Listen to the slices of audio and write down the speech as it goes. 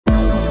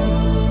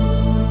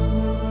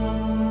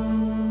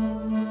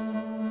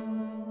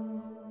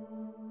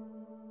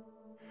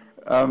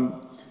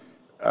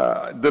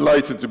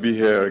Delighted to be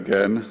here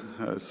again,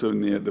 so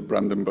near the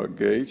Brandenburg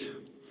Gate.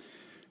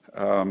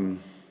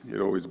 It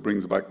always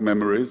brings back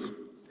memories,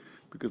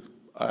 because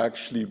I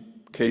actually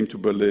came to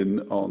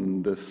Berlin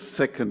on the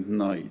second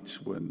night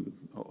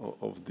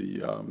of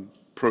the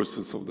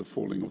process of the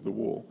falling of the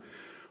wall,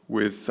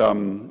 with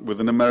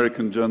an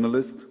American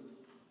journalist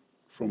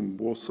from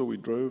Warsaw. We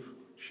drove.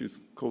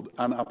 She's called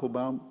Anne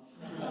Applebaum.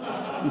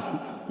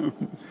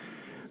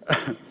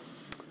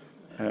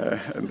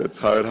 And that's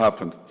how it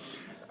happened.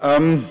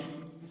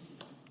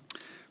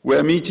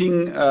 We're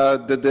meeting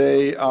the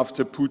day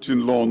after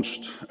Putin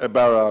launched a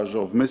barrage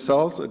of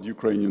missiles at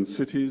Ukrainian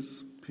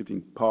cities,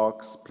 hitting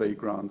parks,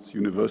 playgrounds,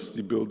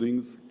 university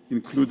buildings,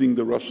 including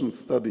the Russian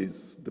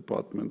Studies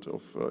Department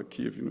of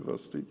Kiev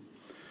University,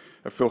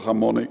 a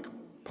philharmonic,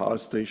 power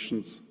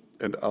stations,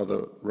 and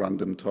other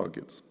random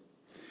targets.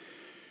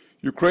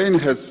 Ukraine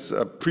has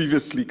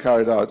previously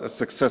carried out a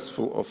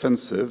successful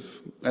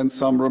offensive and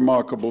some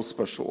remarkable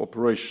special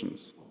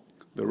operations.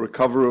 The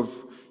recovery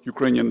of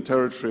Ukrainian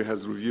territory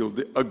has revealed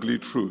the ugly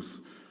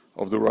truth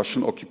of the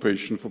Russian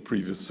occupation for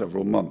previous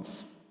several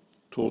months.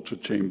 Torture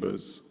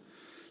chambers,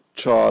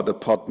 charred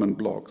apartment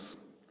blocks,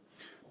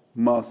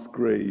 mass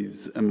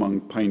graves among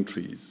pine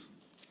trees,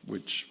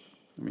 which,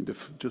 I mean,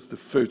 just the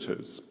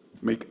photos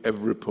make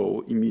every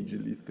Pole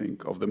immediately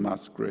think of the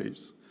mass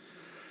graves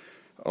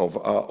of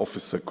our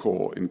officer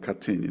corps in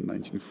Katyn in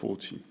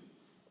 1940.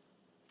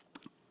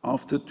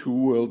 After 2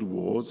 world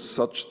wars,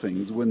 such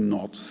things were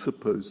not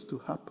supposed to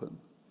happen.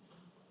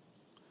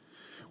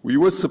 We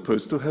were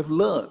supposed to have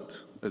learned,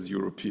 as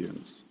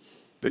Europeans,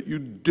 that you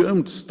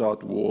don't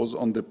start wars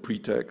on the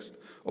pretext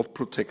of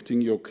protecting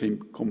your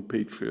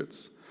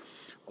compatriots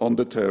on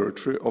the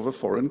territory of a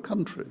foreign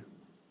country.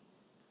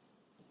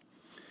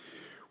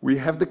 We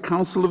have the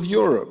Council of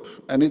Europe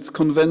and its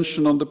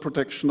Convention on the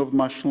Protection of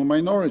National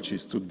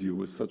Minorities to deal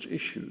with such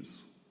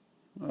issues.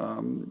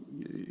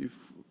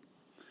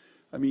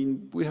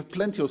 We have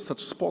plenty of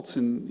such spots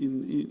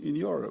in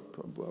Europe.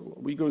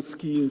 We go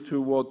skiing to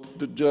what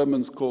the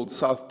Germans called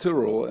South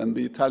Tyrol and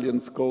the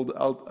Italians called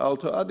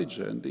Alto Adige,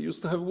 and they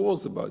used to have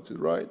wars about it,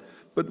 right?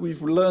 But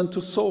we've learned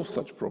to solve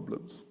such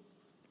problems.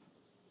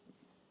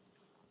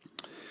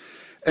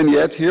 And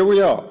yet, here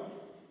we are.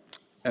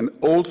 An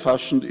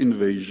old-fashioned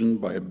invasion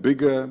by a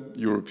bigger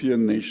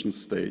European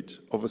nation-state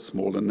of a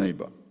smaller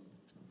neighbor.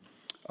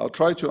 I'll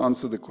try to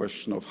answer the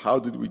question of how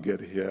did we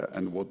get here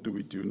and what do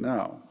we do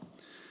now?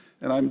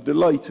 And I'm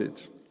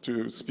delighted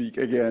to speak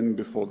again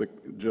before the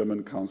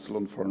German Council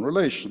on Foreign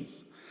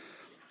Relations.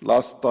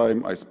 Last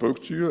time I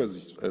spoke to you,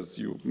 as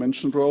you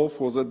mentioned,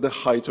 Rolf, was at the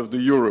height of the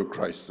Euro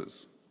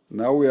crisis.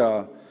 Now we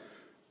are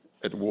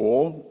at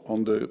war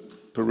on the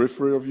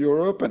periphery of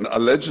Europe and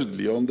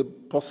allegedly on the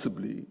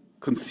possibly,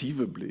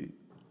 conceivably,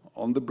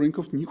 on the brink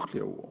of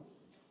nuclear war.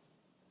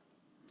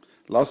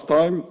 Last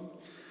time,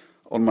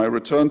 on my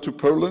return to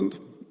Poland,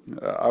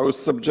 I was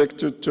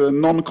subjected to a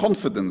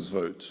non-confidence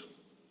vote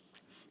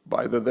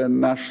by the then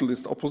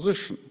nationalist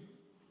opposition,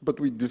 but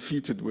we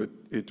defeated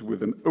it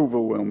with an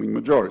overwhelming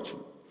majority.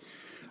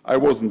 I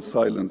wasn't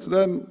silenced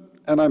then,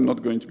 and I'm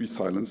not going to be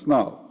silenced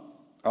now.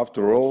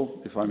 After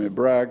all, if I may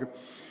brag,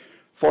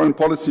 Foreign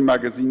Policy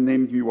magazine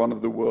named me one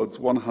of the world's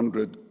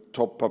 100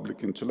 top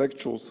public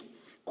intellectuals,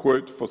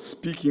 quote, for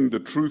speaking the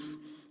truth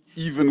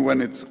even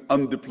when it's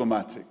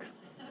undiplomatic.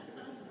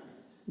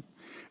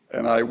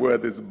 And I wear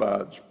this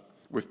badge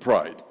with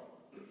pride.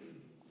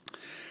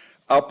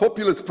 Our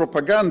populist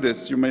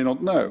propagandist, you may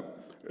not know,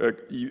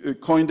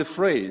 coined a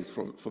phrase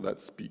for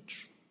that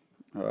speech.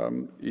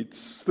 It's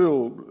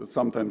still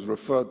sometimes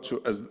referred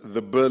to as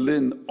the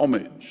Berlin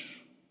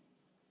homage,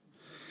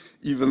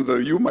 even though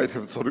you might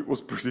have thought it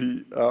was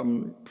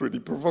pretty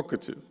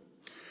provocative.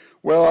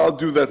 Well, I'll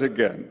do that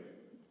again,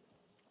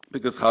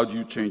 because how do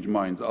you change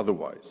minds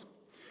otherwise?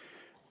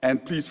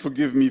 And please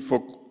forgive me for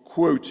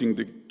quoting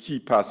the key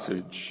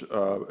passage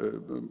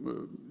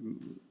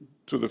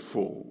to the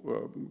full,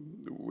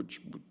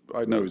 which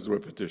I know is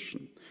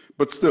repetition.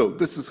 But still,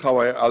 this is how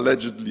I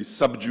allegedly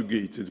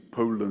subjugated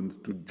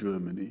Poland to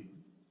Germany.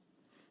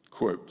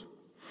 Quote,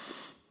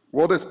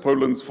 what as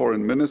Poland's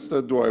foreign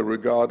minister do I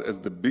regard as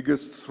the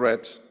biggest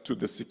threat to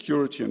the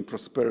security and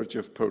prosperity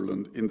of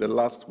Poland in the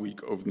last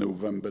week of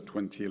November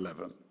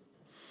 2011?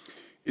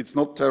 It's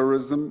not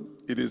terrorism,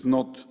 it is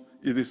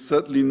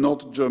certainly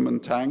not German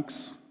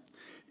tanks,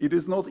 it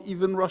is not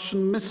even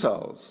Russian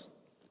missiles,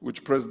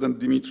 which President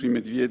Dmitry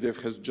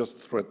Medvedev has just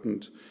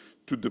threatened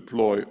to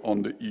deploy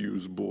on the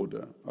EU's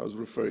border. I was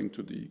referring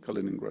to the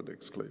Kaliningrad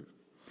exclave.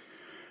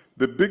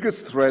 The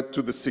biggest threat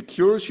to the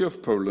security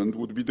of Poland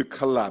would be the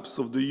collapse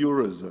of the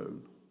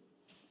Eurozone.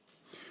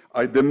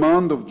 I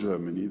demand of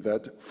Germany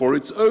that, for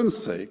its own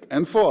sake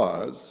and for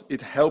ours,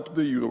 it help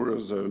the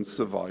Eurozone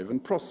survive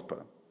and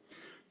prosper.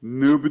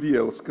 Nobody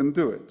else can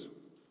do it.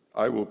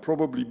 I will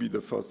probably be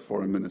the first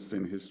foreign minister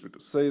in history to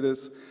say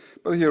this,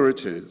 but here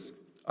it is.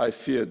 I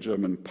fear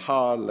German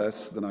power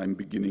less than I'm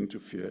beginning to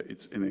fear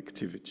its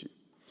inactivity.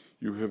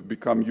 You have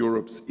become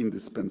Europe's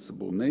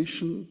indispensable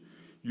nation.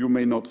 You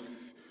may not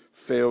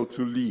failed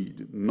to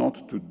lead,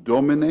 not to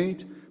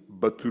dominate,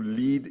 but to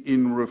lead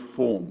in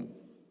reform.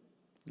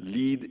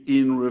 Lead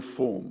in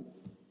reform.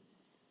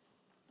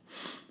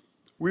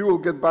 We will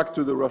get back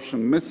to the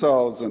Russian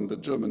missiles and the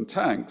German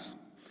tanks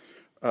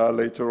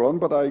later on,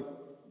 but I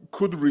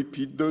could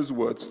repeat those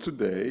words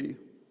today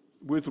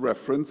with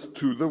reference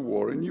to the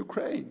war in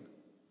Ukraine.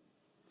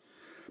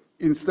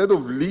 Instead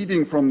of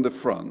leading from the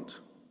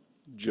front,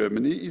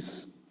 Germany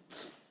is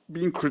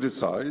being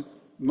criticized,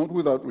 not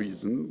without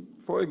reason,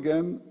 for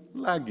again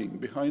lagging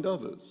behind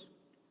others.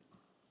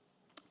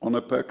 On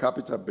a per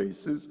capita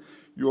basis,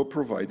 you are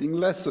providing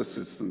less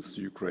assistance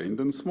to Ukraine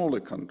than smaller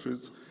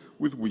countries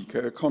with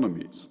weaker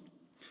economies.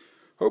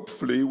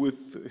 Hopefully, with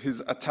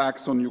his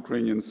attacks on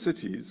Ukrainian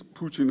cities,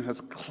 Putin has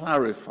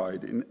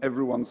clarified in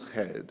everyone's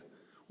head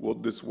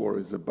what this war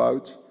is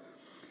about,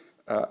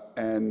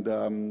 and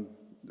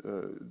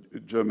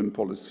German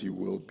policy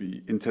will be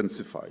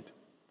intensified.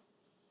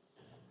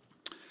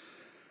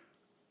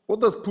 What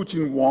does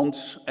Putin want,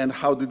 and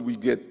how did we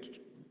get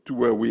to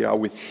where we are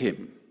with him?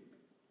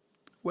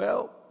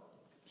 Well,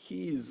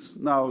 he's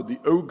now the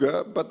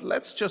ogre, but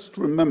let's just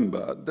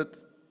remember that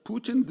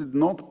Putin did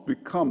not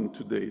become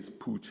today's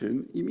Putin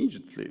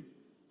immediately,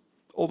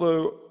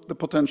 although the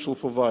potential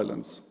for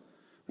violence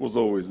was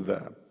always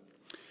there.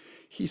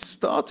 He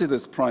started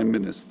as prime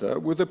minister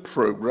with a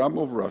program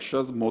of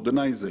Russia's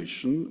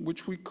modernization,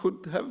 which we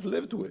could have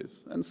lived with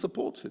and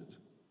supported.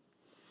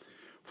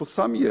 For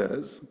some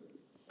years,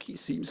 he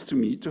seems to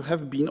me to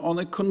have been on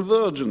a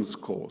convergence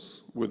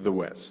course with the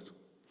West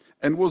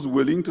and was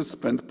willing to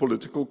spend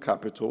political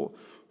capital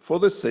for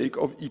the sake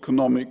of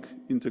economic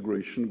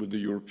integration with the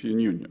European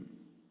Union.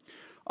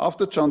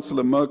 After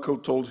Chancellor Merkel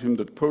told him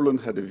that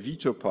Poland had a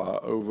veto power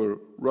over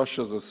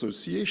Russia's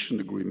association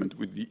agreement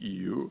with the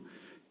EU,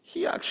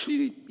 he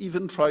actually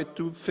even tried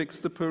to fix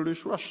the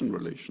Polish-Russian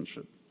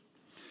relationship.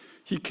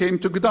 He came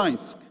to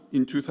Gdańsk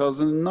in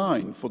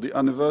 2009 for the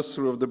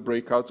anniversary of the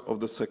breakout of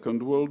the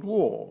Second World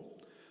War.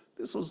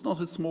 This was not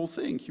a small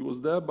thing. He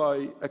was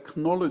thereby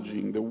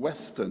acknowledging the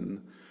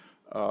Western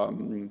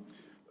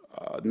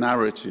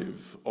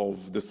narrative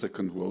of the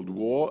Second World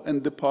War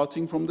and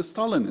departing from the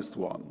Stalinist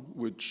one,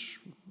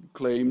 which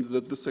claimed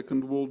that the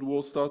Second World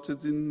War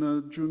started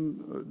in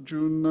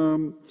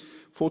June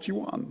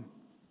 41.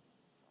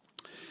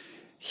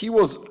 He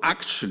was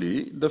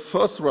actually the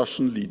first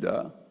Russian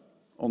leader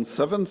on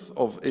 7th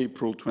of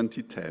April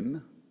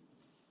 2010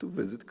 to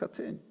visit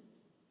Katyn.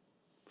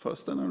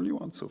 First and only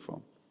one so far.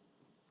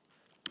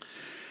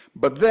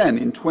 But then,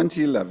 in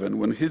 2011,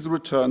 when his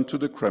return to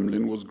the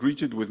Kremlin was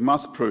greeted with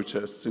mass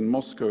protests in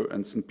Moscow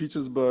and St.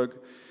 Petersburg,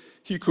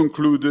 he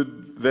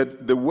concluded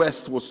that the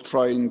West was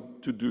trying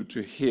to do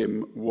to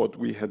him what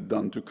we had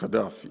done to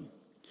Gaddafi.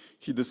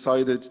 He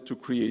decided to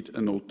create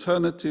an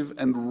alternative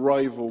and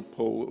rival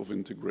pole of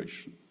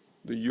integration,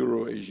 the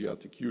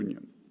Euro-Asiatic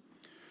Union.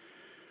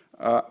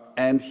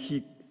 And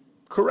he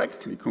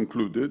correctly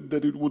concluded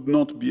that it would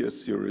not be a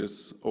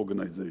serious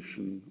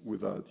organization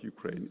without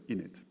Ukraine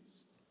in it.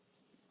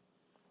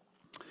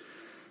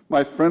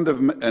 My friend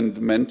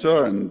and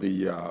mentor and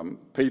the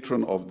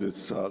patron of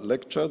this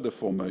lecture, the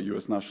former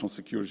US National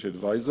Security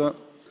Advisor,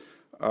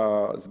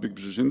 Zbigniew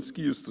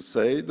Brzezinski, used to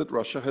say that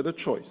Russia had a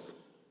choice: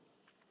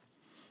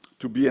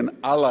 to be an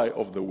ally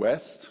of the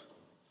West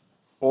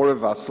or a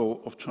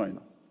vassal of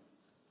China.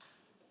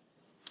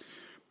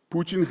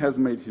 Putin has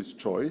made his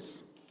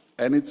choice,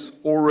 and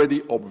it's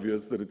already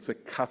obvious that it's a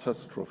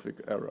catastrophic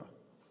error.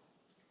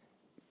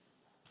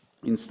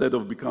 Instead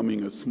of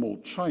becoming a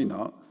small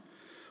China,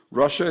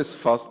 Russia is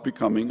fast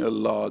becoming a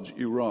large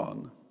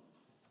Iran,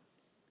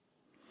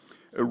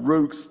 a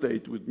rogue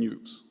state with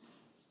nukes.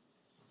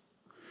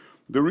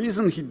 The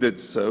reason he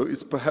did so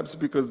is perhaps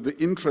because the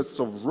interests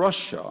of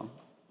Russia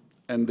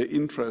and the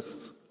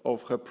interests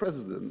of her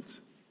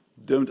president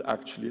don't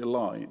actually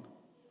align.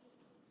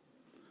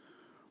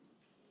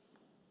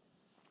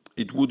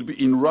 It would be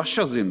in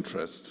Russia's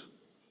interest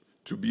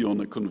to be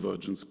on a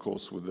convergence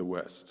course with the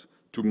West,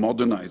 to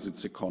modernize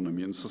its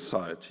economy and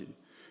society,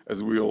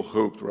 as we all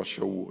hoped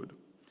Russia would,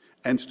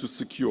 and to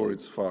secure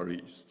its Far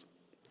East.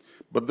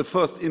 But the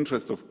first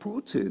interest of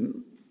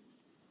Putin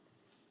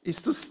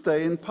is to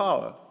stay in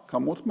power,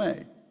 come what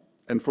may.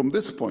 And from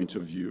this point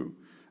of view,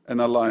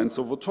 an alliance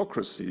of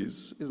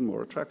autocracies is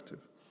more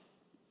attractive.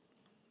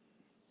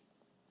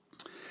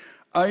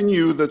 I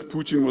knew that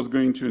Putin was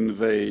going to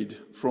invade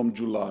from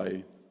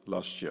July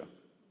last year,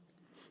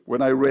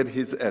 when I read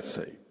his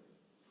essay,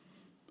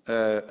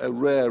 a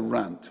rare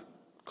rant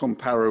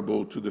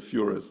comparable to the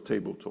Führer's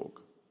table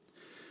talk,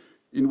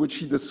 in which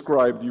he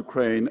described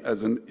Ukraine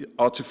as an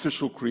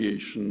artificial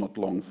creation not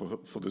long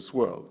for this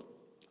world.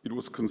 It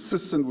was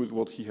consistent with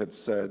what he had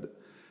said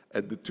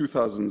at the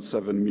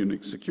 2007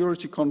 Munich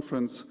Security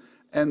Conference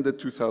and the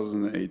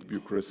 2008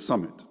 Bucharest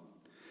Summit,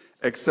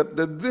 except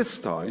that this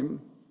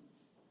time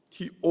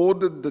he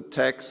ordered the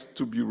text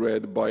to be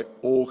read by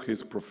all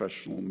his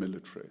professional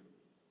military.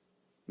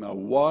 Now,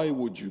 why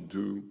would you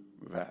do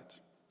that?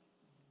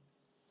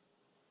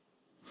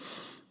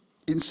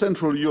 In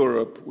Central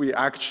Europe, we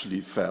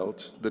actually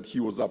felt that he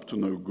was up to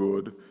no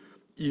good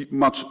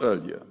much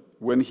earlier,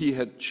 when he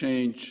had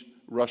changed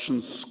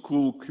Russian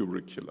school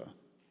curricula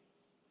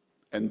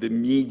and the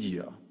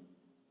media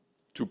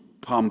to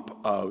pump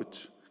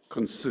out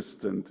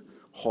consistent,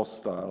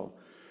 hostile,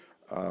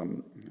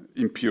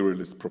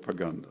 imperialist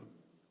propaganda.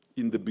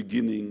 In the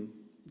beginning,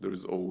 there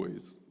is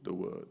always the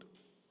word.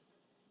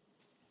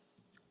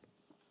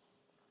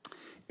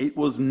 It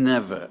was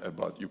never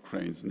about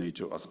Ukraine's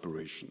NATO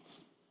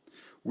aspirations.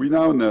 We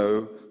now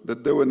know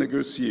that there were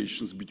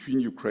negotiations between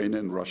Ukraine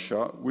and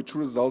Russia which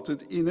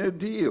resulted in a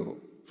deal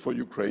for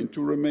Ukraine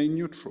to remain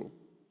neutral.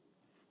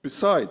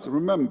 Besides,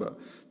 remember,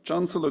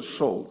 Chancellor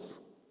Scholz,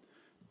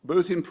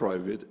 both in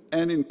private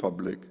and in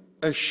public,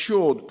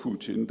 assured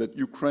Putin that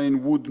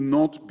Ukraine would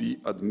not be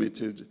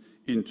admitted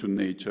into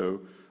NATO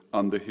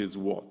under his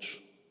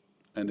watch.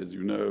 And as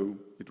you know,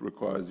 it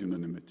requires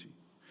unanimity.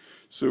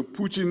 So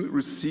Putin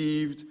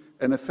received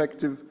an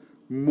effective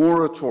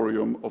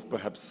moratorium of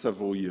perhaps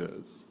several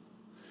years.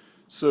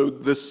 So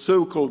the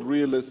so-called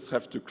realists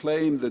have to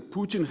claim that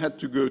Putin had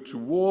to go to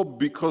war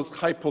because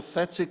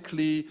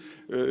hypothetically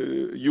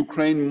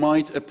Ukraine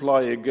might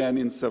apply again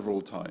in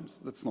several times.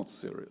 That's not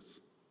serious.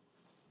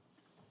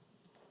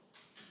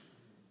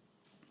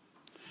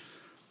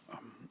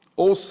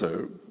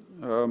 Also,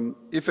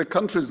 if a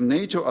country's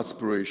NATO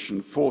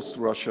aspiration forced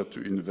Russia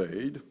to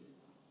invade,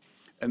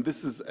 and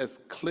this is as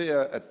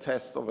clear a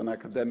test of an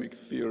academic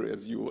theory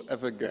as you will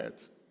ever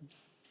get,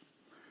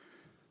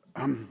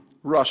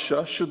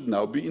 Russia should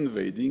now be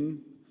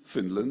invading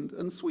Finland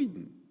and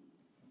Sweden.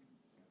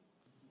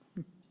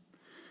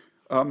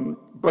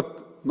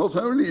 But not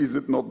only is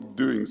it not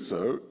doing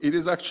so, it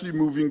is actually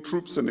moving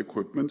troops and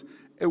equipment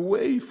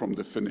away from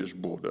the Finnish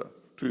border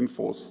to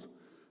enforce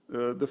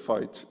the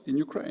fight in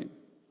Ukraine.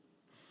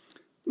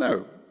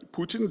 No,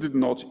 Putin did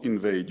not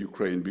invade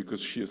Ukraine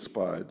because she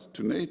aspired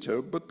to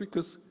NATO, but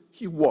because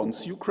he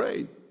wants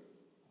Ukraine.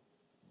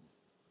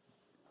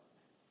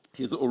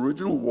 His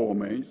original war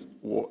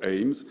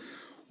aims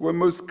were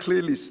most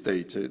clearly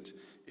stated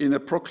in a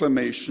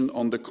proclamation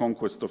on the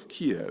conquest of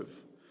Kiev,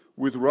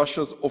 with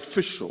Russia's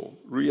official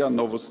RIA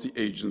Novosti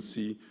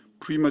agency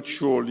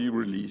prematurely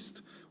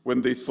released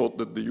when they thought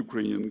that the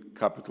Ukrainian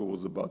capital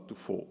was about to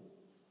fall.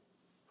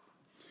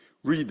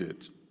 Read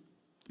it.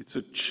 It's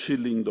a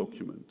chilling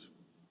document.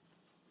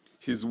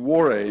 His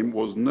war aim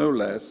was no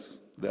less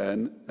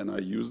than, and I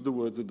use the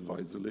words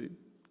advisory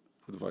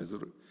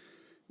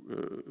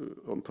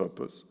on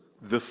purpose,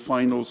 the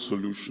final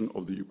solution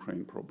of the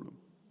Ukraine problem.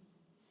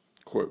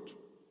 Quote,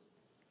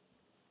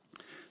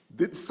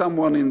 did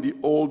someone in the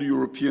old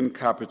European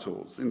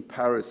capitals, in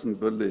Paris and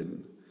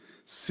Berlin,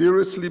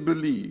 seriously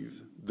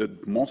believe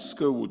that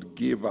Moscow would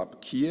give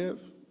up Kiev?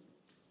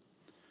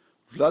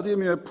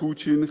 Vladimir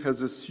Putin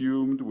has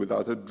assumed,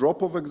 without a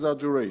drop of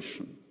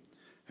exaggeration,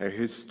 a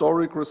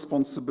historic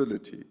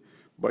responsibility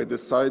by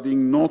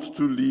deciding not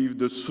to leave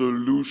the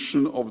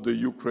solution of the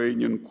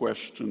Ukrainian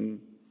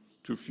question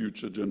to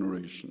future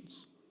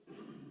generations.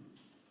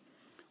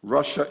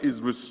 Russia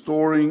is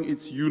restoring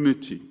its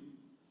unity.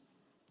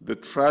 The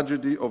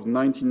tragedy of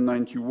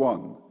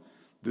 1991,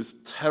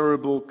 this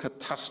terrible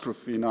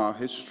catastrophe in our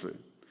history,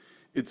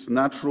 its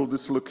natural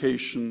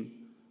dislocation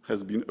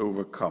has been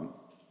overcome.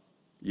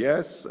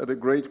 Yes, at a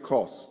great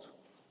cost.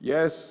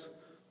 Yes,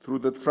 through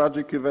the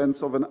tragic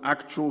events of an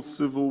actual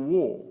civil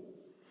war,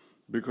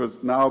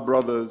 because now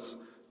brothers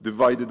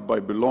divided by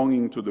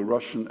belonging to the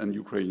Russian and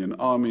Ukrainian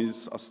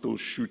armies are still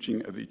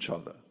shooting at each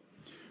other.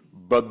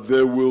 But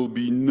there will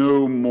be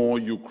no more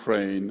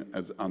Ukraine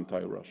as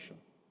anti-Russia.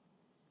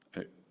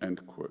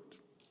 End quote.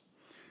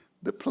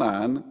 The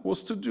plan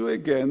was to do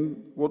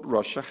again what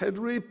Russia had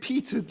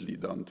repeatedly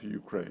done to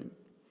Ukraine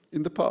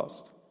in the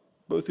past,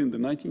 both in the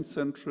 19th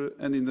century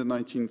and in the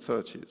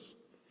 1930s.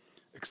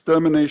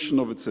 Extermination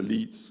of its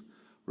elites,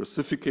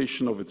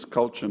 Russification of its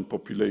culture and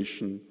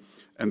population,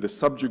 and the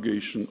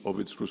subjugation of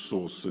its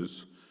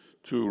resources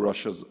to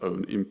Russia's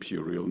own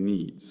imperial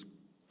needs.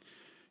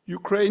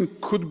 Ukraine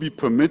could be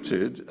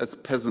permitted as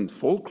peasant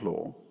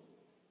folklore,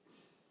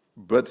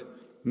 but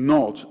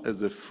not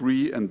as a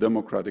free and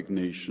democratic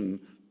nation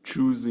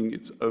choosing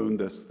its own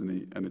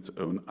destiny and its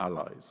own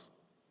allies.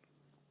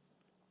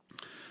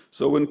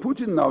 So when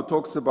Putin now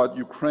talks about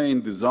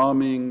Ukraine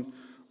disarming,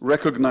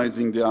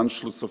 recognizing the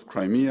Anschluss of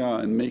Crimea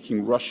and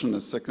making Russian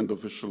a second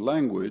official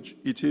language,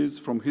 it is,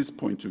 from his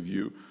point of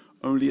view,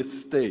 only a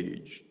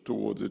stage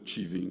towards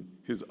achieving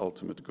his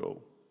ultimate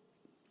goal.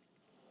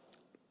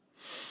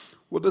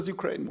 What does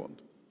Ukraine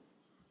want?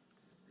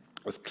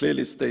 As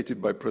clearly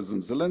stated by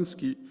President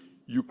Zelensky,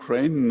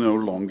 Ukraine no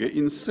longer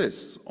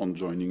insists on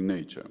joining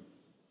NATO,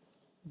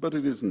 but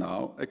it is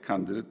now a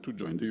candidate to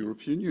join the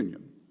European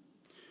Union.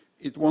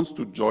 It wants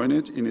to join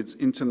it in its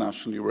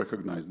internationally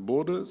recognized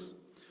borders,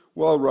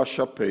 while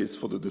Russia pays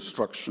for the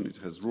destruction it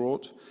has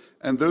wrought,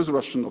 and those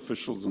Russian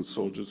officials and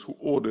soldiers who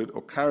ordered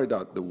or carried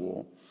out the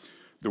war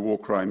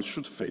crimes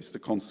should face the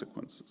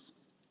consequences.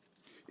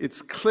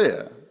 It's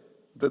clear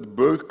that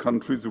both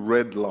countries'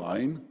 red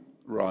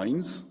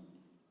lines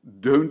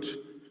don't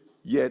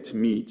yet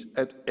meet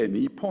at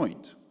any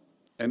point,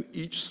 and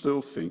each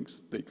still thinks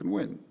they can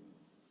win.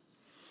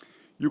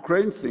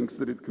 Ukraine thinks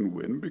that it can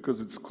win because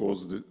its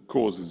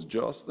cause is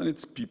just and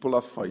its people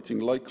are fighting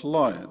like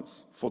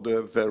lions for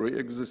their very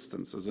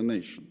existence as a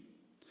nation.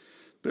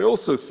 They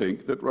also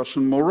think that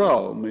Russian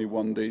morale may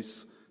one day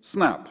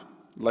snap,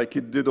 like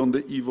it did on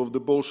the eve of the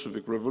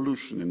Bolshevik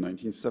Revolution in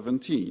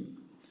 1917,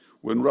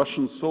 when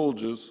Russian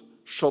soldiers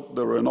shot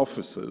their own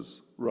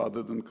officers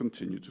rather than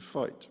continue to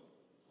fight.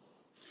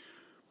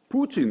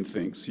 Putin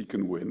thinks he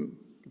can win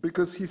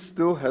because he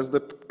still has the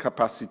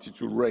capacity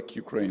to wreck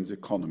Ukraine's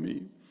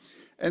economy,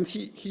 and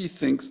he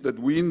thinks that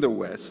we in the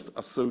West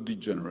are so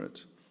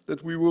degenerate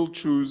that we will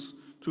choose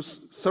to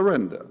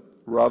surrender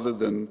rather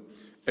than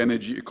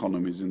energy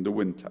economies in the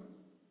winter.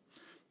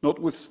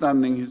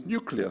 Notwithstanding his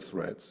nuclear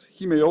threats,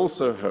 he may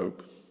also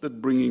hope that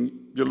bringing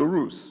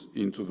Belarus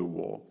into the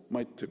war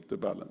might tip the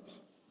balance.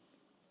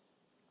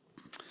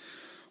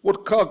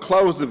 What Karl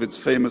Clausewitz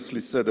famously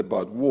said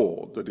about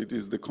war, that it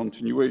is the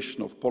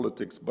continuation of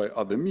politics by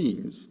other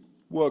means,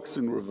 works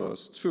in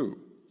reverse too.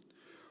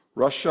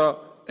 Russia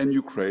and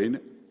Ukraine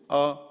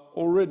are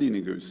already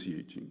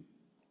negotiating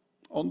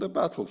on the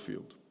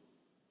battlefield.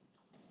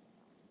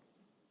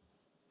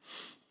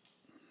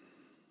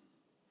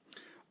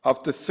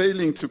 After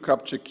failing to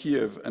capture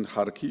Kiev and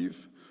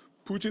Kharkiv,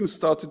 Putin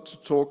started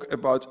to talk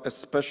about a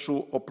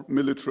special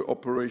military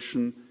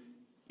operation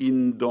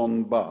in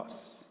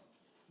Donbass.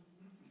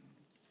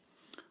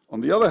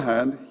 On the other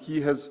hand,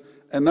 he has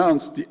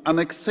announced the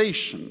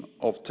annexation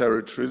of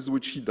territories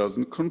which he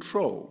doesn't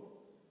control,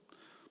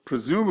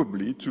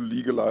 presumably to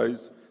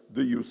legalize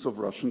the use of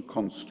Russian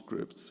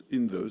conscripts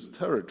in those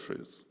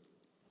territories.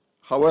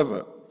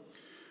 However,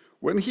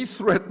 when he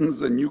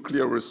threatens a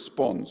nuclear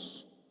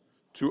response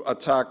to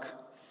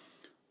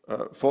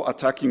for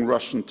attacking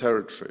Russian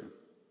territory,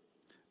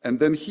 and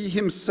then he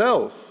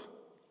himself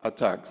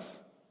attacks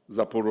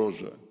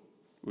Zaporozhye,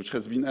 which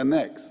has been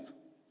annexed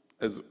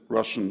as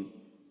Russian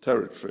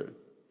territory,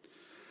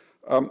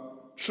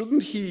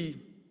 shouldn't he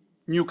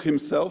nuke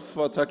himself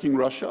for attacking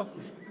Russia?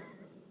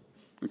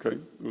 Okay,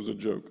 it was a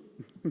joke.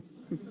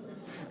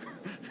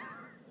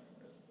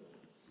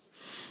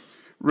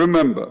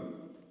 Remember,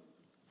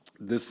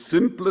 the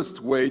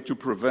simplest way to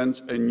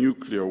prevent a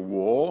nuclear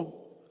war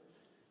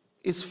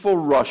is for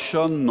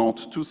Russia not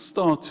to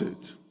start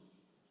it.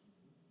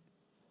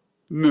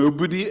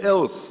 Nobody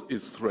else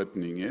is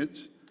threatening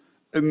it,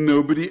 and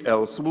nobody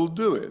else will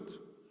do it.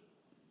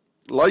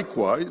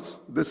 Likewise,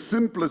 the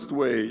simplest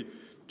way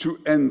to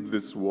end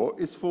this war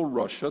is for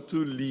Russia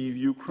to leave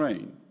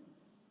Ukraine.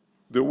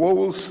 The war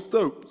will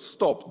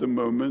stop the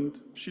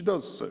moment she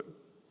does so.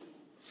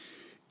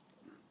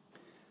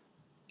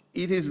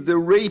 It is the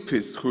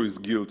rapist who is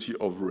guilty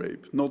of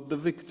rape, not the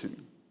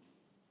victim.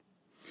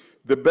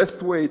 The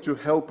best way to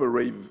help a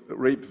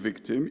rape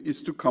victim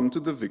is to come to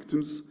the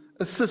victim's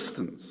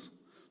assistance,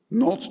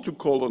 not to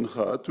call on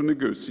her to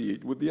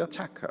negotiate with the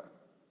attacker.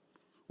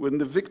 When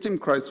the victim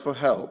cries for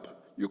help,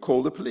 you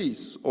call the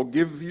police or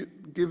give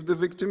the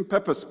victim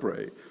pepper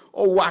spray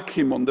or whack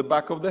him on the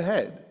back of the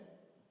head.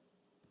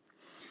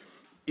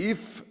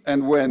 If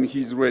and when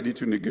he's ready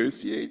to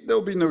negotiate,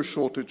 there'll be no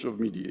shortage of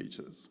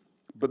mediators.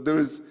 But there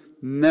is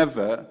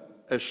never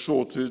a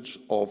shortage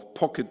of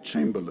pocket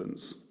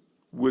chamberlains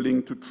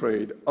willing to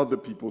trade other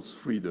people's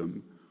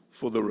freedom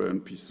for their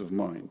own peace of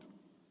mind.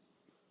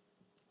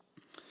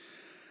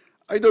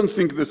 I don't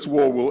think this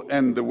war will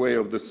end the way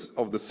of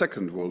the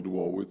Second World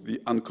War with the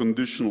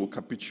unconditional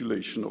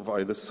capitulation of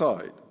either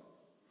side.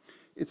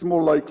 It's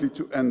more likely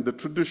to end the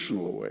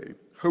traditional way,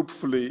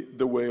 hopefully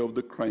the way of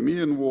the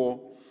Crimean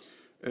War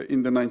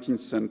in the 19th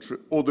century,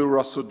 or the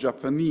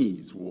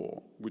Russo-Japanese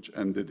War, which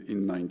ended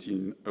in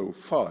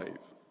 1905.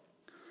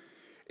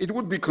 It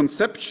would be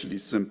conceptually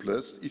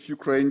simplest if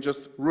Ukraine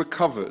just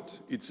recovered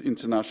its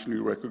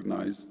internationally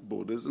recognized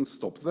borders and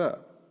stopped there.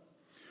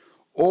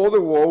 Or the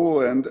war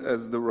will end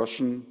as the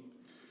Russian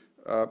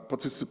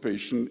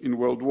participation in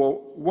World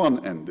War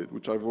I ended,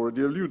 which I've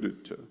already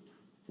alluded to,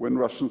 when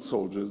Russian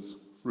soldiers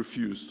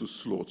refused to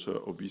slaughter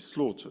or be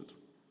slaughtered.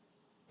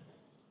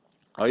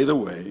 Either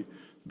way,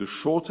 the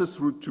shortest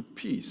route to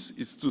peace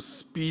is to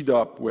speed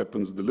up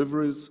weapons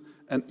deliveries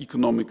and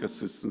economic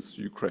assistance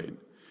to Ukraine,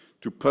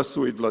 to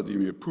persuade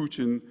Vladimir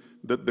Putin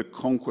that the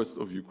conquest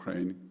of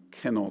Ukraine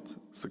cannot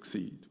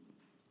succeed.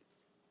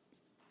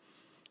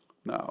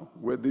 Now,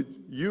 where did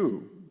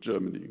you,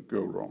 Germany,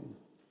 go wrong?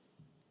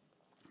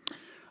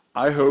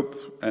 I hope,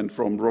 and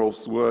from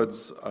Rolf's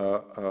words,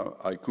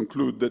 I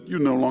conclude that you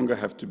no longer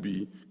have to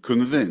be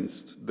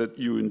convinced that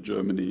you in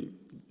Germany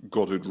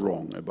got it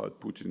wrong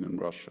about Putin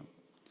and Russia.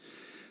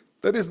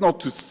 That is not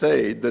to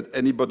say that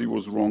anybody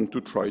was wrong to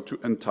try to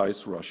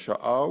entice Russia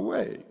our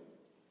way.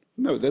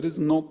 No, that is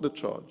not the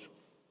charge.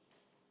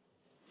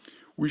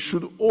 We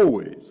should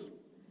always,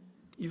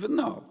 even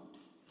now,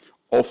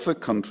 offer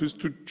countries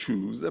to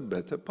choose a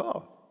better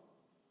path.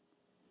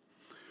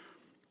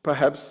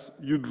 Perhaps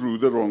you drew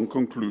the wrong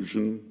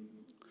conclusion,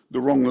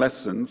 the wrong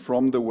lesson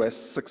from the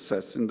West's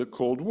success in the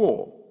Cold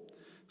War.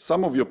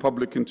 Some of your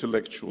public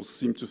intellectuals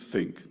seem to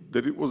think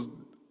that it was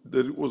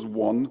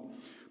won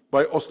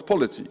by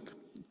Ostpolitik,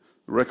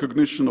 the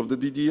recognition of the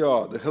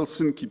DDR, the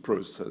Helsinki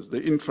process,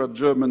 the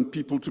intra-German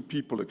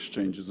people-to-people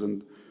exchanges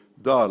and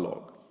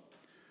dialogue.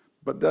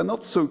 But they're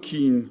not so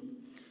keen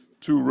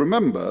to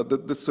remember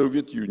that the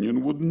Soviet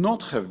Union would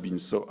not have been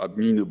so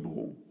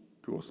amenable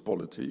to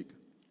Ostpolitik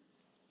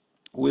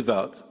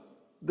without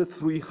the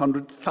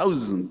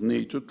 300,000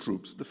 NATO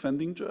troops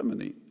defending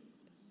Germany,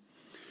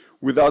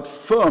 without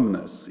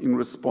firmness in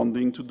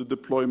responding to the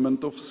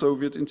deployment of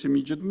Soviet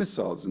intermediate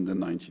missiles in the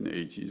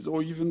 1980s,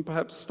 or even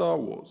perhaps Star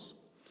Wars.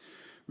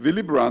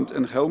 Willy Brandt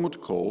and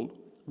Helmut Kohl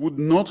would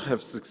not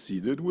have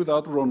succeeded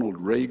without Ronald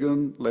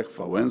Reagan, Lech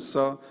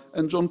Wałęsa,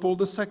 and John Paul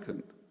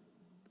II.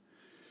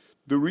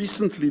 The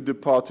recently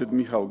departed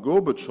Mikhail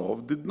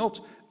Gorbachev did not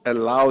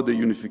allow the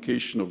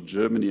unification of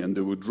Germany and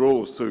the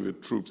withdrawal of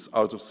Soviet troops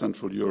out of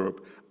Central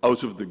Europe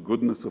out of the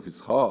goodness of his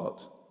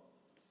heart,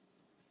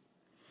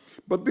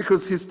 but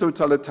because his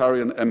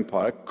totalitarian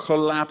empire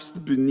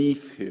collapsed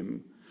beneath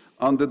him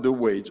under the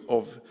weight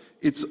of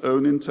its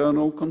own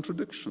internal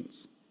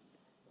contradictions.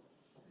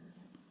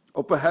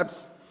 Or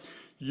perhaps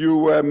you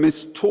were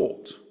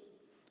mistaught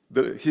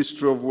the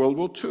history of World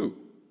War II.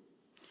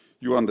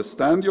 You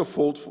understand your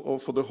fault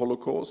for the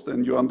Holocaust,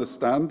 and you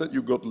understand that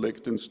you got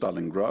licked in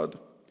Stalingrad,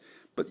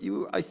 but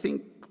you, I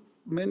think,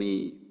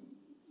 many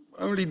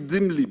only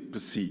dimly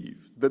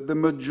perceive that the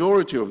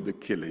majority of the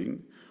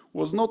killing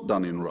was not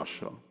done in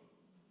Russia,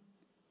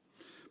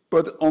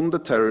 but on the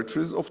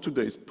territories of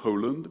today's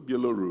Poland,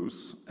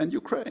 Belarus, and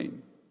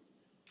Ukraine.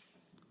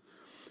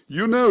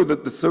 You know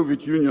that the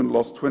Soviet Union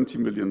lost 20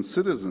 million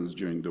citizens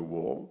during the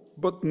war,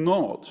 but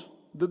not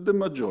that the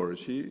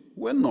majority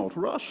were not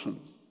Russian.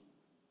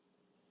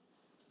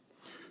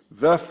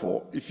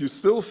 Therefore, if you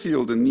still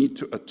feel the need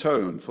to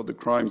atone for the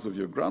crimes of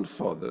your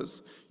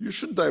grandfathers, you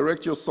should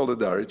direct your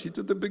solidarity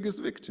to the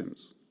biggest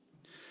victims.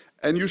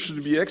 And you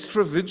should be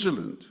extra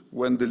vigilant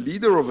when the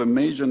leader of a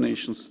major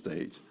nation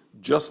state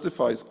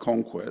justifies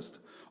conquest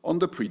on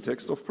the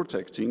pretext of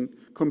protecting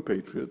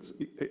compatriots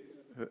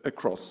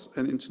across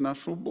an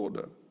international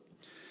border.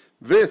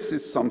 This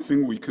is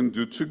something we can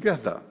do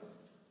together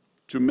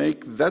to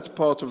make that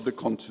part of the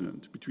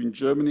continent between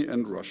Germany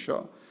and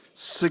Russia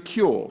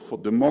secure for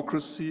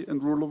democracy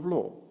and rule of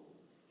law.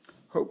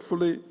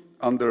 Hopefully,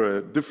 under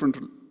a different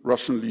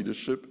Russian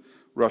leadership,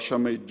 Russia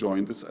may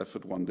join this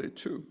effort one day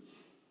too.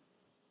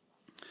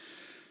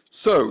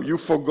 So, you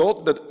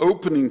forgot that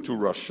opening to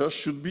Russia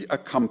should be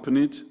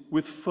accompanied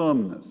with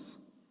firmness.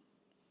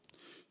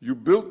 You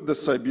built the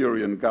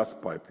Siberian gas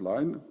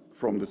pipeline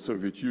from the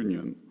Soviet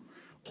Union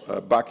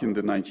back in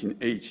the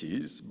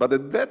 1980s, but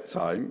at that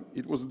time,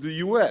 it was the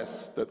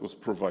US that was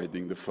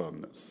providing the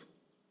firmness.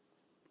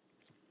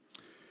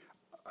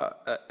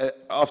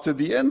 After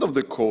the end of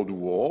the Cold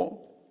War,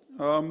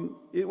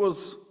 it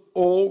was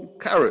all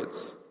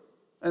carrots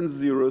and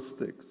zero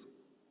sticks.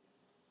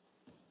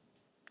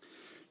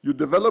 You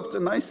developed a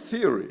nice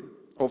theory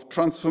of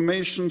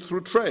transformation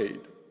through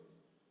trade,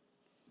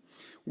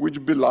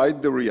 which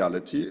belied the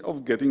reality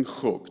of getting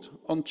hooked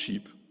on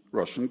cheap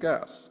Russian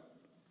gas.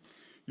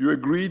 You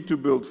agreed to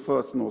build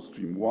first Nord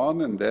Stream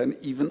 1 and then,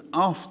 even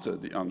after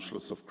the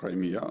Anschluss of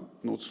Crimea,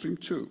 Nord Stream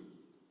 2.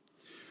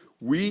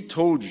 We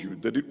told you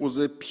that it was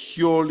a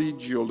purely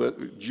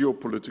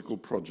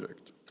geopolitical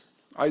project.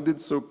 I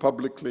did so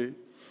publicly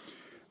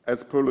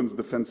as Poland's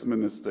defense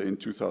minister in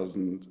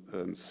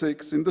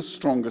 2006 in the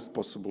strongest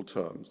possible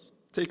terms.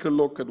 Take a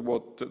look at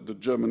what the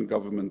German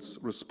government's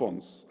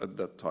response at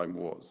that time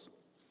was.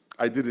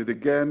 I did it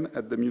again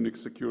at the Munich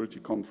Security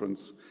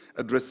Conference,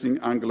 addressing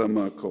Angela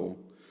Merkel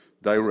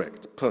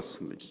direct,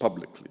 personally,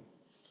 publicly.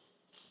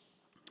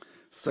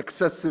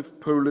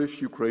 Successive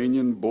Polish,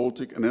 Ukrainian,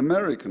 Baltic, and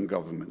American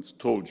governments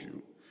told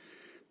you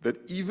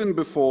that even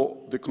before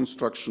the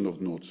construction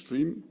of Nord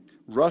Stream,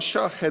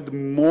 Russia had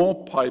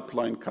more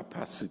pipeline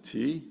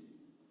capacity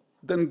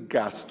than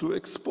gas to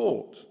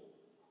export.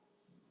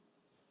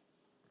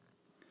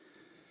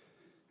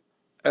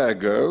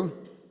 Ergo,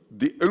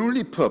 the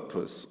only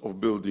purpose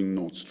of building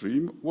Nord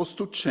Stream was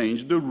to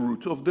change the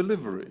route of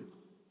delivery.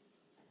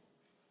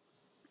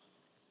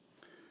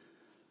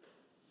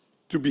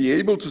 To be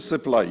able to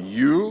supply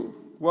you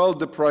while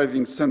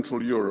depriving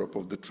Central Europe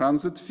of the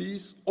transit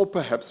fees, or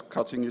perhaps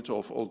cutting it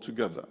off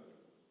altogether.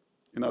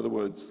 In other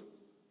words,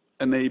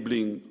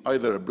 enabling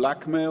either a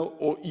blackmail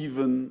or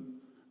even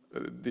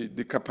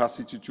the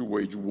capacity to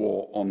wage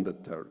war on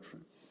that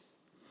territory.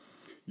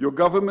 Your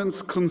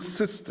government's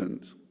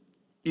consistent,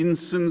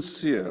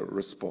 insincere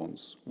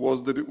response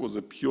was that it was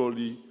a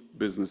purely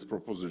business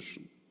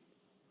proposition.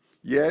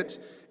 Yet,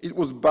 it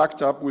was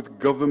backed up with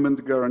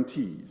government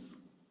guarantees.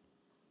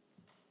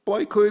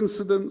 By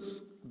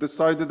coincidence,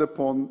 decided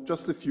upon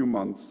just a few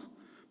months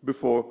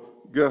before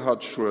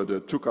Gerhard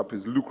Schröder took up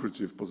his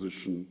lucrative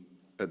position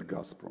at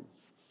Gazprom.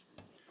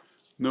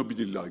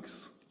 Nobody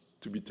likes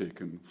to be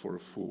taken for a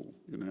fool,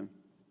 you know.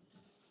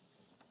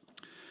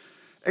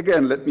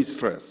 Again, let me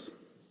stress,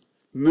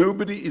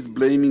 nobody is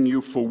blaming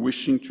you for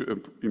wishing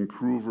to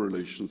improve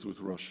relations with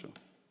Russia.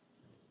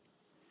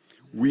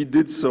 We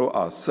did so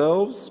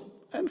ourselves,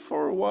 and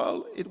for a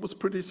while it was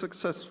pretty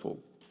successful.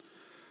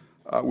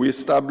 We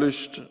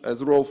established,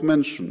 as Wolff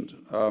mentioned,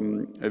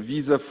 a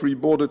visa-free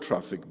border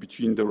traffic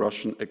between the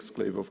Russian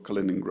exclave of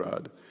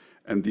Kaliningrad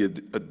and the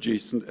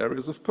adjacent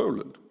areas of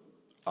Poland.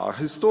 Our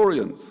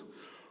historians,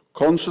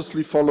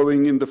 consciously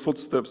following in the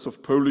footsteps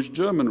of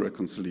Polish-German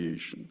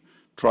reconciliation,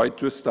 tried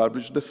to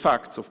establish the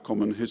facts of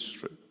common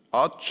history.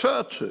 Our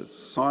churches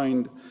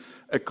signed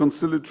a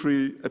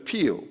conciliatory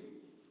appeal,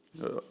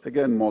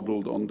 again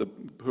modeled on the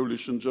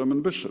Polish and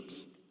German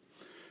bishops.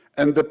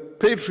 And the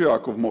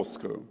Patriarch of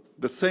Moscow,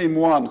 the same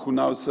one who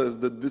now says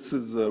that this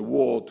is a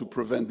war to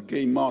prevent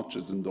gay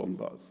marches in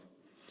Donbass,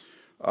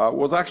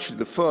 was actually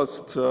the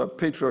first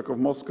Patriarch of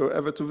Moscow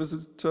ever to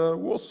visit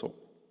Warsaw.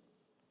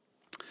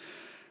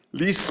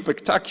 Less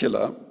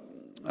spectacular,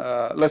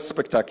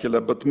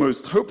 but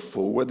most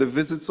hopeful were the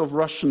visits of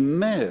Russian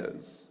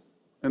mayors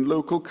and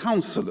local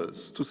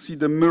councillors to see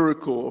the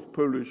miracle of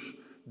Polish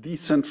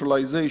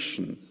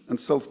decentralization and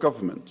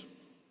self-government.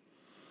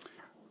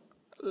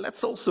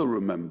 Let's also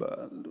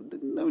remember,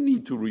 no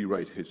need to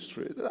rewrite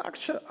history.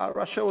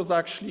 Russia was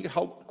actually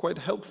quite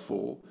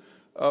helpful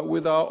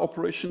with our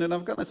operation in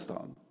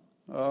Afghanistan.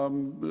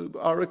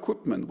 Our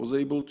equipment was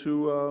able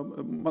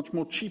to much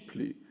more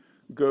cheaply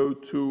go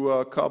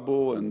to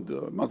Kabul and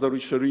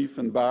Mazar-i-Sharif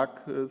and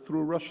back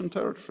through Russian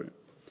territory.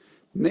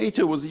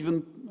 NATO was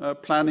even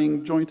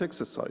planning joint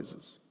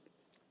exercises.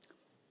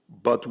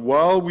 But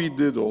while we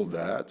did all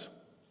that,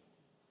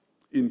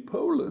 in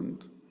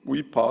Poland,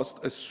 we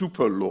passed a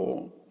super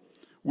law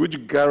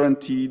which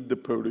guaranteed the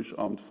Polish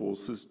armed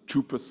forces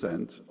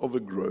 2% of a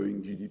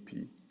growing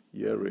GDP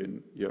year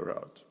in, year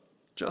out,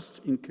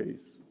 just in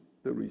case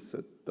the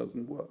reset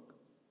doesn't work.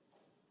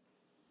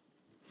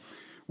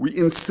 We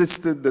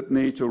insisted that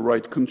NATO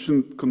write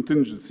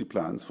contingency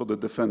plans for the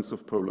defense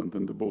of Poland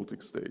and the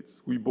Baltic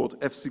states. We bought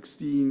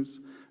F-16s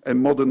and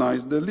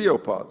modernized the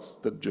Leopards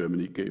that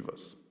Germany gave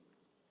us.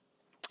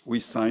 We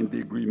signed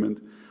the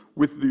agreement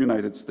with the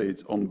United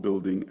States on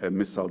building a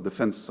missile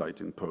defense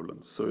site in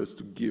Poland so as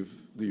to give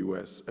the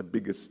US a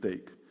bigger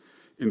stake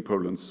in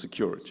Poland's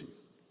security.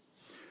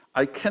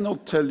 I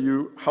cannot tell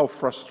you how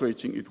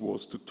frustrating it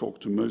was to talk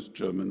to most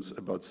Germans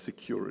about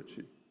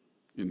security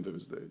in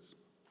those days.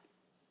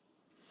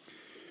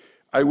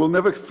 I will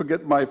never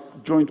forget my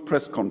joint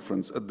press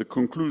conference at the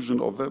conclusion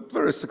of a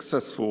very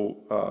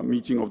successful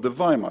meeting of the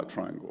Weimar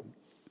Triangle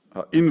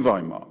in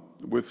Weimar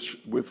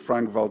with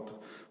Frank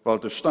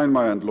Walter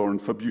Steinmeier and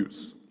Laurent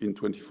Fabius in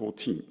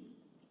 2014.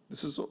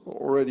 This is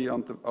already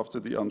after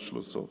the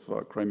Anschluss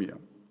of Crimea.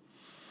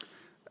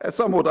 A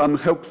somewhat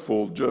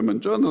unhelpful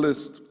German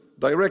journalist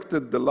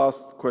directed the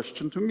last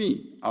question to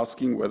me,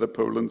 asking whether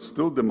Poland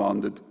still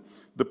demanded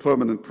the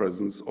permanent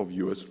presence of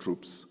US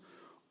troops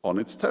on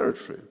its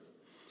territory.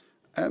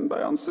 And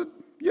I answered,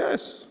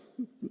 yes,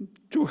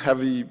 2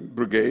 heavy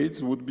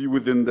brigades would be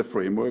within the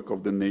framework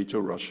of the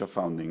NATO-Russia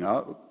Founding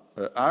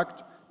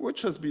Act,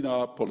 which has been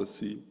our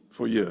policy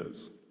for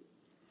years.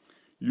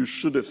 You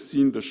should have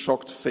seen the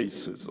shocked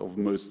faces of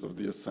most of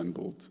the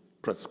assembled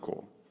press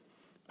corps.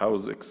 I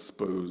was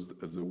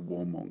exposed as a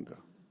warmonger.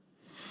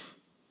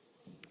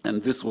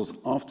 And this was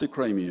after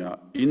Crimea,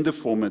 in the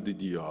former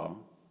DDR,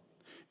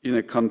 in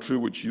a country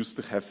which used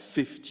to have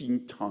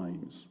 15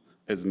 times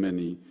as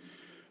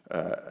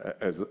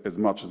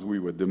much as we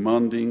were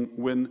demanding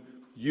when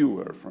you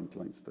were a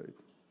frontline state.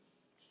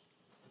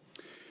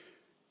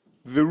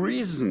 The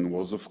reason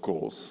was, of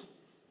course,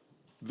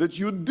 that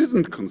you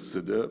didn't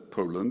consider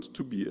Poland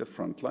to be a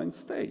frontline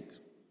state,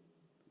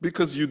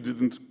 because you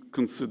didn't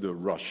consider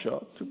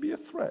Russia to be a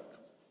threat.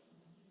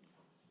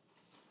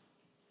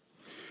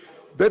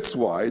 That's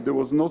why there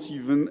was not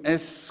even a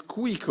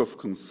squeak of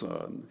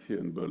concern here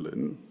in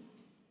Berlin,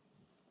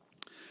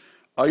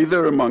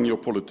 either among your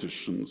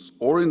politicians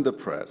or in the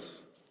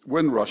press,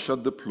 when Russia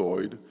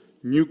deployed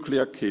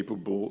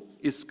nuclear-capable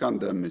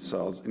Iskander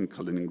missiles in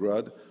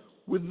Kaliningrad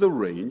with the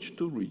range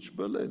to reach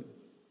Berlin.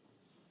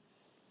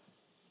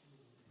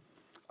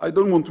 I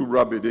don't want to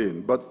rub it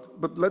in,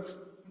 but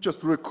let's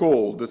just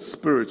recall the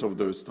spirit of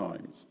those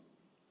times.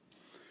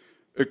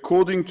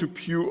 According to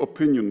Pew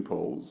opinion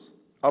polls,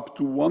 up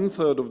to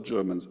 1/3 of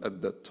Germans at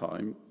that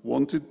time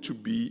wanted to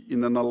be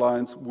in an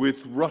alliance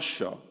with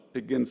Russia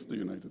against the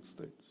United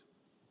States.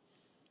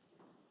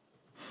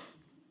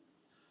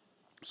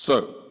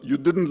 So, you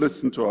didn't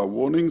listen to our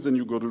warnings and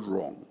you got it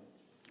wrong.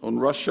 On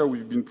Russia,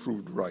 we've been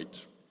proved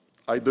right.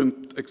 I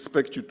don't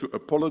expect you to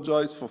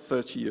apologize for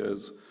 30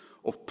 years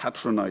of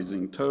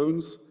patronizing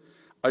tones.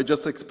 I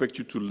just expect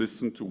you to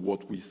listen to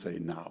what we say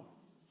now.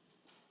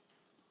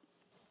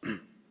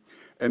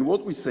 And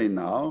what we say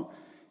now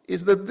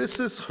is that this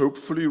is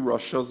hopefully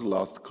Russia's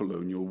last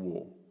colonial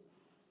war.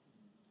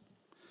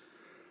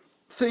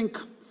 Think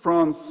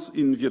France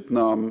in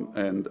Vietnam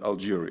and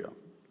Algeria,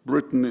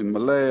 Britain in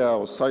Malaya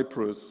or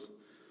Cyprus,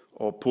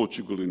 or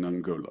Portugal in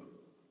Angola.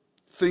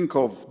 Think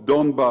of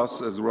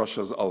Donbass as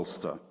Russia's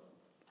Ulster,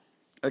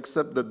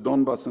 except that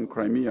Donbass and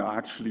Crimea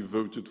actually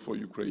voted for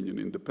Ukrainian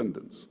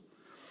independence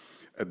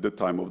at the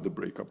time of the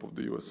breakup of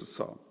the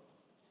USSR.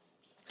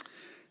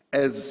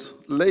 As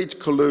late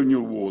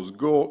colonial wars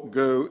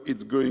go,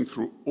 it's going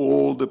through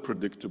all the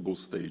predictable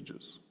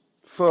stages.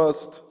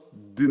 First,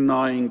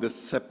 denying the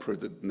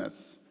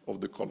separatedness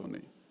of the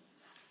colony.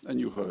 And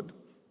you heard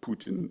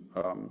Putin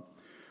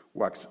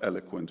wax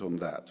eloquent on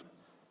that.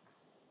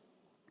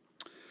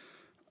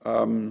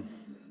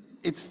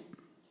 It's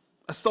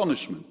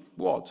astonishment.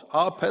 What?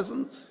 Our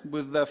peasants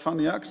with their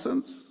funny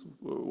accents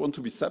want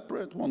to be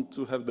separate, want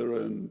to have their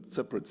own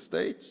separate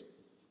state?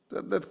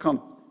 That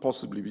can't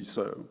possibly be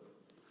so.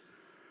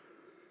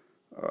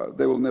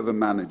 They will never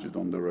manage it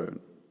on their own.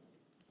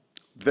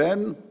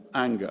 Then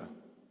anger.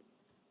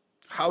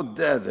 How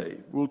dare they?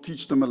 We'll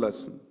teach them a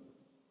lesson.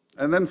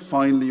 And then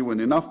finally, when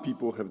enough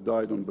people have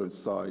died on both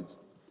sides,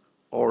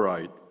 all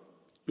right,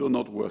 you're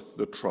not worth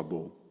the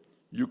trouble.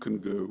 You can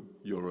go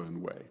your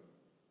own way.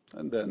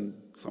 And then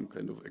some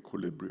kind of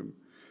equilibrium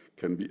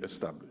can be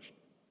established.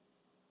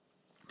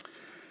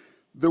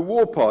 The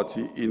war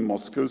party in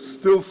Moscow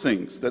still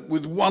thinks that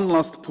with one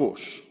last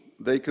push,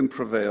 they can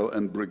prevail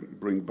and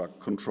bring back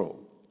control.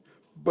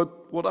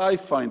 But what I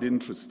find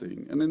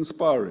interesting and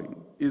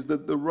inspiring is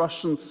that the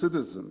Russian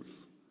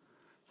citizens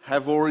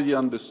have already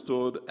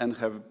understood and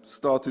have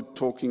started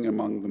talking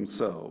among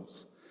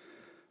themselves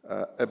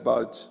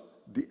about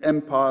the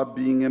empire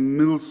being a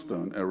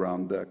millstone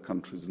around their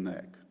country's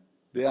neck.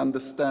 They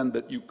understand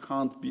that you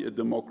can't be a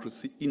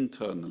democracy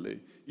internally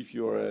if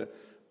you're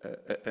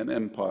an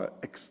empire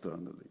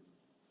externally.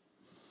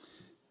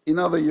 In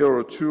another year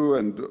or two,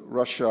 and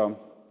Russia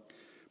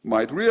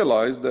might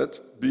realize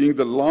that being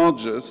the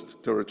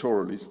largest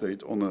territorially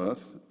state on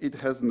earth, it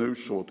has no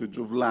shortage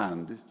of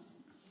land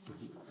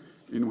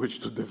in which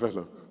to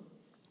develop.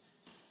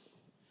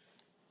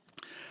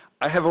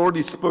 I have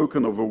already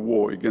spoken of a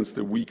war against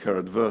a weaker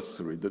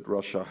adversary that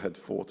Russia had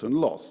fought and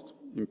lost,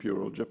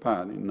 Imperial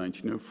Japan, in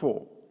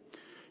 1904.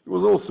 It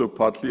was also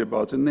partly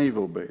about a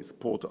naval base,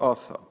 Port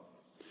Arthur.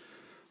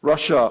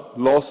 Russia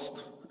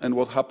lost, and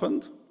what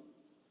happened?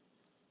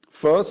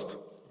 First,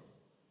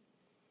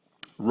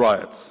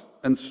 riots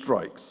and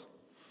strikes,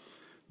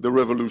 the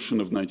revolution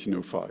of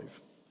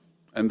 1905.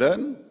 And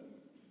then,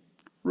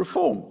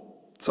 reform.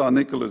 Tsar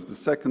Nicholas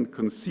II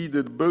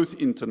conceded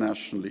both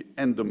internationally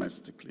and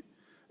domestically.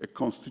 A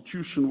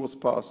constitution was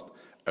passed,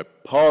 a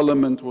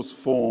parliament was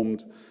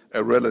formed,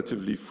 a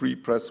relatively free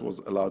press was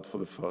allowed for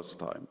the first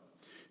time.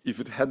 If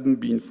it hadn't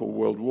been for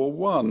World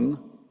War I,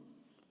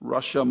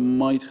 Russia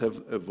might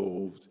have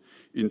evolved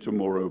into a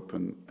more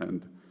open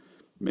and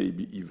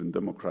maybe even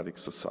democratic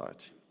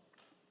society.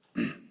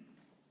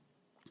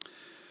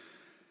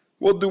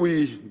 What do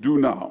we do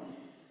now?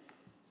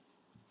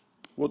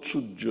 What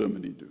should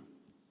Germany do?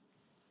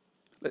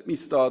 Let me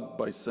start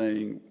by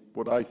saying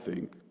what I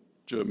think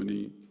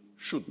Germany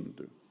shouldn't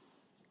do.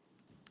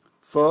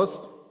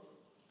 First,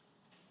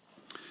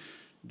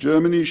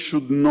 Germany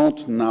should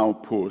not now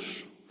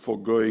push for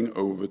going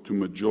over to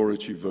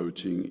majority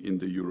voting in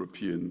the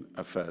European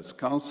Affairs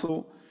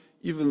Council,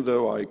 even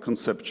though I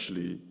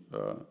conceptually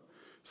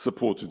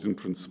support it in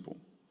principle.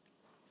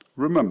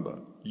 Remember,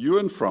 you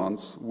and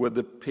France were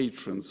the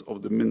patrons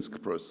of the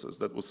Minsk process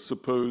that was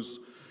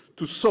supposed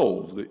to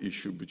solve the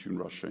issue between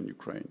Russia and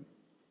Ukraine.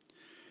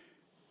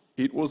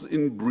 It was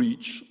in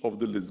breach of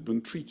the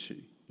Lisbon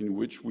Treaty, in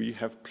which we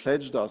have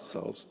pledged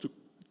ourselves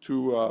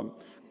to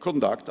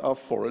conduct our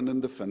foreign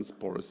and defense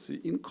policy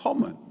in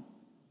common,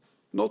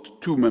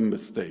 not two member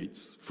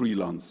states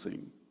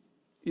freelancing,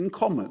 in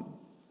common.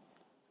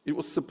 It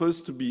was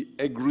supposed to be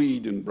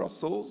agreed in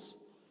Brussels.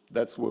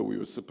 That's where we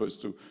were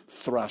supposed to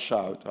thrash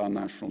out our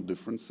national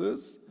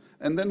differences,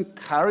 and then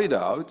carried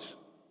out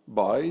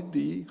by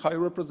the High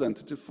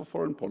Representative for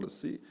Foreign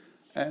Policy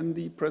and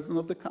the President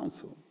of the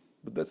Council.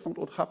 But that's not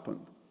what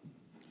happened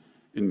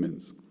in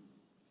Minsk.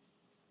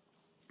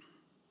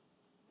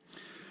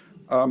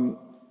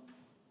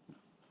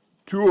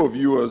 Two of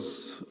you,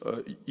 as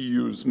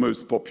EU's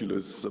most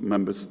populous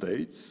member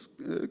states,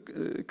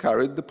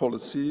 carried the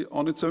policy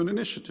on its own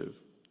initiative,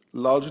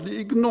 largely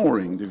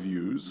ignoring the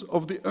views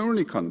of the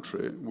only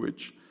country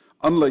which,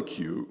 unlike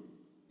you,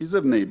 is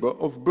a neighbor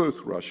of both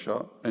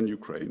Russia and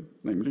Ukraine,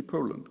 namely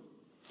Poland,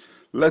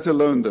 let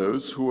alone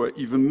those who are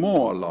even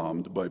more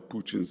alarmed by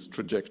Putin's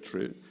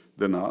trajectory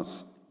than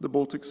us, the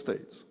Baltic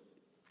states.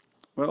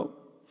 Well,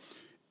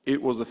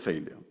 it was a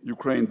failure.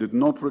 Ukraine did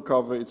not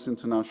recover its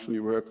internationally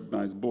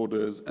recognized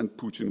borders, and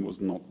Putin was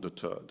not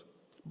deterred.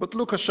 But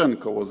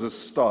Lukashenko was a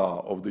star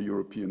of the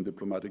European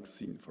diplomatic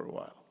scene for a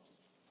while.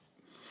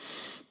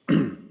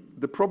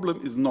 The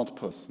problem is not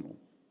personal,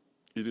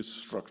 it is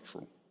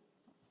structural.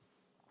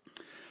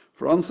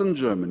 France and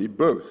Germany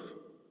both,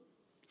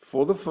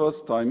 for the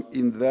first time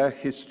in their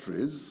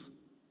histories,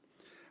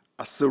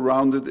 are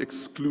surrounded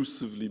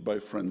exclusively by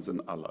friends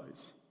and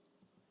allies.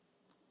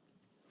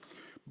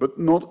 But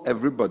not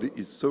everybody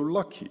is so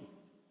lucky.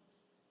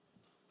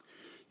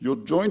 Your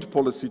joint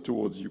policy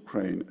towards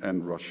Ukraine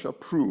and Russia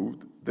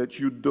proved that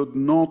you did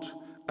not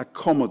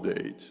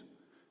accommodate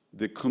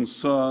the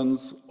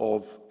concerns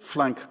of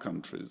flank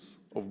countries,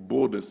 of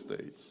border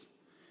states,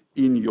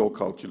 in your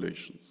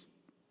calculations.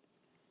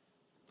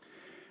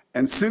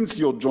 And since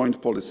your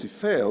joint policy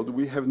failed,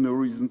 we have no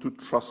reason to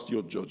trust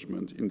your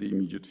judgment in the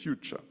immediate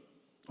future.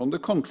 On the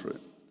contrary,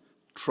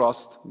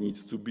 trust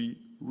needs to be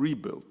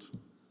rebuilt.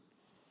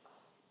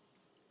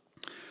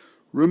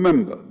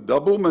 Remember,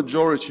 double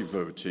majority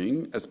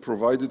voting, as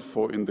provided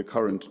for in the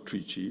current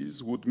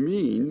treaties, would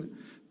mean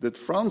that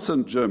France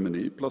and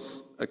Germany,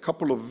 plus a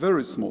couple of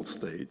very small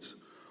states,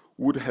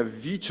 would have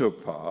veto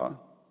power,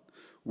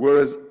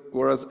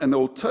 whereas an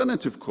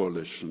alternative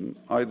coalition,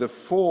 either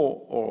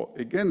for or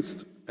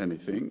against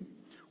anything,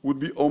 would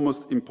be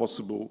almost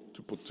impossible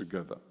to put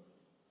together.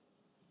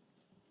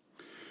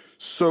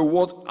 So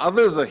what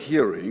others are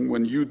hearing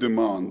when you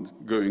demand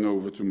going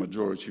over to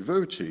majority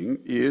voting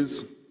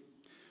is,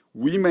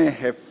 we may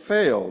have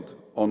failed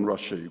on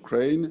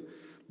Russia-Ukraine,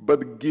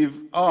 but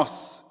give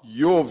us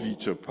your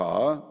veto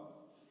power,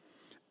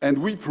 and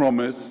we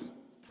promise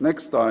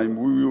next time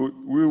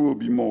we will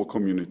be more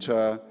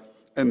communautaire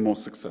and more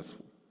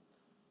successful.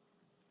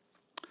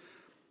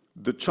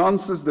 The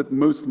chances that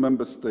most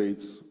member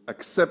states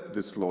accept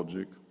this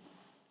logic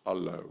are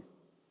low.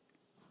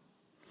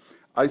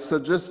 I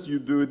suggest you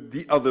do it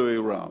the other way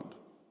around.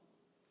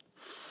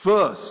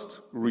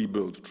 First,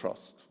 rebuild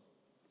trust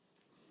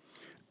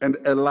and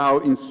allow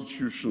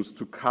institutions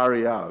to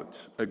carry out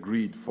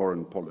agreed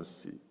foreign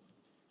policy.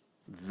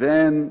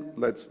 Then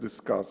let's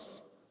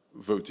discuss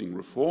voting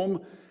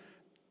reform,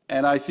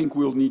 and I think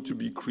we'll need to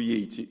be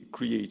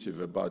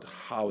creative about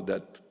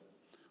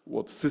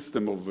what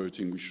system of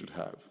voting we should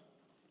have.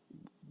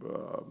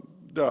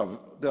 There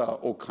are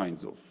all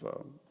kinds of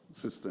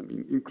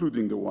systems,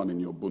 including the one in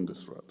your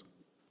Bundesrat.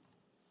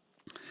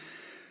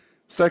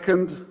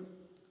 Second,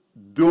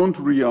 don't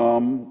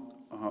rearm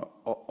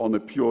on a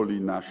purely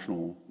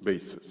national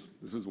basis.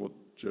 This is what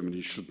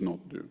Germany should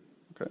not do,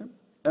 okay?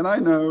 And I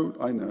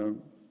know,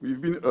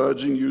 we've been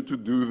urging you to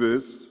do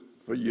this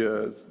for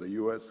years. The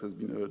US has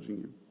been urging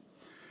you.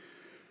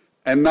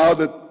 And now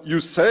that you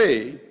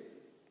say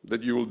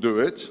that you will do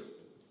it,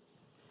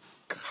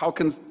 how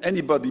can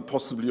anybody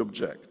possibly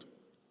object?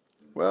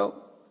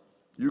 Well,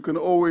 you can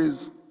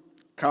always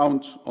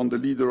count on the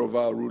leader of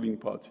our ruling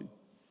party,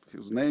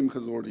 whose name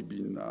has already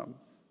been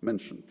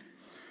mentioned,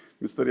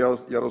 Mr.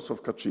 Jarosław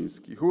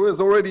Kaczynski, who has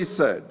already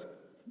said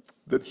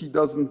that he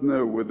doesn't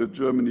know whether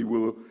Germany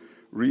will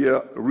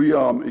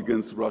rearm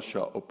against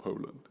Russia or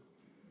Poland.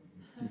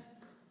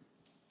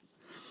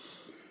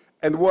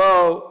 And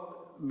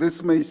while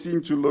this may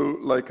seem to look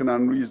like an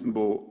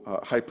unreasonable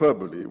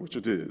hyperbole, which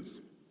it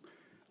is,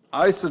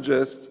 I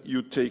suggest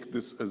you take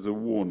this as a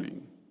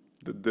warning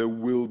that there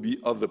will be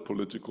other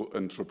political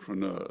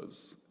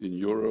entrepreneurs in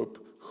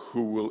Europe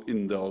who will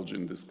indulge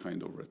in this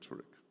kind of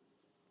rhetoric.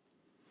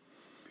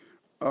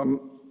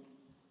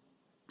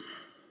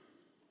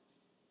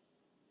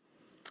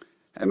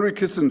 Henry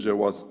Kissinger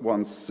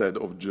once said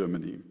of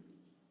Germany,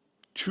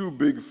 "Too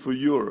big for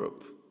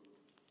Europe,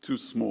 too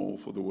small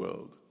for the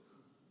world."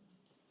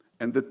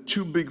 And the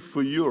too big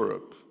for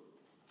Europe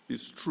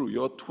is true.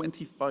 You're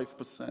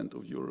 25%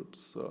 of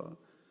Europe's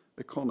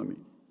economy.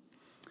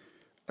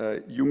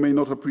 You may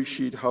not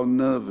appreciate how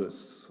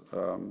nervous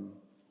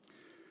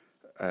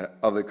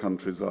other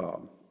countries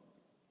are.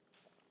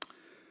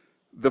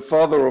 The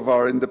father of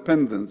our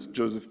independence,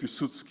 Joseph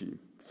Piłsudski,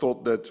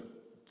 thought that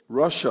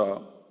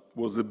Russia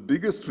was a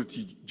bigger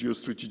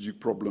geostrategic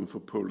problem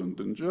for Poland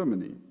than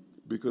Germany,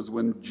 because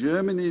when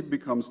Germany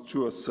becomes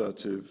too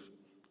assertive,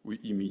 we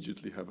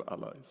immediately have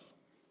allies.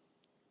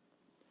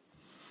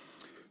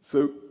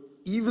 So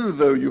even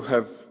though you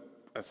have,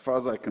 as far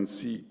as I can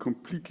see,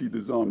 completely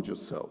disarmed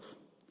yourself,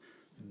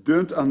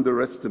 don't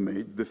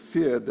underestimate the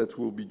fear that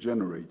will be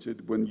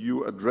generated when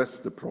you address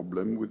the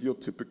problem with your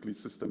typically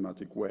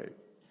systematic way.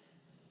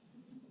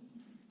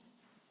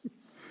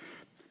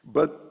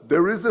 But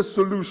there is a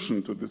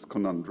solution to this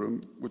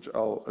conundrum, which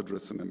I'll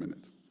address in a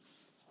minute.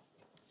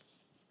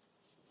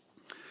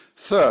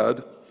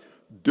 Third,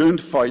 don't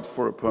fight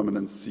for a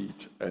permanent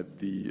seat at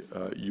the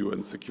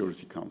UN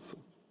Security Council.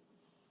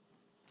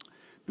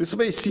 This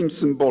may seem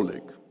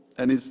symbolic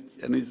and is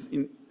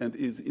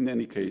in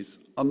any case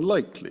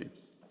unlikely,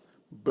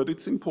 but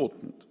it's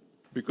important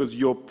because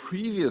your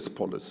previous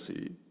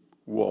policy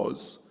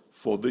was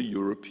for the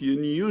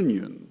European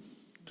Union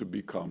to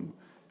become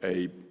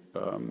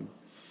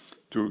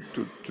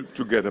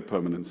to get a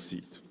permanent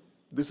seat.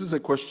 This is a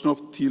question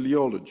of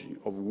teleology,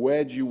 of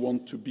where do you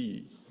want to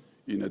be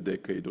in a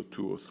decade or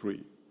two or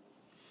three?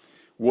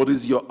 What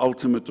is your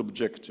ultimate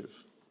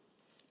objective?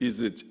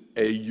 Is it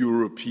a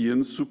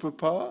European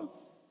superpower,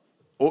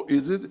 or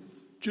is it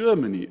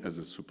Germany as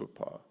a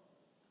superpower?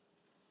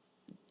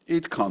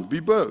 It can't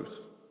be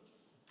both.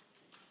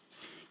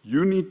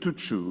 You need to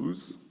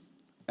choose,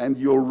 and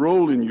your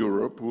role in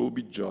Europe will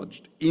be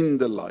judged in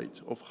the light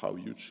of how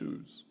you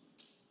choose.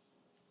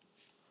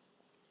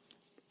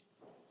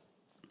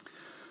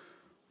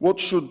 What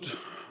should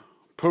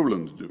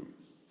Poland do?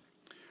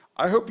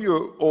 I hope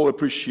you all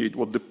appreciate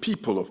what the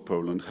people of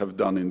Poland have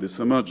done in this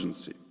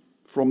emergency.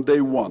 From day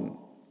one,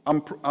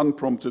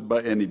 unprompted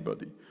by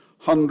anybody,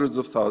 hundreds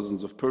of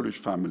thousands of Polish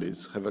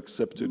families have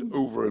accepted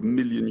over 1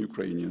 million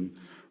Ukrainian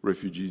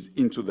refugees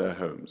into their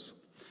homes.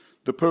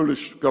 The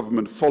Polish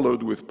government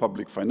followed with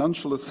public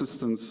financial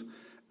assistance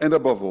and,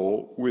 above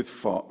all,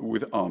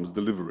 with arms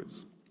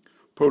deliveries.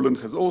 Poland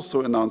has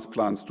also announced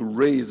plans to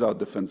raise our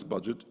defense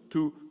budget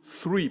to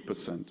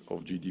 3%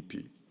 of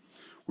GDP,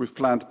 with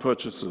planned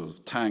purchases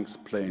of tanks,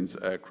 planes,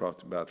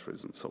 aircraft,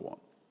 batteries, and so on.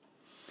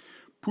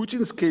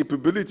 Putin's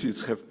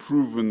capabilities have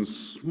proven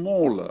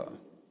smaller,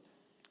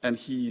 and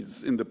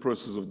he's in the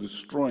process of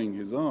destroying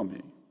his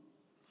army.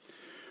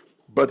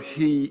 But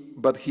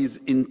his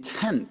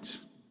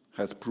intent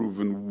has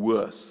proven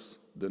worse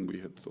than we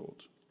had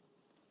thought.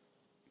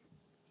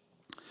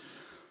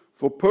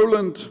 But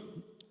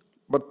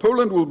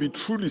Poland will be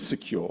truly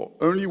secure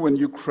only when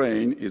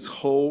Ukraine is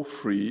whole,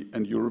 free,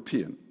 and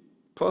European.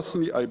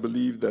 Personally, I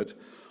believe that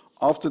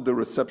after the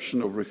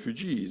reception of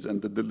refugees and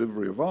the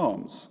delivery of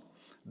arms,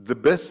 the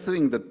best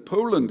thing that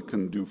Poland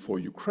can do for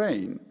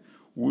Ukraine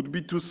would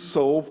be to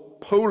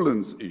solve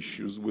Poland's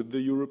issues with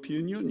the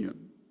European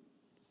Union,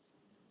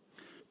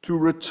 to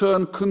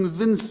return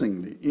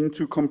convincingly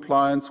into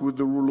compliance with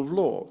the rule of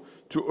law,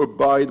 to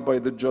abide by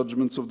the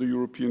judgments of the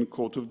European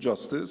Court of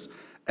Justice,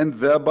 and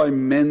thereby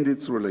mend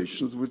its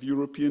relations with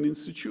European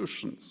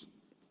institutions.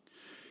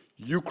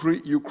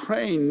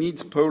 Ukraine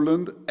needs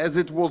Poland as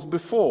it was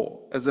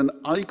before, as an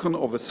icon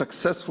of a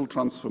successful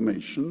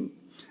transformation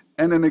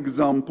and an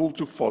example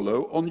to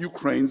follow on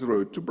Ukraine's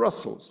road to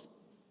Brussels,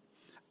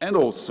 and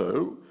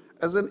also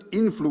as an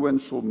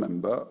influential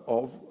member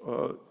of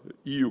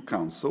EU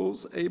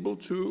councils able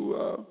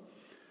to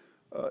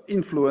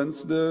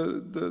influence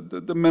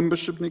the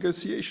membership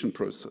negotiation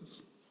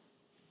process.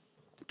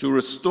 To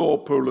restore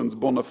Poland's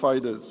bona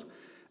fides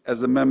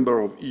as a member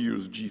of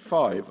EU's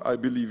G5, I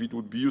believe it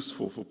would be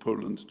useful for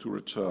Poland to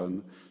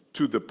return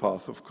to the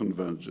path of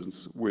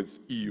convergence with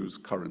EU's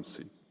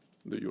currency,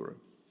 the euro.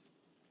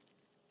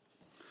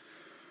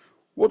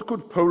 What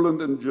could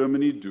Poland and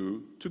Germany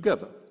do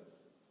together?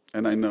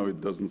 And I know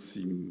it doesn't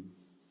seem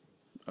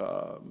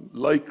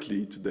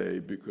likely today,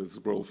 because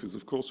Wolff is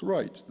of course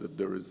right, that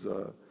there is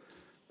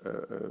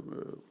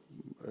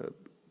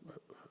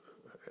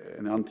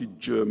an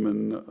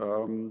anti-German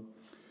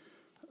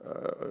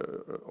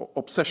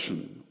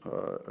obsession,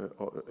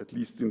 at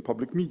least in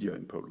public media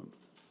in Poland.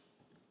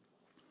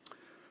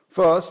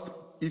 First,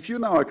 if you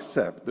now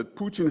accept that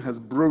Putin has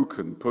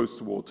broken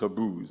post-war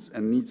taboos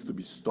and needs to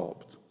be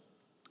stopped,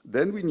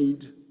 then we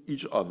need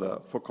each other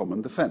for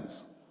common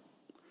defense.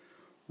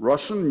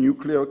 Russian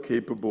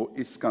nuclear-capable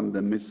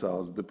Iskander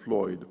missiles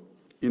deployed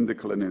in the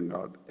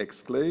Kaliningrad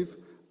exclave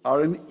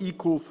are an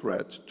equal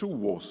threat to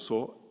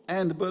Warsaw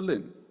and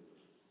Berlin.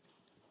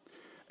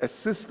 A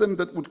system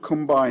that would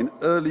combine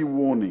early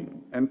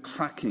warning and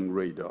tracking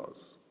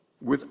radars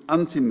with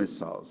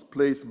anti-missiles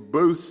placed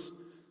both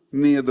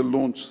near the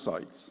launch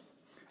sites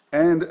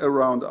and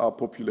around our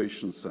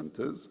population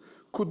centers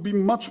could be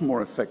much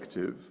more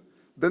effective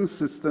than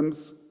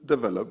systems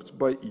developed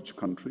by each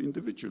country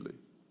individually.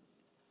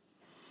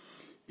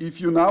 If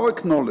you now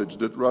acknowledge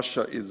that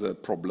Russia is a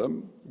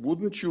problem,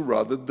 wouldn't you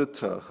rather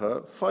deter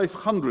her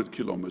 500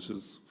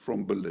 kilometers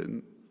from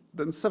Berlin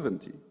than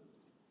 70?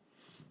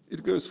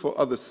 It goes for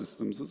other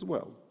systems as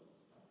well.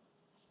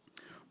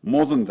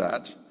 More than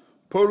that,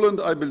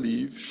 Poland, I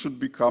believe, should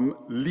become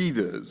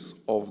leaders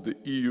of the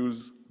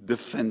EU's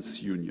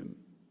defense union.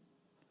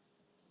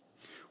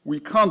 We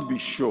can't be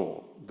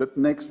sure that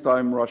next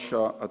time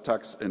Russia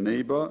attacks a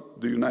neighbor,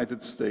 the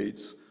United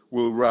States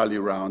will rally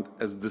round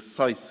as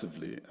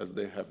decisively as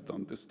they have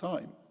done this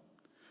time.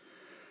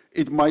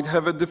 It might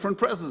have a different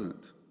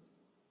president,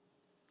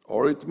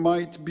 or it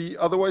might be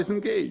otherwise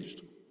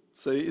engaged,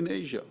 say in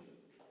Asia.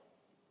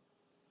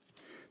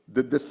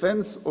 The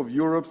defense of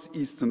Europe's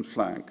eastern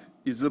flank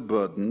is a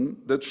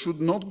burden that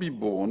should not be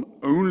borne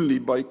only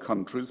by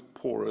countries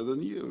poorer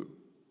than you.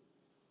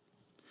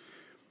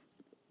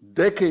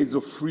 Decades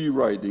of free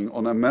riding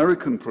on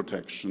American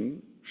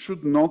protection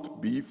should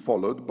not be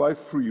followed by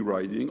free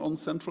riding on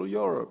Central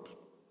Europe.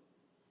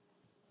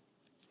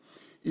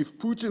 If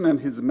Putin and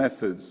his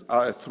methods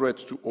are a threat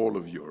to all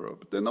of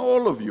Europe, then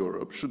all of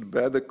Europe should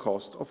bear the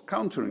cost of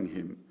countering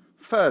him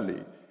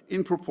fairly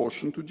in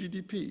proportion to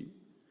GDP.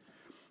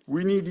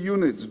 We need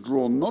units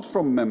drawn not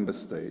from member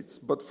states,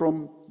 but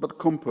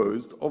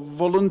composed of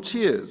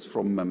volunteers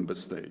from member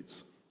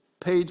states,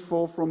 paid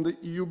for from the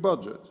EU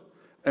budget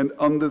and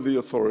under the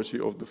authority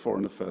of the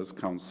Foreign Affairs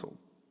Council.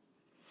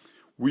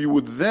 We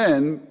would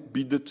then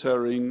be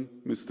deterring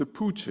Mr.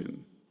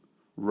 Putin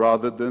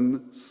rather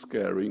than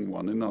scaring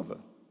one another.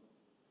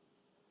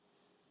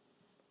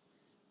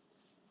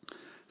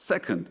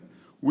 Second,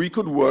 we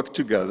could work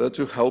together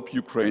to help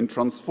Ukraine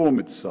transform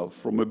itself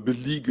from a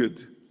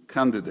beleaguered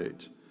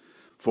candidate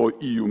for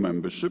EU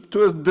membership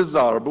to a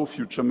desirable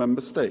future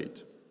member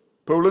state.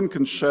 Poland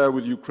can share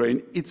with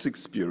Ukraine its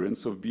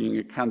experience of being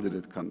a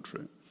candidate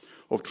country,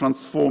 of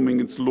transforming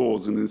its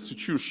laws and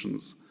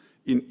institutions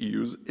in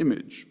EU's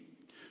image.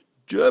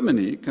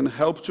 Germany can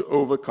help to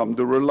overcome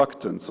the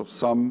reluctance of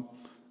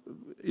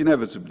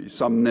inevitably,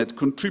 some net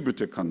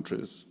contributor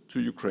countries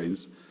to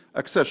Ukraine's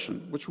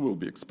accession, which will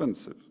be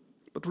expensive.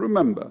 But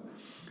remember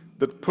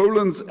that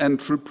Poland's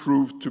entry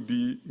proved to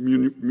be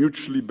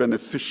mutually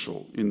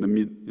beneficial in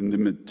the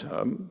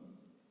midterm.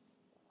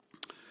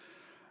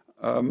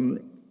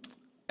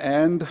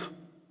 And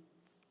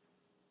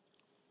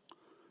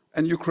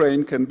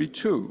Ukraine can be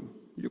too.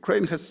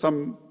 Ukraine has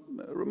some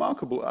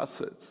remarkable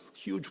assets,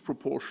 huge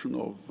proportion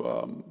of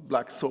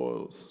black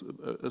soils,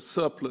 a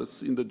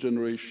surplus in the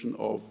generation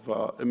of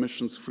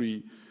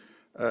emissions-free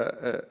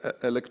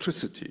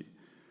electricity.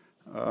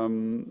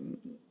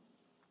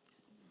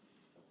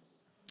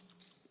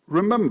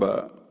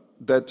 Remember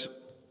that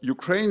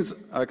Ukraine's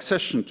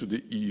accession to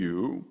the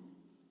EU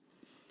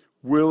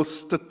will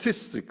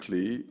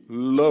statistically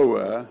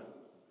lower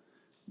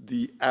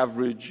the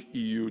average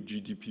EU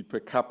GDP per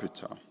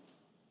capita,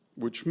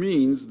 which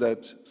means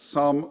that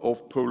some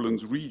of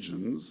Poland's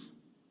regions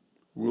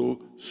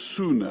will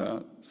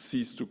sooner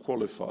cease to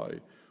qualify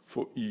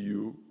for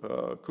EU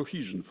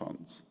cohesion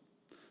funds.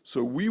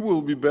 So we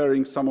will be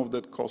bearing some of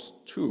that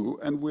cost too,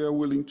 and we are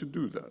willing to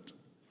do that.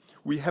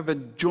 We have a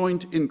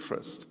joint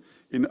interest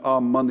in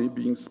our money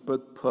being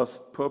spent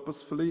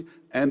purposefully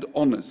and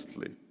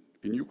honestly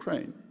in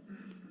Ukraine.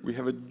 We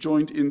have a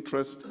joint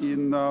interest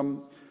in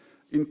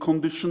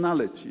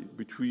conditionality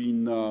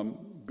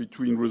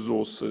between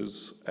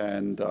resources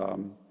and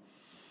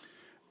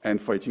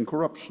fighting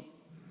corruption.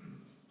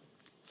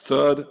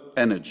 Third,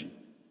 energy.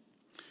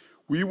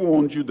 We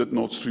warned you that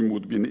Nord Stream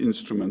would be an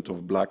instrument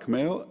of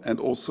blackmail and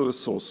also a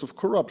source of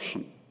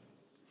corruption.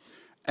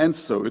 And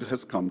so it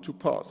has come to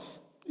pass,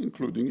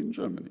 including in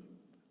Germany.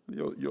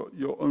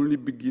 You're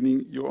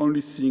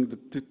only seeing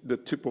the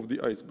tip of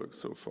the iceberg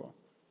so far.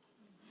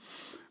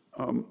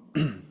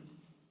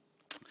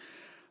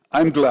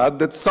 I'm glad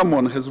that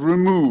someone has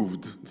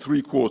removed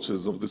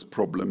 3/4 of this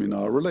problem in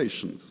our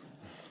relations.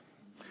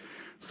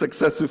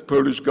 Successive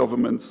Polish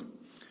governments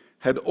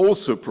had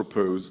also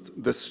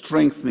proposed the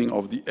strengthening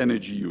of the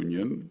energy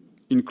union,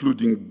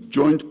 including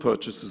joint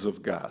purchases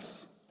of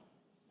gas,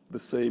 the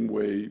same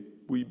way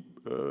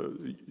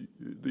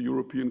the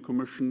European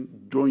Commission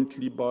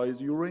jointly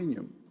buys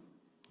uranium,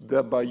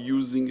 thereby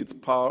using its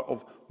power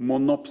of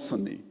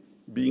monopsony,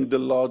 being the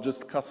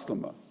largest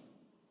customer.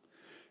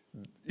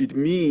 It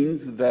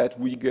means that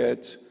we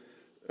get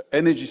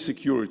energy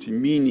security,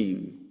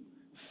 meaning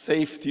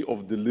safety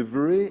of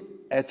delivery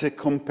at a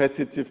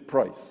competitive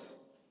price.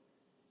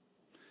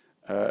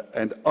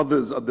 And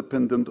others are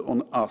dependent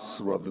on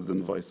us rather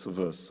than vice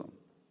versa.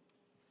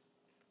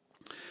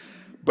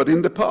 But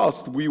in the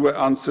past, we were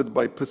answered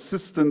by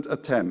persistent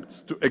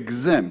attempts to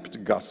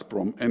exempt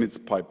Gazprom and its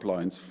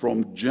pipelines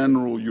from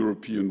general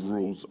European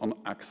rules on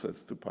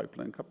access to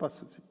pipeline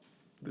capacity.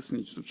 This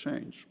needs to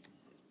change.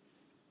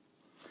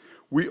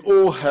 We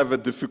all have a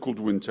difficult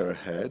winter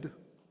ahead,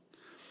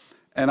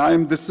 and I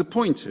am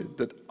disappointed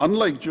that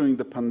unlike during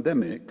the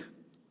pandemic,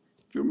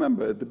 you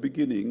remember at the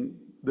beginning,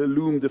 there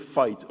loomed a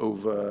fight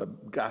over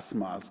gas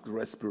masks,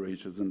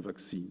 respirators, and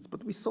vaccines,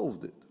 but we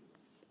solved it.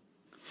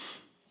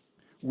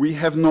 We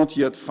have not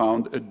yet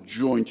found a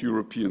joint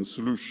European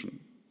solution.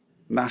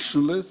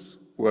 Nationalists,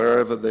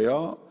 wherever they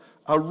are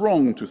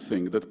wrong to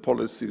think that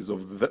policies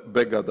of the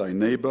beggar thy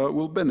neighbor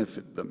will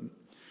benefit them.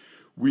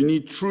 We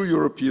need true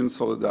European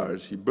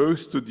solidarity,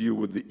 both to deal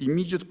with the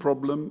immediate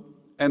problem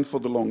and for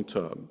the long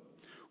term.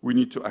 We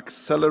need to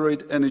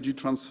accelerate energy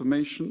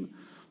transformation,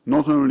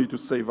 not only to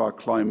save our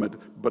climate,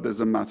 but as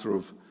a matter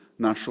of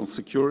national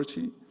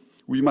security.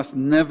 We must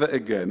never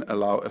again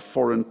allow a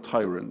foreign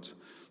tyrant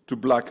to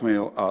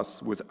blackmail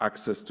us with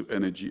access to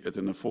energy at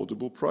an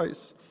affordable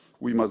price.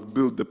 We must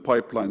build the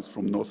pipelines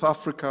from North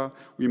Africa.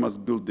 We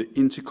must build the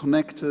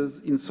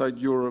interconnectors inside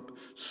Europe,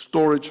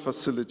 storage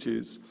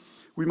facilities.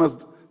 We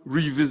must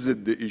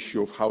revisit the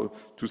issue of how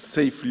to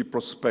safely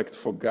prospect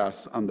for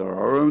gas under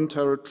our own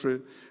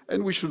territory,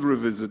 and we should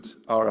revisit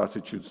our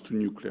attitudes to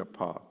nuclear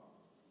power.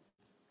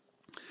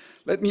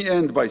 Let me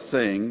end by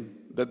saying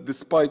that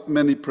despite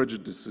many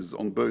prejudices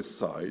on both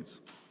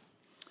sides,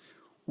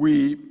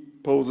 we,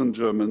 Poles and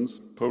Germans,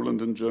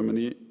 Poland and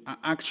Germany, are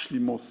actually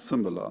more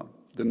similar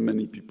than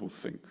many people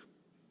think.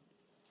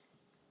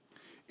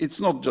 It's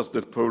not just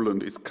that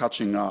Poland is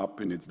catching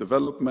up in its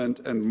development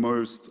and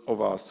most of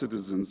our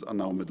citizens are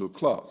now middle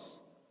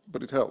class,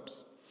 but it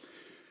helps.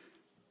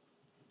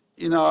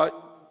 In our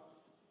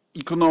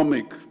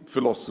economic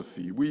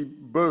philosophy, we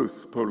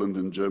both, Poland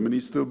and Germany,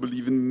 still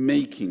believe in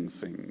making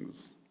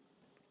things.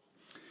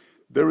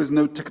 There is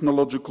no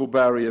technological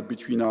barrier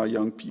between our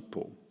young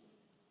people.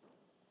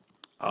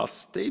 Our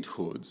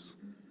statehoods,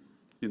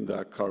 in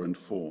their current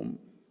form,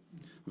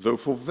 though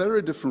for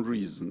very different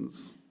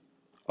reasons,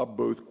 are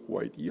both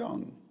quite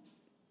young.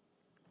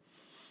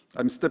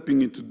 I'm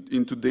stepping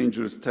into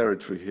dangerous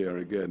territory here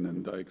again,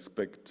 and I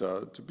expect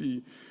to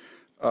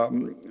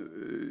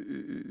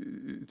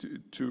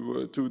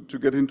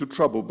get into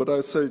trouble, but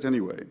I'll say it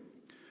anyway.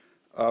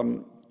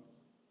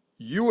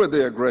 You were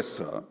the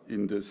aggressor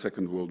in the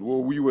Second World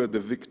War. We were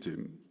the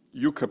victim.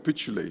 You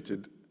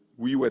capitulated.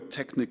 We were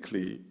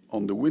technically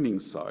on the winning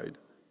side,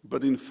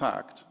 but in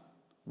fact,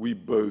 we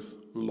both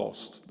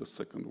lost the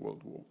Second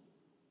World War.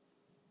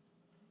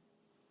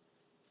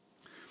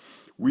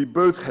 We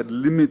both had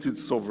limited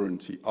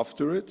sovereignty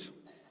after it,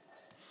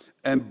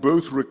 and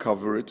both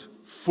recover it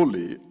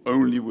fully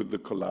only with the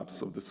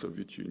collapse of the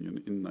Soviet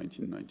Union in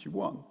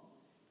 1991.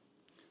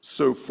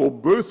 So for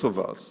both of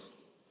us,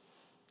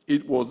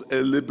 it was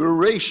a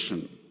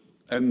liberation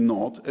and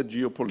not a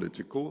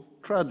geopolitical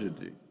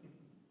tragedy.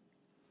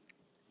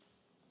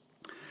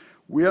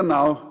 We are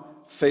now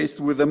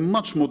faced with a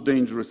much more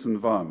dangerous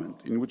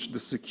environment in which the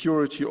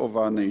security of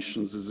our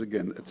nations is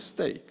again at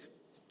stake.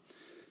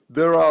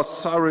 There are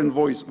siren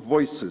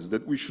voices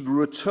that we should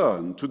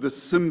return to the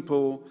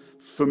simple,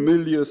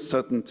 familiar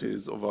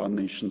certainties of our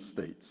nation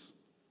states.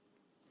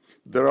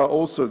 There are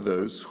also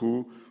those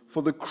who,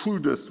 for the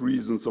crudest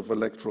reasons of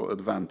electoral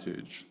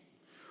advantage,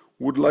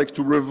 would like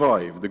to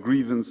revive the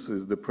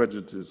grievances, the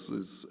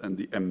prejudices, and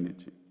the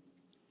enmity.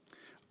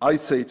 I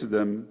say to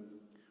them,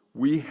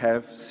 we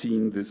have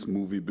seen this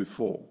movie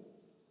before,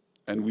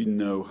 and we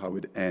know how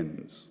it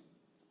ends.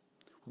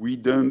 We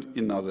don't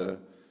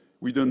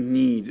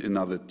need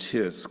another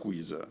tear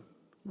squeezer.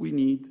 We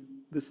need,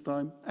 this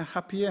time, a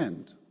happy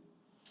end.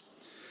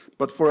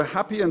 But for a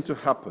happy end to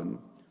happen,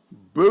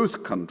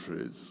 both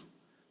countries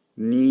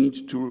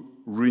need to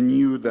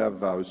renew their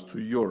vows to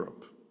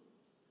Europe.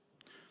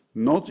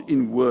 Not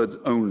in words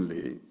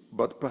only,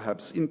 but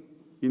perhaps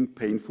in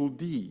painful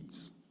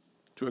deeds,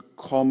 to a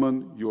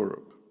common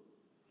Europe.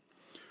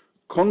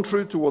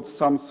 Contrary to what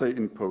some say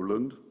in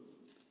Poland,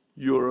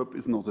 Europe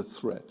is not a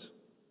threat.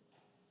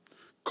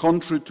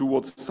 Contrary to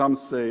what some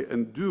say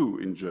and do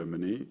in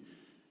Germany,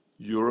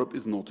 Europe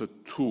is not a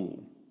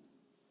tool.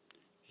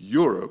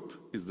 Europe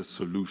is the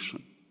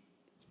solution.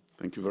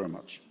 Thank you very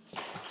much.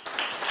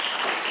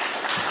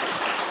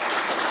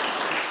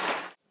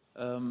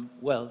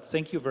 Well,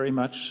 thank you very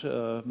much,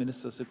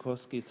 Minister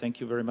Sikorski. Thank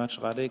you very much,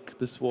 Radek.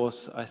 This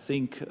was, I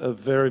think, a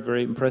very,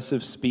 very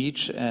impressive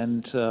speech,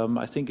 and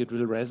I think it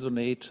will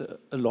resonate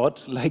a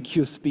lot like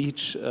your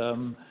speech,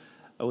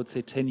 I would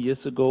say 10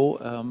 years ago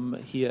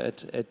here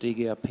at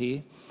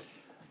DGAP.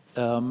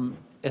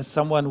 As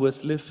someone who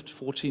has lived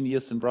 14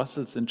 years in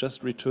Brussels and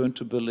just returned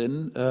to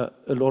Berlin, a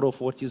lot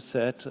of what you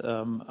said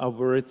are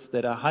words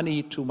that are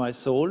honey to my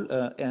soul,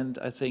 and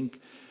I think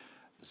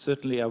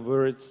certainly are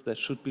words that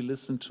should be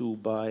listened to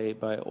by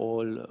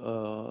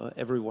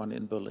everyone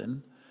in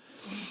Berlin.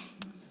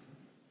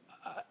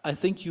 I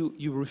think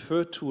you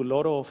referred to a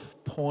lot of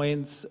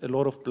points, a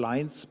lot of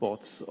blind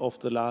spots of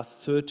the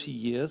last 30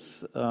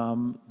 years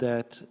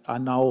that are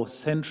now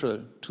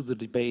central to the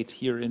debate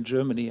here in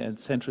Germany and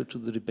central to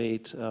the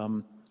debate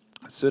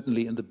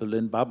certainly in the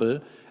Berlin bubble,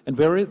 and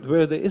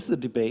where there is a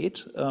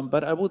debate,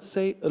 but I would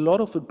say a lot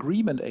of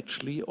agreement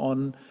actually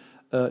on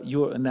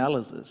your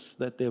analysis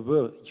that there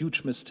were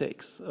huge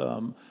mistakes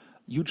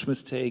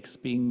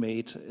being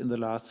made in the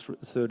last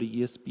 30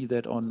 years, be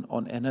that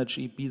on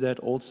energy, be that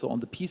also on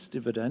the peace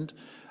dividend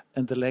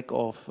and the lack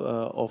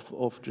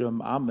of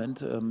German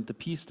armament. The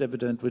peace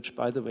dividend, which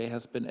by the way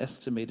has been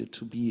estimated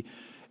to be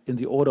in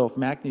the order of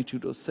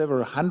magnitude of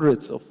several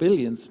hundreds of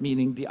billions,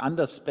 meaning the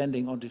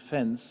underspending on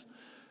defense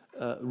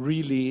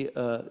really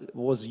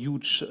was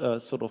huge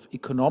sort of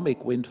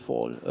economic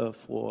windfall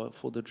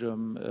for the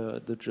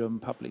German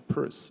public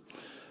purse.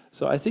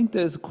 So I think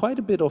there's quite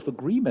a bit of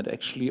agreement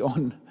actually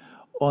on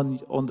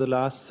the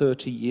last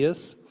 30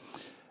 years.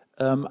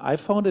 I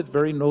found it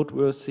very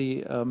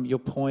noteworthy your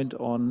point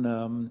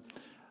on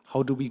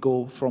how do we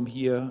go from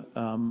here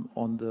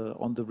on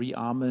the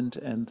rearmament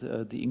and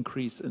the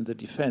increase in the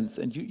defense.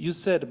 And you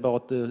said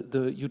about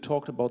you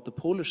talked about the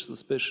Polish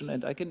suspicion,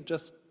 and I can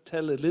just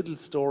tell a little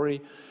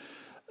story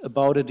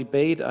about a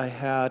debate I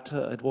had.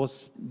 It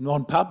was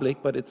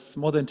non-public, but it's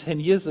more than 10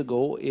 years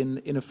ago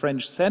in a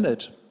French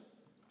Senate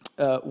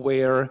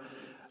where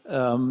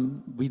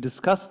we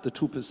discussed the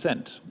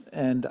 2%.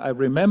 And I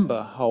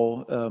remember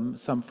how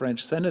some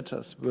French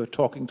senators were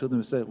talking to them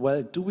and said,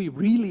 well, do we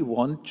really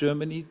want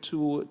Germany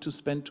to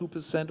spend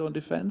 2% on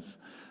defense?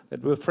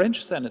 That were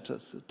French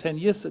senators 10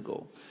 years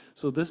ago.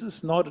 So this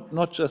is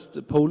not just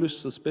a Polish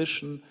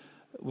suspicion,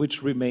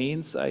 which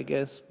remains, I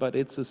guess, but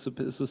it's a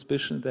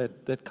suspicion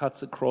that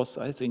cuts across,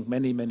 I think,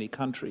 many, many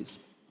countries,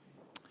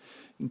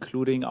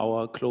 including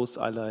our close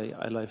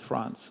ally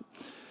France.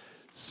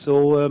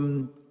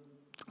 So,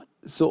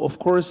 so of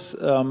course,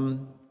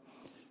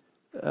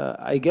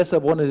 I guess I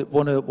want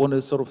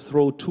to sort of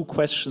throw two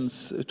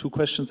questions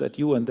at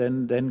you, and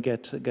then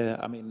get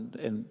I mean,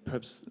 and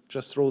perhaps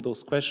just throw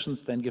those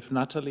questions, then give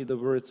Nathalie the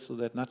words so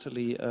that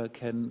Nathalie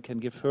can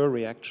give her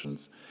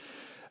reactions.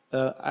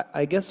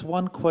 I guess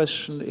one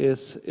question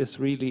is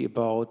really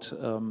about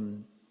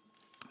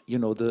you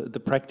know, the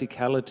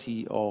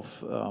practicality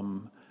of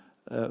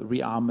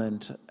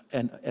rearmament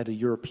and at a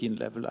European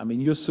level. I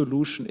mean, your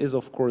solution is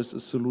of course a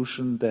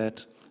solution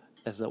that,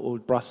 as an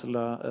old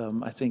Brusseler,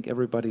 I think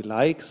everybody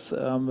likes.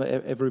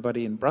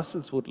 Everybody in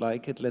Brussels would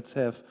like it. Let's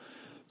have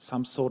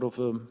some sort of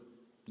a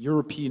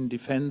European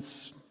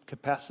defense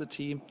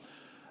capacity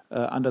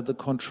under the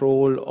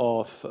control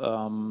of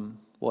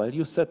well,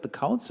 you said the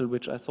Council,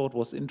 which I thought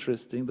was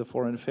interesting, the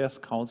Foreign Affairs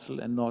Council,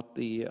 and not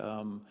the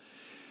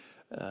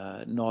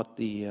not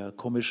the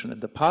Commission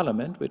and the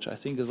Parliament, which I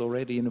think is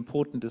already an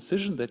important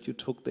decision that you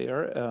took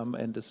there,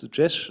 and a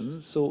suggestion.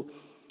 So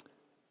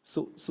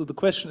the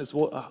question is,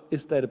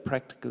 is that a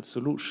practical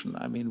solution?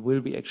 I mean, will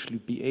we actually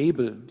be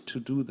able to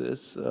do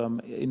this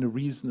in a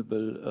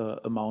reasonable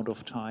amount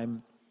of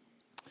time,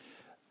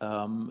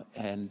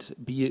 and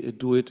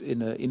do it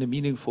in a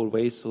meaningful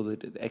way so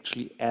that it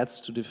actually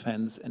adds to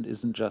defense and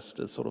isn't just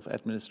a sort of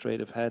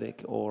administrative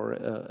headache or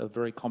a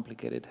very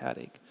complicated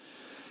headache?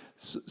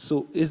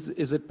 So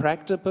is it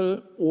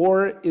practical,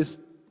 or is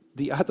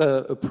the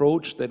other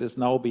approach that is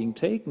now being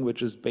taken,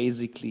 which is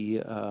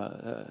basically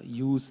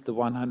use the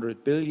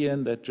 100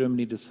 billion that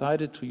Germany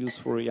decided to use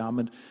for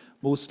rearmament,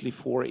 mostly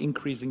for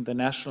increasing the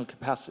national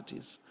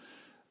capacities?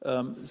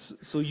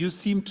 So you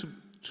seem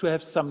to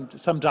have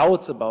some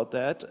doubts about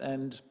that,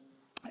 and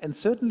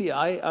certainly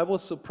I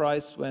was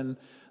surprised when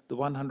the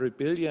 100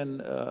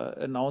 billion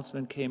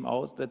announcement came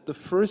out, that the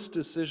first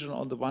decision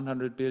on the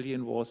 100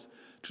 billion was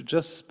to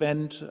just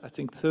spend, I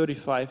think,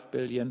 35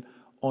 billion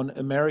on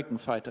American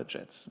fighter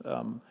jets,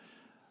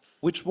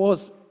 which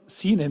was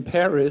seen in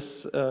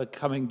Paris,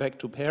 coming back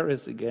to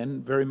Paris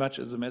again, very much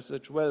as a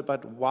message. Well,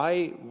 but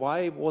why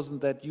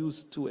wasn't that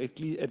used to at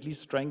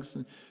least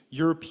strengthen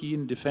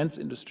European defense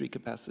industry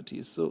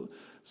capacities? So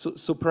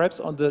perhaps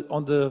on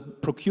the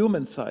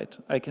procurement side,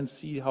 I can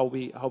see how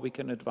we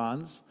can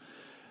advance.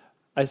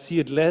 I see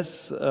it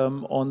less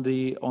on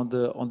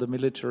the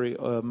military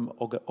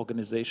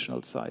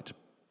organizational side.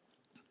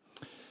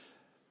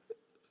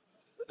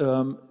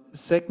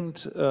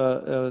 Second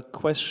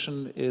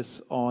question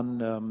is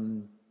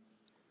on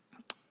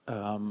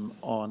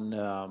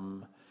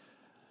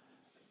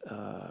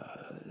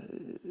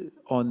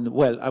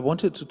well, I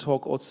wanted to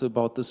talk also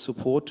about the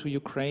support to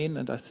Ukraine,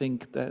 and I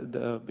think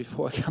that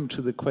before I come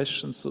to the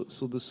questions,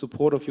 so the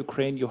support of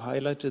Ukraine, you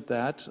highlighted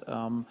that,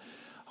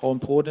 how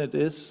important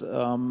it is.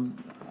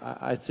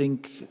 I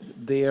think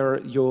there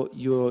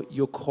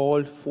your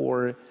call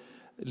for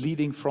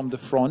leading from the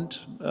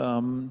front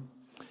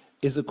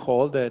is a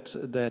call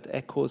that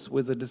echoes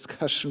with a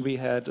discussion we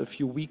had a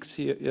few weeks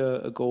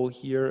ago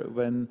here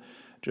when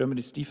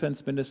Germany's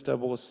defense minister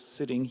was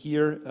sitting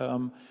here,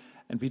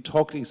 and we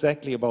talked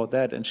exactly about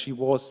that, and she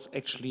was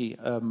actually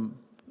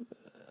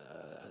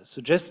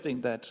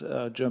suggesting that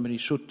Germany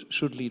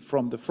should lead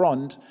from the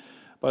front,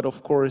 but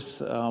of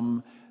course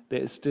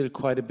there is still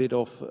quite a bit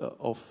of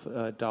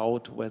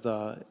doubt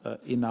whether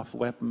enough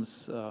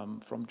weapons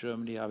from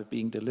Germany are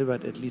being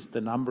delivered. At least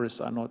the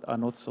numbers are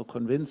not so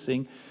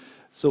convincing.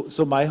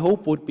 So my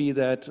hope would be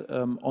that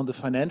on the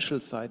financial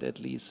side, at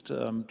least,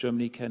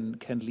 Germany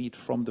can lead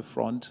from the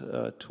front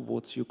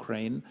towards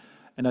Ukraine.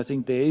 And I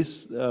think there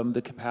is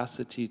the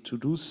capacity to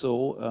do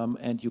so,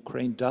 and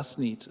Ukraine does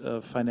need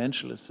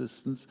financial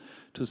assistance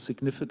to a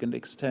significant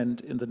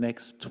extent in the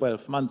next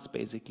 12 months,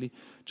 basically,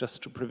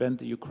 just to prevent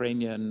the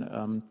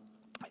Ukrainian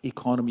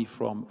economy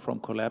from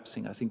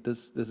collapsing. I think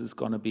this is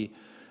going to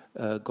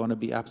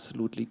be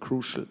absolutely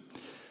crucial.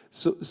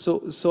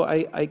 So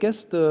I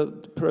guess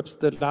perhaps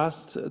the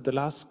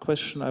last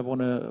question I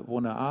want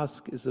to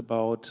ask is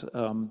about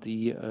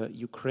the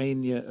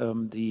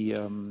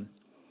Ukrainian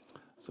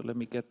so let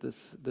me get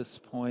this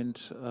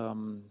point,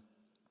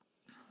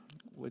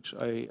 which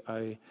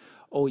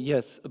oh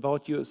yes,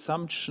 about your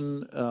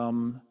assumption,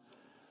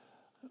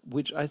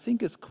 which I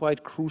think is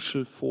quite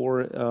crucial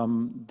for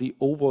the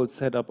overall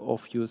setup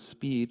of your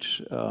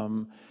speech.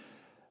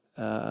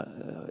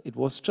 It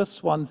was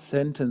just one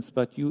sentence,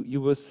 but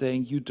you were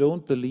saying you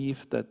don't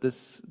believe that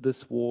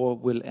this war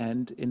will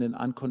end in an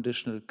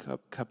unconditional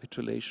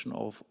capitulation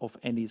of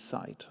any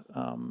side.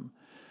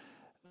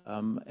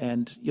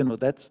 And you know,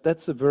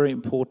 that's a very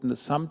important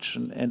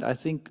assumption, and I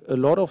think a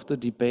lot of the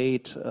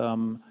debate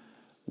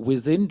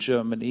within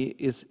Germany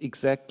is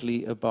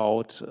exactly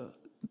about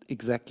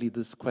exactly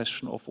this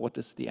question of what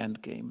is the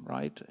end game,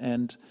 right?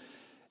 And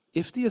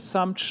if the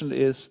assumption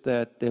is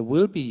that there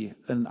will be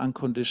an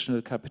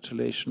unconditional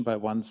capitulation by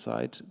one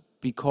side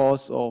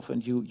because of,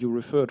 and you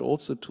referred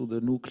also to the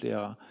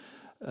nuclear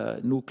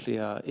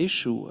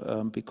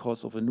issue,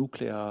 because of a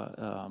nuclear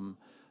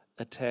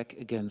attack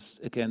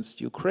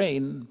against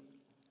Ukraine,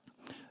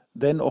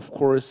 then of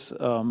course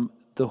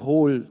the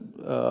whole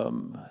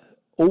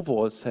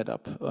overall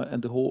setup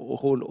and the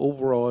whole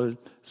overall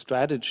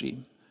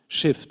strategy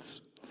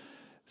shifts.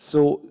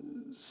 So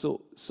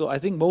I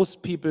think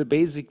most people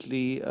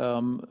basically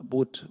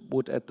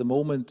would at the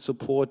moment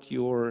support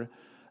your,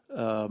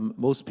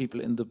 most people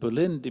in the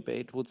Berlin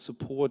debate would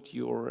support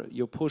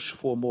your push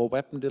for more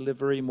weapon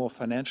delivery, more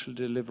financial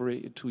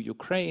delivery to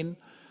Ukraine,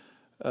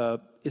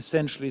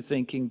 essentially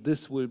thinking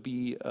this will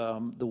be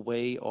the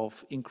way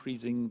of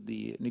increasing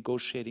the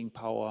negotiating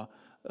power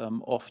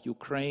of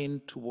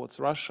Ukraine towards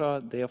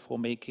Russia, therefore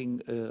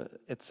making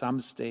at some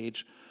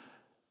stage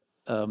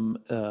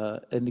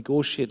a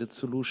negotiated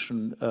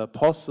solution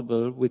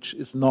possible, which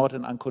is not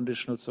an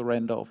unconditional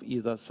surrender of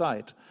either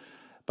side.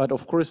 But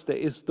of course, there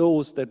is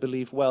those that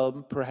believe, well,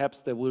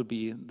 perhaps there will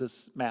be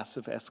this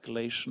massive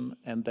escalation,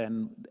 and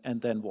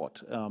then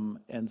what?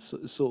 And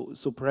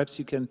so perhaps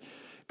you can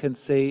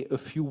say a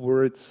few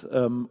words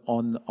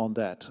on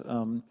that.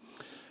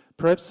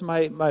 Perhaps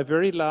my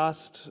very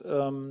last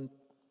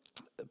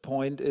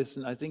point is,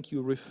 and I think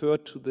you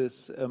referred to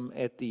this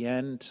at the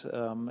end,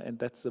 and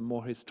that's a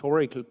more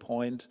historical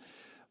point,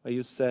 where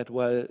you said,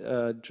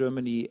 well,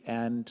 Germany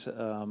and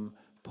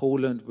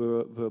Poland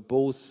were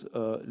both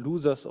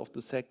losers of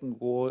the Second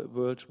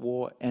World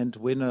War and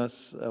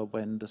winners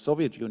when the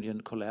Soviet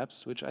Union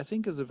collapsed, which I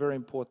think is a very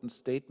important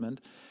statement.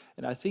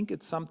 And I think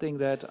it's something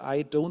that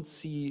I don't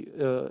see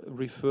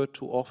referred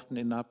to often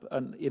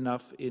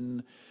enough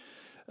in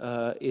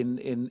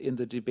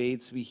the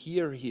debates we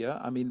hear here.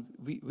 I mean,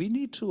 we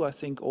need to, I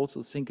think,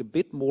 also think a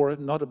bit more,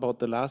 not about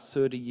the last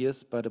 30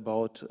 years, but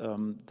about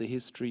the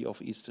history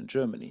of Eastern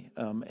Germany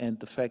and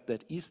the fact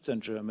that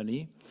Eastern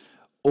Germany,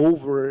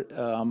 over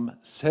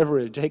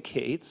several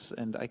decades,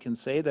 and I can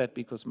say that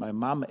because my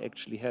mother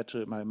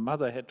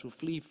had to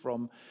flee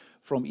from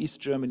East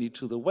Germany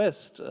to the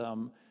West,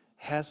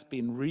 has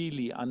been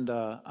really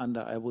under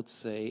I would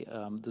say,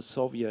 the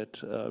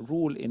Soviet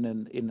rule in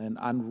an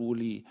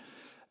unruly,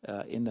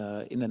 in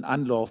an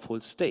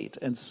unlawful state.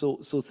 And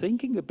so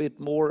thinking a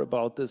bit more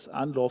about this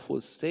unlawful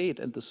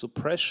state and the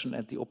suppression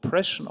and the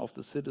oppression of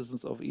the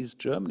citizens of East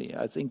Germany,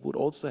 I think would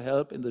also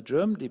help in the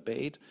German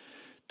debate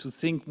to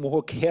think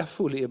more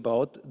carefully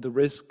about the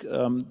risk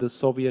the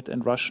Soviet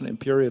and Russian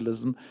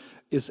imperialism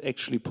is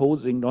actually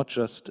posing, not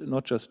just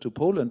to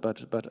Poland,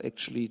 but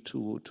actually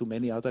to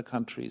many other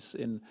countries,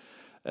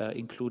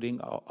 including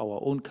our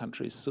own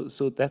countries.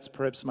 So that's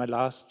perhaps my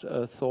last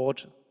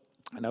thought.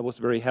 And I was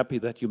very happy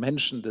that you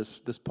mentioned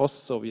this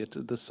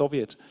post-Soviet, the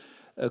Soviet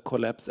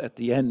collapse at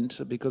the end,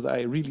 because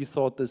I really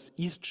thought this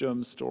East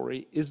German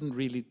story isn't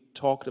really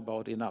talked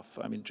about enough.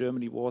 I mean,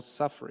 Germany was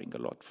suffering a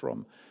lot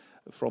from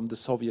the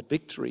Soviet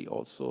victory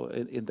also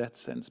in that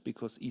sense,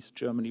 because East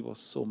Germany was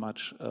so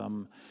much, for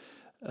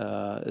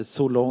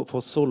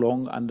so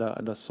long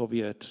under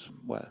Soviet,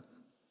 well,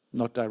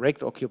 not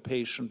direct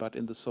occupation, but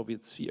in the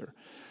Soviet sphere.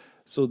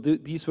 So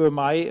these were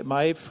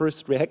my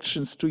first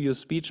reactions to your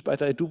speech,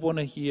 but I do want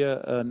to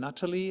hear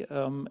Nathalie,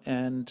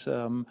 and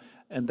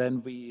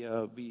then we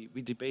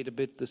debate a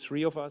bit, the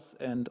three of us,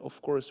 and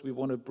of course we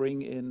want to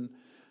bring in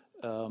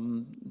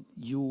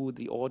you,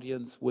 the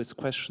audience, with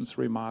questions,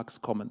 remarks,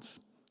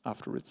 comments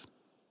afterwards.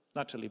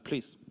 Nathalie,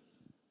 please.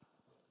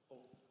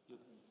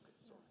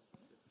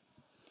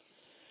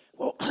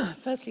 Well,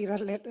 firstly,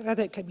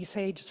 Radek, let me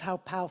say just how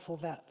powerful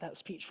that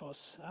speech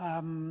was.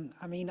 I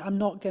mean, I'm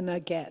not going to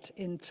get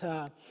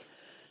into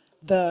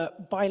the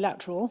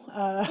bilateral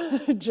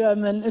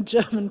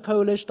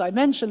German-Polish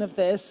dimension of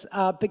this,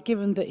 but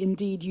given that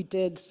indeed you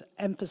did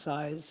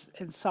emphasize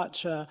in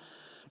such a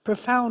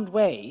profound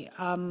way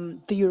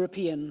the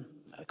European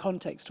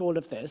context to all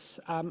of this,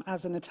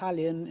 as an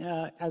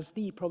Italian, as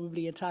the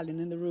probably Italian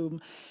in the room,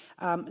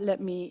 let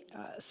me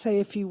say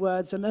a few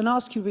words and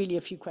ask you really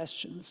a few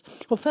questions.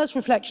 Well, first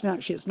reflection,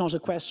 actually, it's not a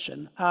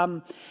question.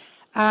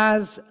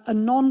 As a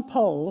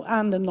non-Pole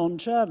and a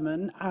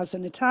non-German, as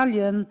an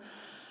Italian,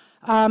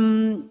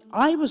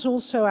 I was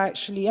also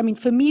actually, I mean,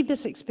 for me,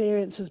 this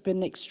experience has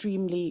been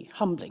extremely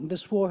humbling.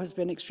 This war has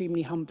been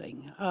extremely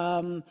humbling.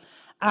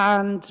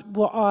 And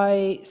what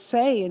I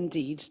say,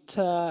 indeed,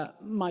 to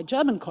my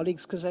German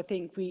colleagues, because I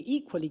think we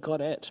equally got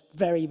it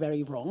very,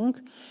 very wrong,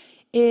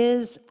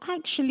 is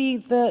actually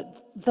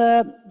that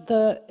the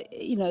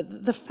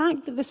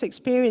fact that this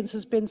experience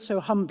has been so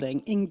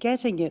humbling in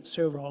getting it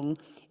so wrong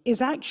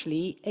is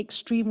actually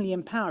extremely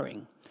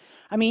empowering.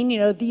 I mean,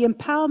 the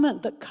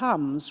empowerment that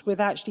comes with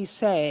actually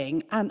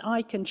saying, and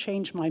I can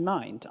change my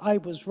mind, I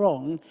was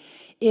wrong,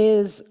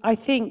 is, I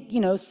think,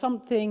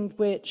 something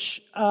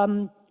which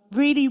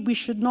really we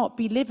should not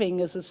be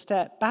living as a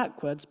step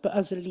backwards, but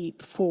as a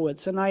leap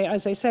forwards. And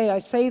as I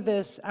say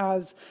this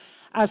as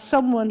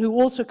someone who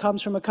also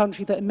comes from a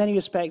country that in many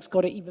respects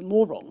got it even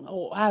more wrong,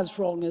 or as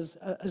wrong as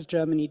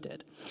Germany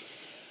did.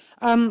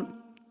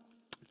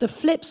 The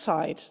flip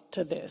side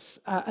to this,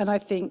 and I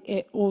think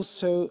it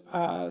also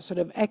sort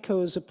of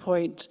echoes a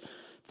point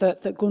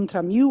that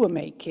Guntram, you were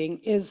making,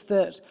 is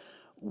that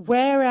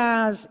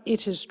whereas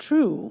it is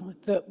true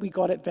that we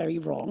got it very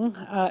wrong,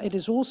 it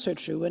is also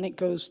true, and it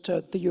goes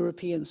to the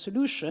European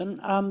solution,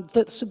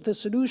 that the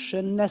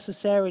solution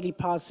necessarily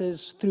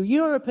passes through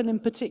Europe and in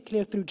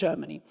particular through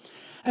Germany.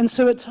 And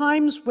so at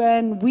times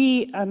when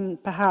we,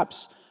 and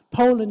perhaps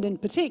Poland in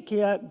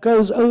particular,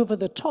 goes over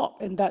the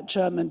top in that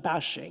German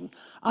bashing,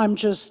 I'm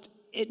just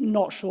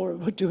not sure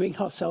we're doing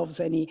ourselves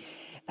any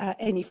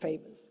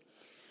favors.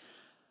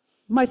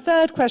 My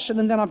third question,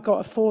 and then I've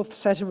got a fourth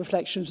set of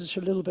reflections which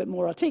are a little bit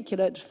more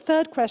articulate.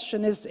 Third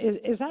question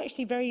is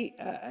actually very,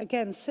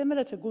 again,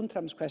 similar to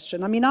Guntram's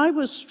question. I mean, I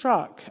was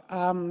struck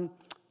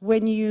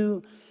when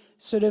you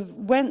sort of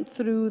went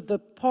through the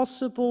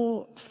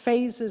possible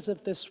phases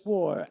of this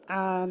war,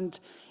 and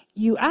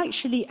you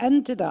actually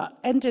ended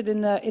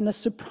in a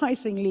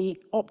surprisingly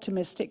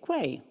optimistic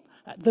way.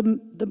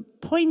 The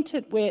point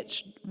at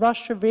which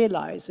Russia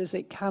realizes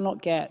it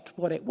cannot get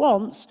what it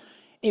wants,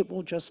 it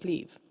will just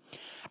leave.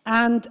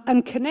 And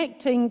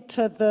connecting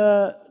to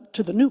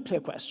the nuclear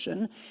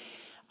question,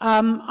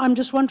 I'm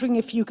just wondering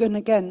if you can,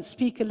 again,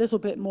 speak a little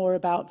bit more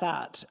about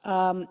that.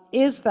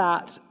 Is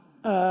that,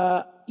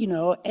 you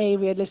know, a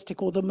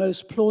realistic or the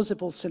most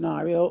plausible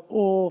scenario,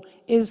 or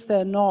is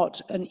there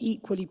not an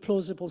equally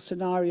plausible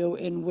scenario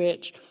in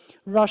which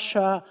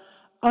Russia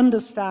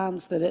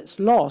understands that it's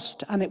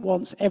lost and it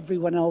wants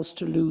everyone else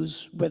to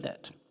lose with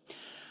it?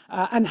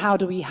 And how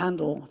do we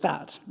handle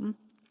that?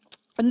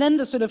 And then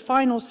the sort of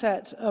final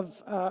set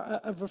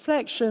of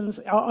reflections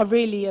are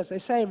really, as I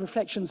say,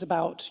 reflections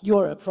about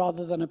Europe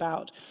rather than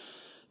about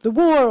the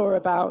war or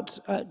about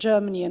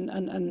Germany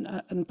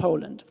and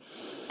Poland.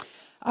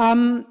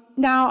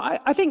 Now,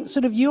 I think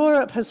sort of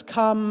Europe has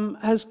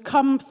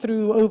come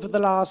through over the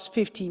last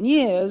 15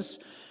 years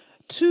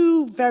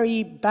two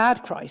very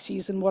bad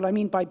crises, and what I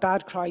mean by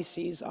bad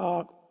crises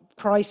are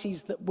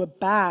crises that were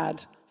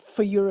bad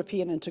for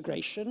European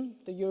integration,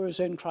 the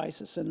Eurozone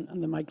crisis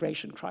and the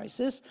migration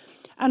crisis,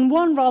 and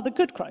one rather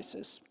good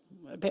crisis,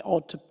 a bit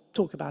odd to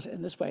talk about it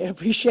in this way, I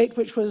appreciate,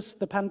 which was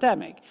the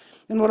pandemic.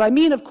 And what I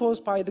mean, of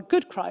course, by the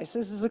good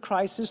crisis is a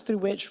crisis through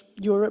which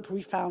Europe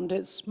refound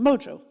its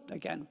mojo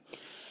again.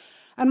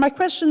 And my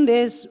question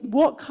is,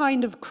 what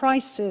kind of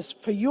crisis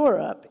for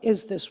Europe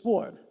is this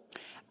war?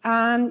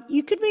 And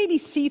you could really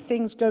see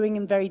things going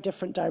in very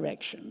different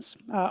directions.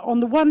 On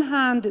the one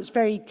hand, it's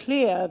very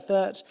clear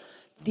that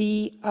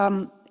the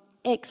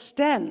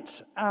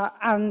extent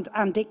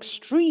and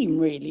extreme,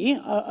 really,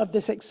 of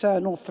this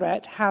external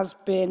threat has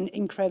been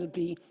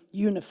incredibly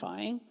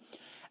unifying.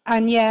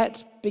 And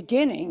yet,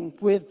 beginning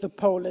with the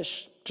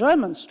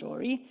Polish-German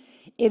story,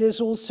 it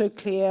is also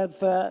clear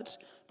that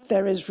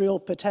there is real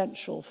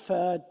potential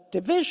for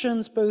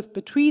divisions, both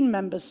between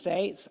member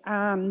states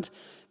and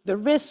the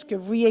risk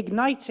of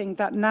reigniting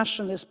that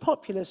nationalist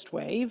populist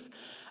wave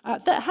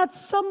that had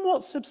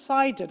somewhat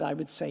subsided, I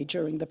would say,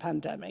 during the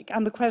pandemic.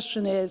 And the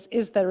question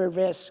is there a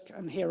risk,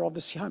 and here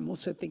obviously I'm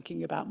also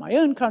thinking about my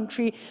own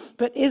country,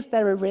 but is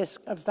there a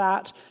risk of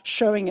that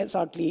showing its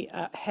ugly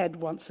head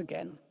once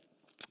again?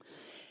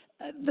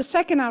 The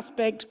second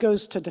aspect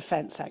goes to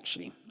defense,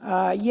 actually.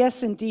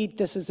 Yes, indeed,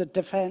 this is a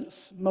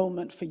defense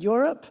moment for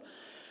Europe.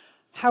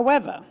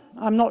 However,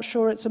 I'm not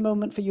sure it's a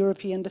moment for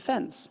European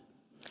defense.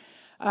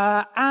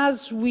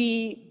 As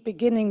we,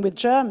 beginning with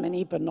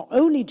Germany, but not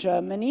only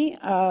Germany,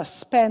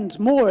 spend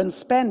more and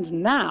spend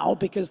now,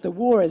 because the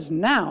war is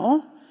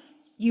now,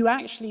 you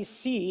actually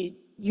see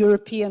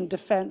European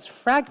defense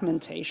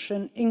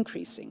fragmentation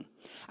increasing.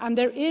 And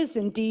there is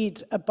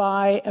indeed a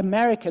buy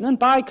American and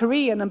buy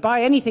Korean and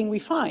buy anything we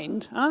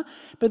find.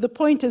 But the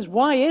point is,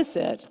 why is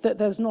it that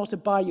there's not a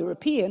buy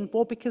European?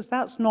 Well, because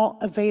that's not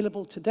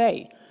available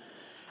today.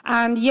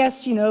 And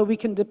yes, you know, we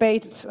can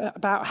debate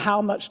about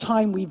how much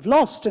time we've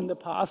lost in the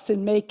past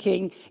in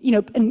making, you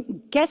know,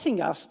 and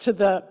getting us to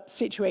the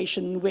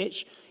situation in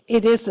which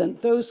it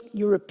isn't. Those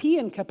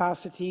European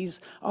capacities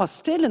are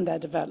still in their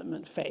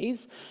development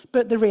phase,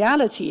 but the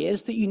reality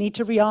is that you need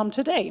to rearm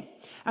today.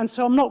 And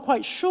so I'm not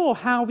quite sure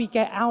how we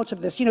get out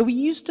of this. You know, we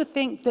used to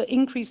think that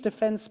increased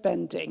defense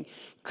spending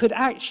could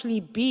actually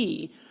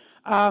be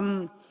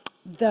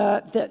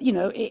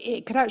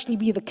it could actually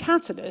be the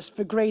catalyst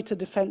for greater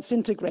defense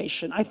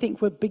integration. I think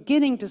we're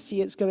beginning to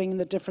see it's going in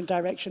the different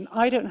direction.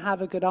 I don't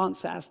have a good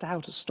answer as to how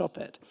to stop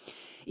it.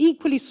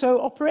 Equally so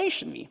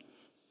operationally.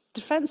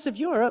 Defense of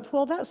Europe,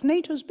 well, that's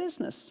NATO's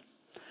business.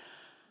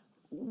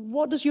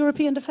 What does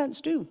European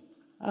defense do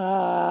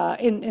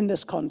in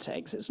this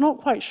context? It's not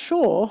quite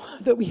sure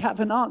that we have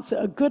an answer,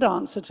 a good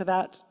answer to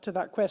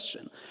that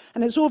question.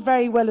 And it's all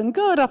very well and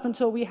good up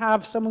until we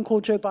have someone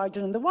called Joe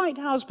Biden in the White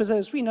House, but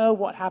as we know,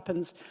 what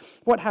happens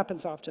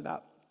after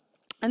that.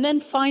 And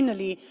then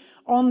finally,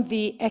 on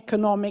the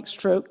economic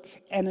stroke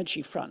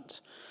energy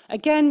front.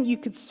 Again, you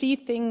could see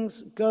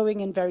things going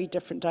in very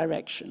different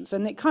directions.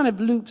 And it kind of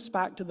loops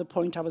back to the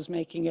point I was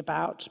making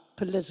about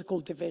political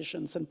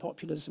divisions and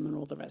populism and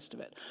all the rest of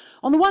it.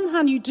 On the one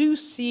hand, you do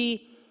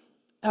see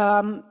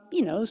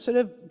sort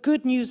of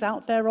good news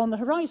out there on the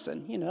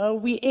horizon. You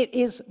know, it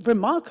is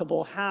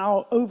remarkable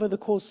how over the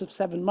course of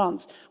 7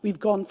 months, we've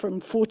gone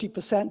from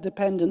 40%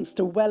 dependence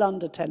to well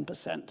under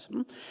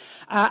 10%.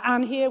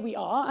 And here we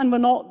are, and we're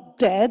not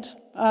dead.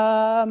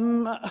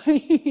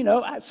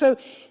 So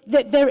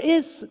there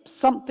is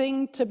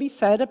something to be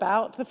said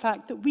about the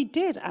fact that we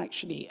did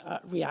actually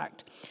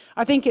react.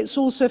 I think it's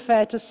also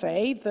fair to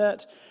say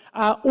that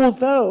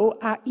although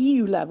at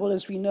EU level,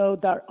 as we know,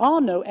 there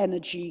are no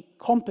energy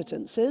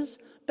competences,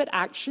 but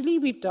actually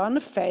we've done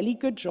a fairly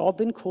good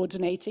job in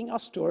coordinating our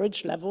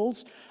storage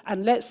levels,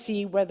 and let's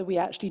see whether we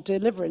actually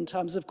deliver in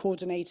terms of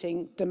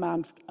coordinating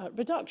demand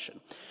reduction.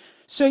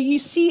 So you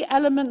see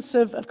elements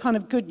of kind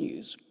of good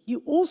news.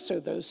 You also,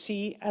 though,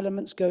 see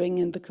elements going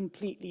in the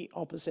completely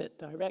opposite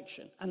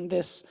direction, and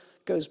this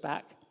goes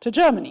back to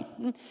Germany.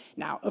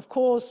 Now, of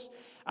course,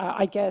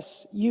 I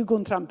guess you,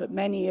 Guntram, but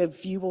many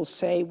of you will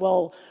say,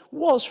 well,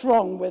 what's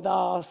wrong with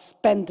our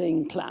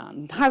spending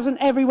plan? Hasn't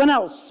everyone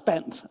else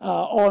spent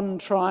on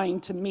trying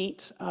to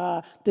meet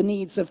the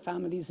needs of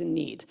families in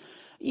need?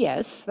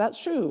 Yes,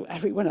 that's true.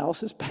 Everyone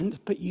else has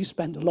spent, but you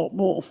spend a lot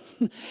more.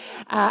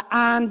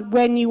 And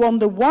when you, on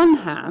the one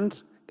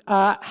hand,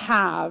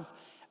 have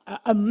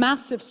a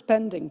massive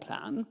spending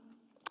plan,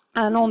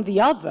 and on the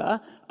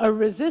other, a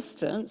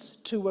resistance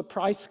to a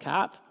price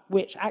cap,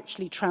 which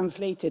actually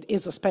translated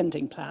is a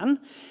spending plan,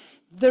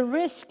 the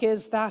risk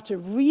is that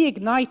of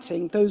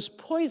reigniting those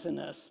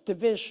poisonous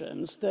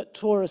divisions that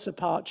tore us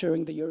apart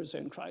during the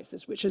Eurozone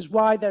crisis, which is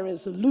why there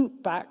is a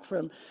loop back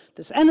from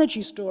this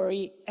energy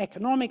story,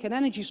 economic and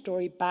energy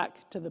story,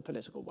 back to the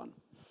political one.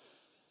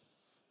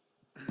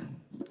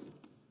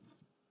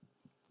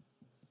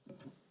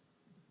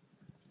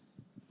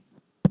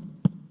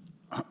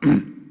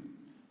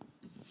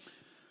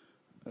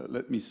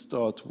 Let me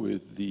start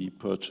with the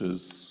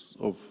purchase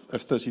of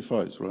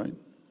F-35s, right?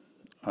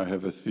 I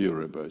have a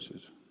theory about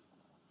it.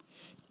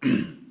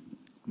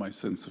 My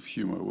sense of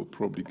humor will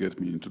probably get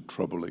me into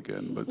trouble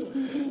again, but,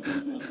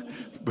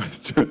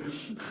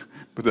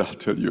 but I'll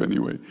tell you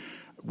anyway.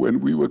 When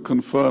we were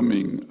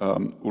confirming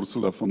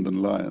Ursula von der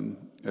Leyen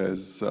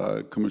as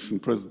Commission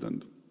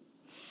President,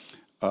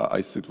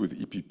 I sit with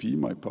EPP,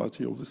 my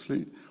party,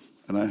 obviously,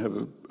 and I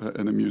have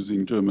an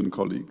amusing German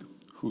colleague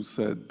who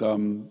said,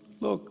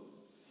 look,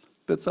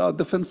 that's our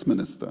defense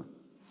minister.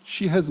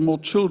 She has more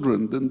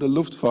children than the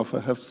Luftwaffe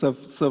have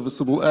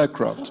serviceable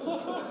aircraft.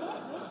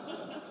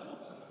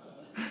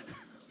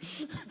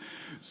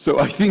 So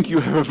I think you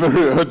have a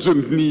very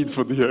urgent need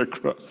for the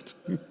aircraft.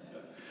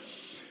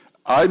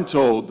 I'm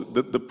told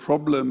that the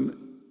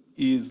problem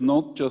is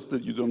not just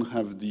that you don't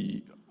have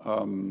the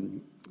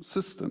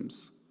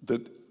systems,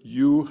 that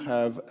you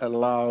have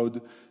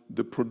allowed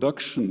the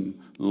production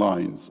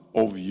lines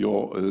of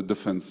your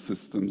defense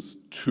systems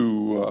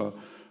to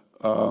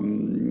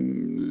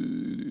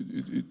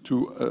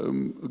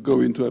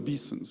go into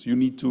obeisance. You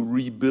need to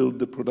rebuild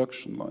the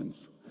production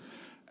lines.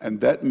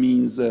 And that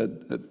means a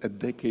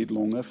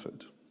decade-long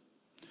effort.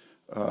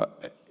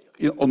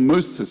 On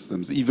most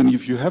systems, even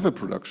if you have a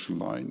production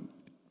line,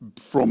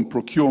 from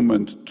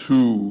procurement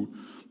to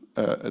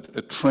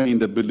a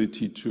trained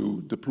ability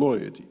to deploy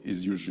it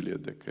is usually a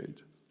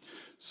decade.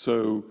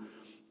 So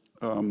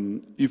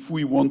if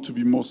we want to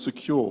be more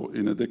secure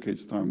in a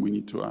decade's time, we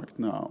need to act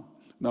now.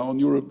 Now, on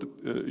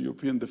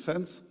European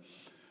defense,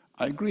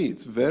 I agree,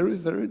 it's very,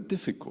 very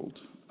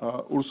difficult.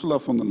 Ursula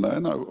von der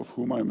Leyen, of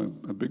whom I'm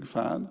a big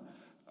fan,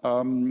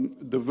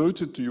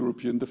 devoted to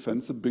European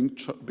defense a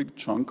big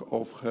chunk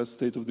of her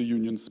State of the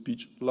Union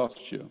speech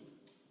last year.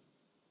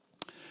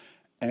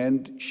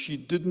 And she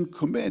didn't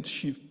commit,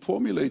 she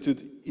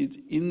formulated it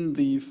in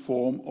the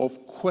form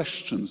of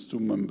questions to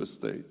member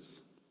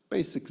states.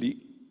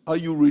 Basically, are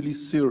you really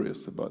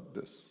serious about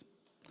this?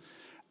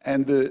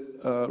 And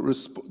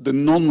the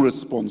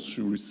non-response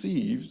she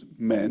received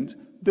meant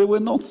they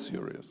were not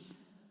serious,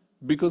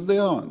 because they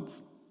aren't.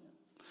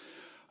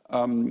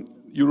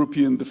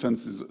 European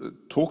defense is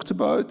talked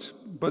about,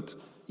 but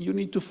you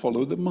need to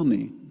follow the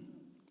money.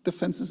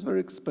 Defense is very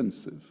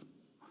expensive.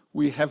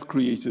 We have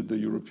created the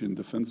European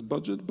defense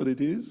budget, but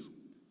it is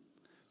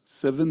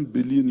 7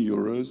 billion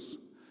euros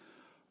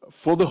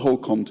for the whole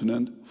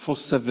continent for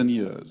 7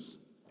 years.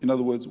 In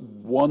other words,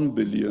 1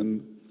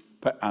 billion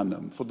per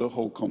annum for the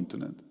whole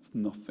continent. It's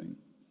nothing.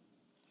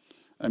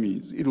 I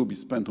mean, it'll be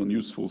spent on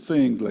useful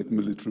things like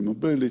military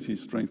mobility,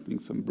 strengthening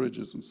some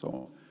bridges and so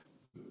on.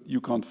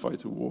 You can't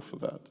fight a war for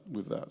that,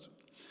 with that.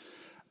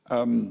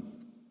 And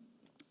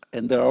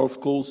there are, of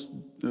course,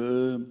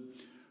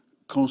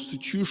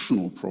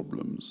 constitutional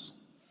problems,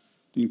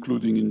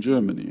 including in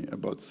Germany,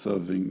 about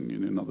serving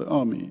in another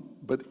army.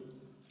 But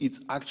it's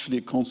actually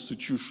a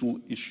constitutional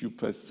issue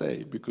per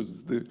se, because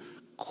it's the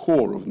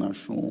core of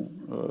national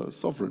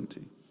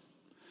sovereignty.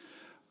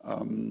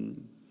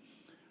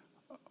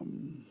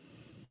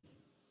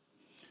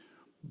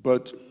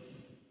 But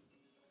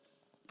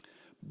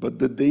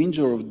the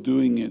danger of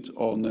doing it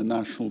on a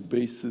national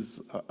basis,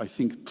 I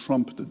think,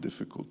 trumped the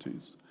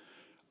difficulties.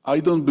 I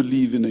don't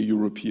believe in a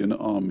European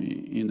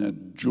army, in a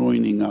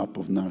joining up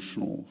of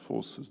national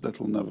forces. That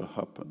will never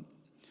happen.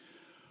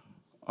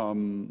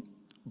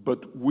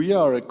 But we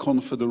are a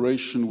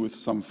confederation with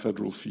some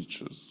federal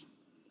features.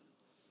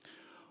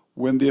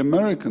 When the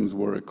Americans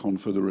were a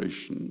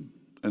confederation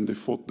and they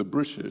fought the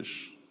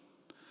British,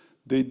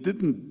 they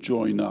didn't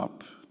join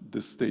up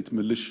the state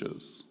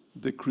militias.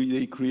 They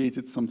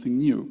created something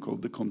new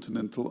called the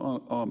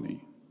Continental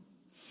Army.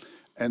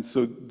 And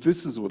so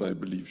this is what I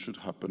believe should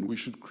happen. We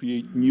should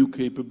create new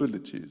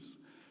capabilities.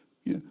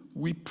 You know,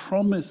 we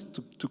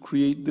promised to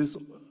create this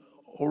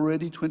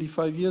already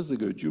 25 years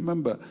ago. Do you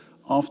remember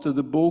after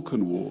the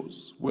Balkan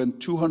Wars, when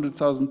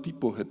 200,000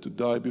 people had to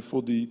die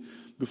before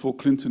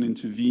Clinton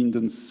intervened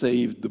and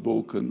saved the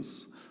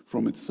Balkans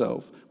from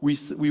itself?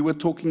 We were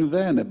talking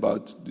then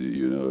about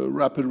the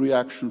rapid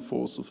reaction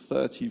force of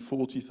 30,000,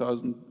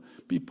 40,000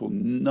 people.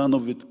 None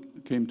of it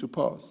came to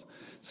pass.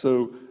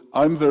 So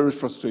I'm very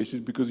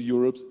frustrated because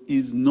Europe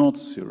is not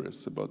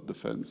serious about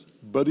defense,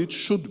 but it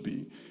should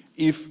be.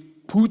 If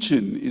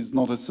Putin is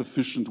not a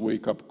sufficient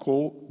wake-up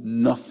call,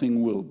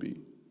 nothing will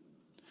be.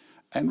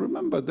 And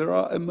remember, there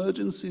are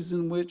emergencies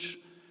in which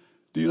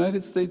the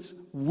United States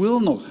will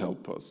not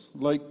help us,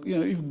 like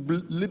if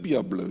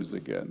Libya blows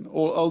again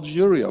or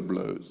Algeria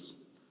blows.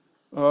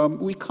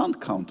 We can't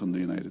count on the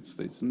United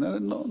States,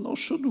 nor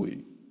should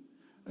we.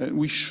 And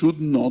we should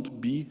not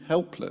be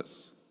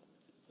helpless.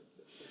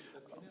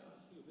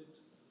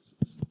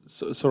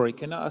 So, sorry,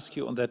 can I ask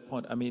you on that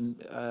point? I mean,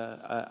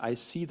 I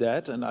see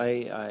that, and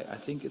I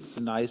think it's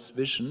a nice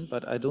vision,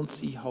 but I don't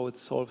see how it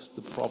solves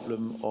the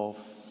problem of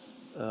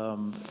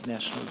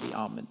national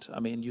rearmament.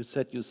 I mean, you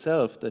said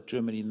yourself that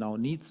Germany now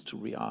needs to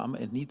rearm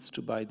and needs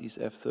to buy these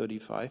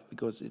F-35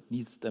 because it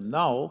needs them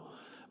now,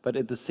 but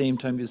at the same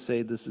time you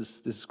say this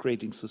is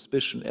creating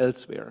suspicion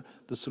elsewhere.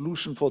 The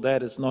solution for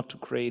that is not to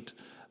create,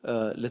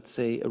 let's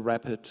say, a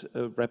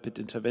rapid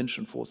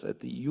intervention force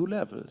at the EU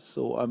level.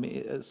 So I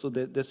mean, so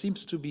there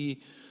seems to be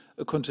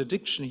a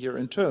contradiction here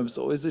in terms,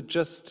 or is it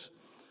just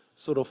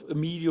sort of a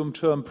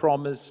medium-term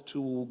promise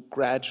to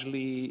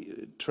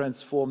gradually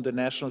transform the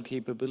national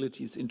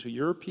capabilities into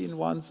European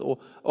ones, or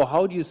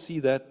how do you see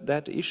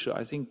that issue?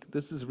 I think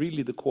this is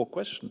really the core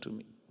question to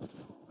me.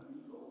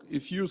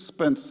 If you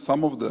spend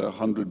some of the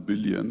 100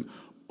 billion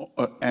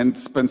and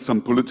spend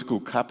some political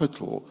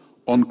capital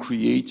on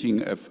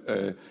creating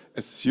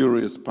a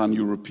serious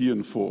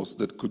pan-European force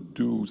that could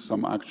do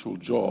some actual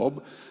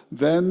job,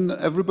 then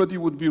everybody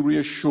would be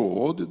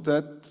reassured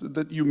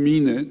that you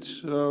mean it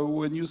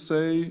when you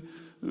say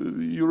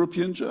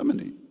European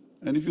Germany.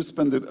 And if you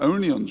spend it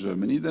only on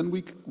Germany, then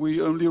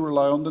we only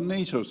rely on the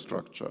NATO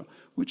structure,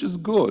 which is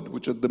good,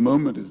 which at the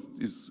moment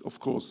is of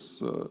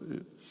course,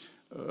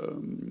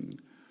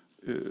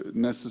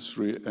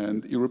 necessary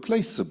and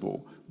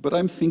irreplaceable. But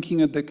I'm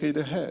thinking a decade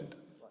ahead.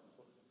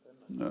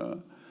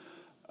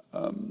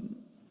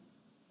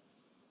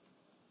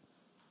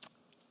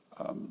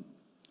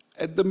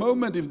 At the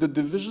moment, if the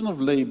division of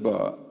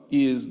labor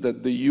is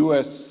that the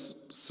US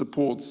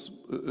supports,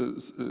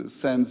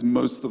 sends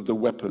most of the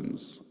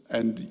weapons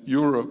and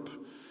Europe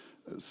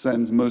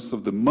sends most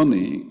of the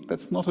money,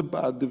 that's not a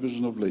bad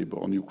division of labor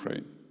on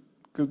Ukraine.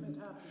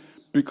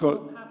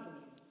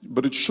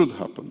 But it should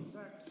happen.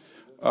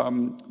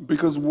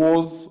 Because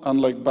wars,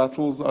 unlike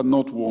battles, are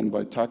not won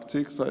by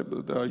tactics,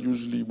 they are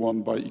usually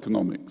won by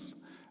economics.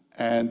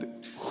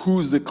 And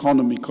whose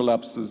economy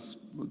collapses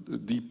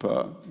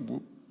deeper,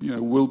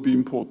 will be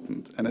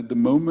important. And at the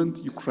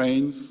moment,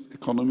 Ukraine's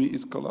economy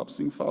is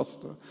collapsing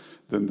faster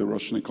than the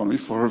Russian economy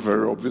for a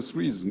very obvious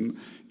reason.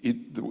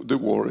 The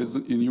war is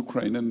in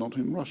Ukraine and not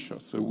in Russia.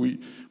 So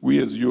we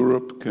as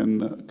Europe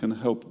can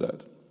help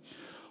that.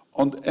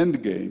 On the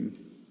end game,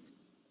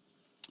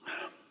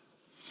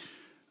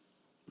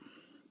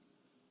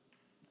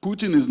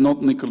 Putin is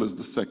not Nicholas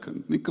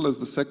II. Nicholas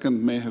II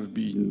may have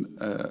been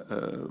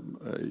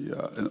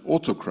an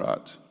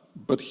autocrat,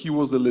 but he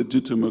was a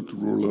legitimate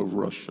ruler of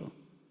Russia.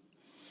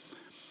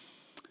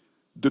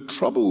 The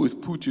trouble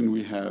with Putin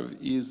we have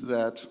is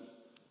that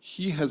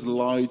he has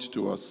lied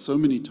to us so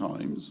many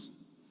times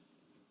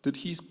that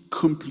he's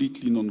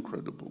completely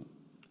non-credible.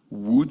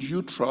 Would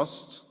you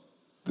trust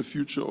the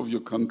future of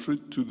your country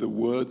to the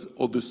words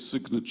or the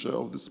signature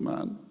of this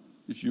man?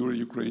 If you're a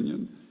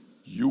Ukrainian,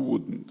 you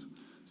wouldn't.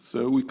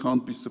 So we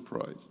can't be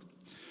surprised.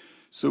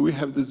 So we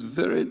have this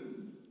very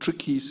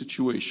tricky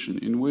situation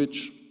in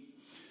which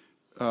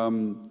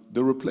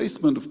the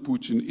replacement of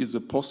Putin is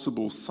a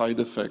possible side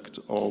effect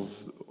of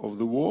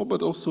the war,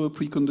 but also a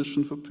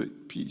precondition for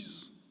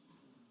peace.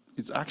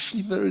 It's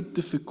actually very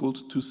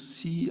difficult to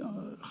see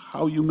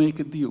how you make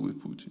a deal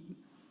with Putin.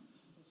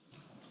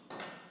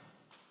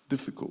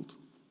 Difficult.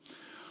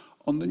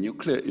 On the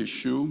nuclear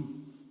issue,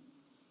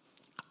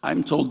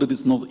 I'm told that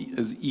it's not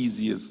as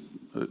easy as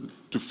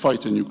to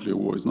fight a nuclear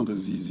war is not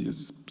as easy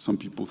as some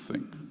people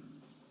think.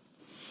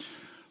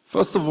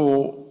 First of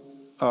all,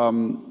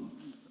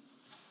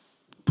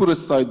 put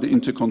aside the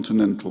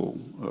intercontinental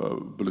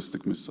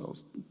ballistic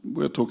missiles.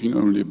 We're talking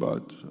only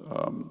about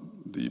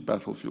the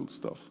battlefield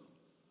stuff.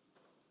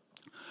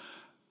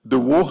 The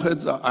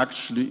warheads are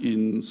actually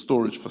in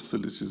storage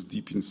facilities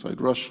deep inside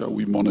Russia.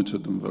 We monitor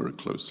them very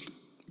closely.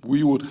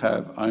 We would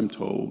have, I'm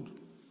told,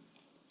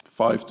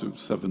 5 to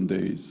 7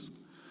 days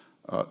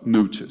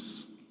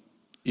notice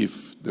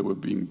if they were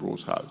being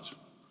brought out.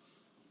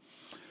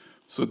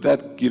 So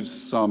that gives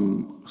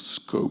some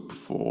scope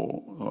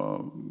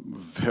for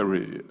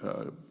very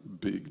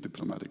big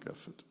diplomatic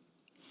effort.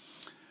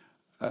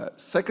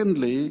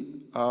 Secondly,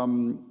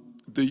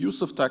 the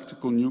use of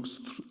tactical nukes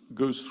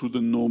goes through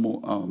the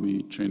normal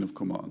army chain of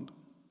command.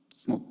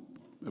 It's not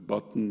a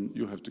button,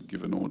 you have to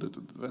give an order to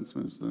the defense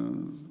minister,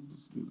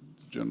 the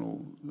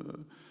general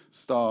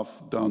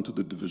staff, down to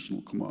the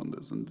divisional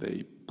commanders, and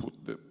they put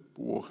the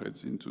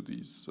warheads into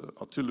these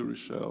artillery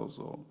shells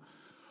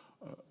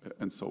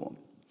and so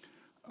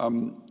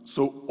on.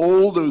 So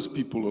all those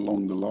people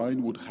along the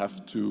line would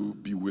have to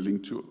be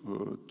willing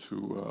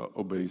to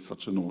obey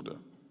such an order.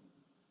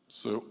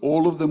 So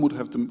all of them would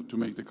have to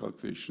make the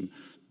calculation,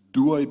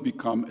 do I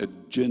become a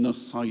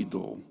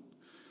genocidal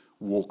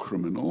war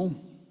criminal,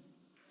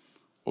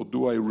 or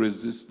do I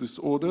resist this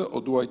order,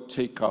 or do I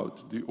take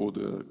out the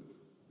order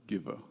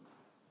giver?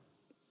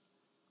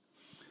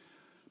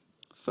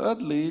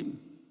 Thirdly,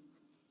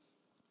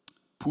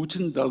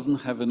 Putin doesn't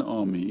have an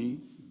army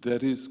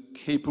that is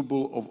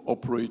capable of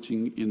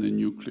operating in a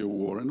nuclear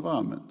war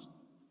environment.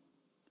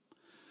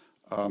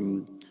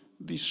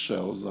 These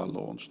shells are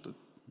launched at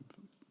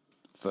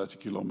 30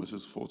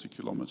 kilometers, 40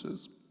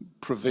 kilometers.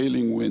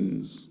 Prevailing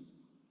winds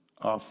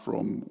are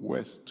from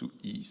west to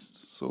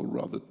east, so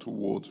rather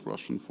towards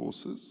Russian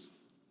forces.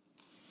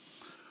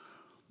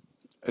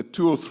 A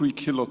 2 or 3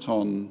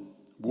 kiloton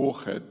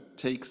warhead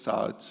takes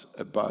out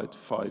about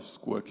 5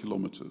 square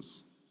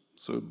kilometers,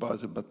 so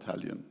about a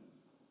battalion.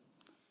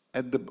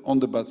 On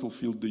the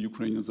battlefield, the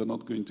Ukrainians are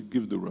not going to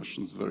give the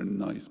Russians very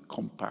nice,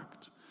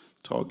 compact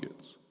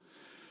targets.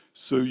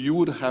 So you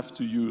would have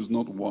to use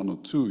not 1 or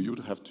 2, you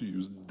would have to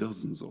use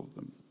dozens of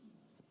them.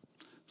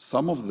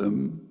 Some of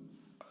them,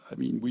 I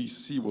mean, we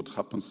see what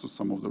happens to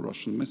some of the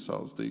Russian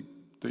missiles. They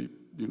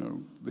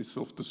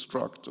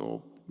self-destruct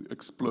or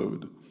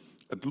explode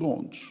at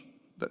launch.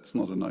 That's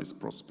not a nice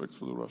prospect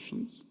for the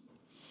Russians.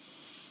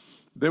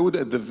 They would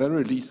at the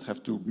very least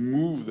have to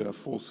move their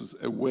forces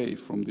away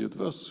from the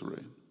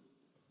adversary.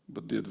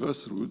 But the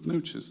adversary would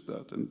notice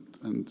that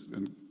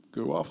and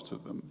go after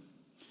them.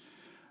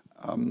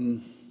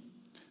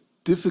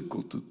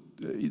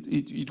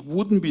 It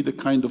wouldn't be the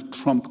kind of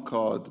trump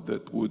card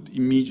that would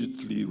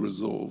immediately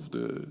resolve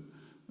the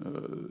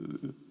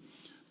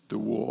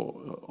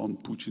war on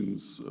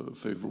Putin's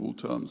favorable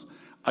terms.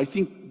 I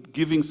think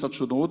giving such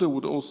an order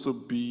would also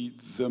be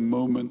the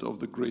moment of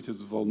the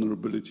greatest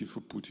vulnerability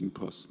for Putin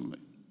personally.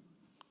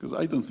 Because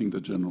I don't think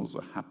the generals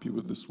are happy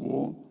with this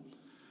war,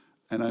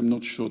 and I'm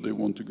not sure they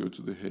want to go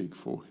to The Hague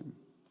for him.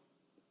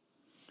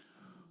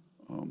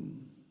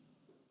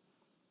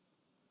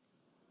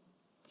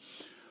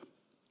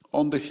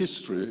 On the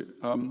history,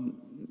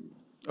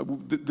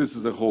 this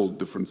is a whole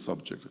different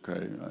subject,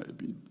 okay?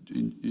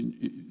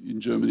 In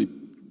Germany,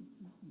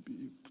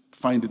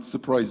 find it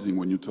surprising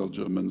when you tell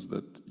Germans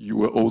that you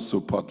were also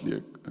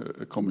partly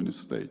a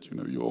communist state, you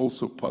know, you're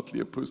also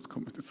partly a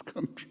post-communist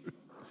country.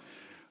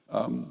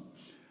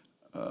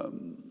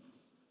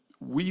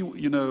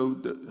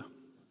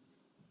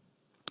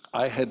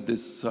 I had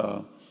this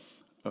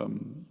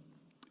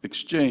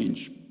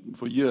exchange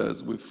for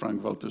years with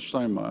Frank-Walter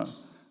Steinmeier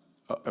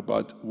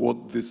about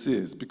what this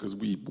is, because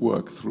we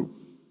work through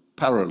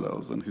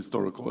parallels and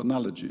historical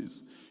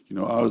analogies. You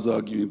know, I was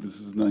arguing this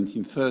is the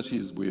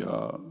 1930s, we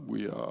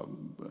are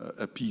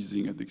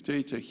appeasing a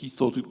dictator. He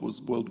thought it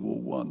was World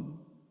War I.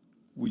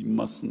 We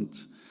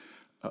mustn't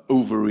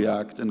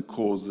overreact and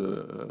cause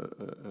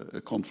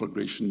a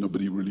conflagration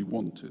nobody really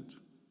wanted.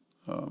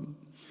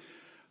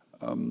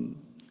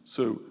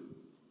 So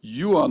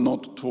you are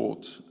not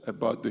taught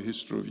about the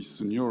history of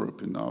Eastern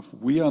Europe enough.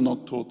 We are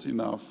not taught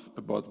enough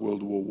about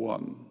World War I.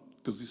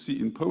 Because you see,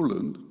 in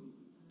Poland,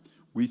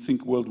 we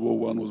think World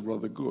War I was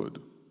rather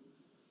good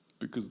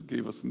because it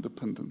gave us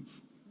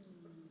independence.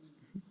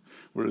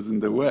 Whereas in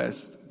the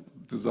West,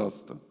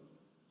 disaster,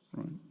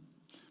 right?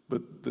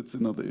 But that's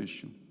another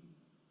issue.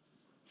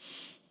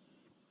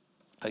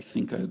 I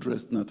think I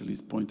addressed Nathalie's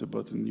point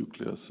about a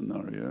nuclear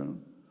scenario.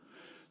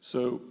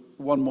 So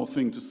one more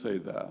thing to say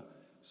there.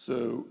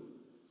 So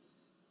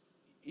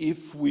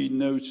if we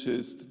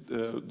noticed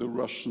the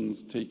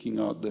Russians taking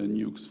out their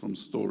nukes from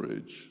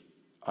storage,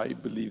 I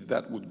believe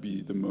that would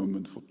be the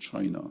moment for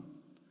China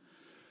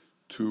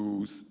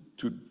to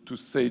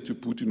say to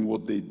Putin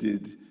what they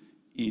did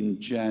in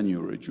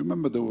January. Do you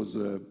remember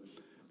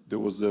there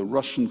was a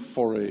Russian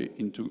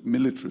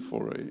military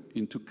foray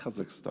into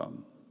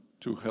Kazakhstan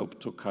to help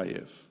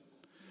Tokayev?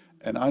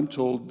 And I'm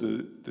told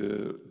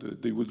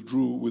they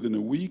withdrew within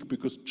a week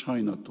because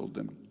China told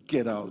them,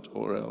 get out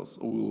or else,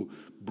 or we'll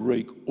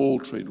break all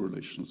trade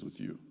relations with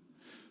you.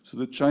 So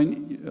the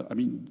Chinese,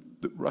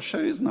 Russia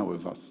is now a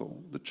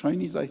vassal. The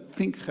Chinese, I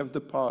think, have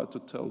the power to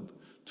tell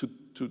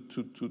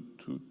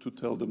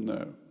them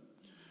no.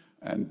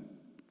 And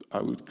I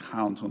would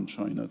count on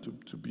China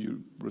to be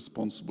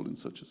responsible in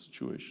such a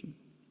situation.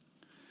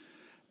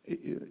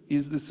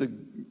 Is this a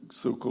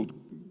so-called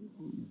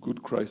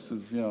good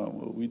crisis? Yeah,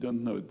 well, we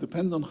don't know. It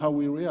depends on how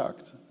we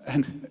react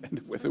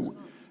and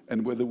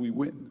whether we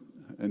win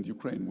and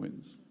Ukraine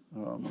wins.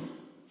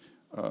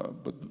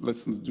 But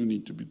lessons do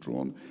need to be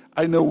drawn.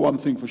 I know one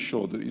thing for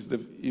sure, that is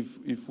that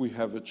if we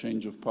have a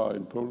change of power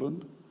in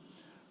Poland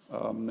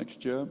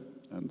next year,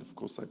 and of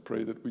course I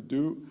pray that we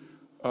do,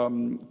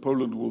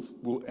 Poland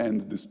will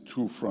end this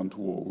two-front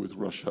war with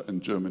Russia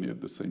and Germany at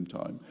the same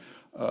time.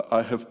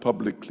 I have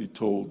publicly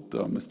told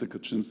Mr.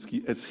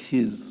 Kaczynski, as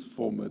his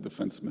former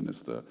defense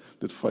minister,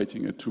 that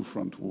fighting a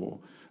two-front war,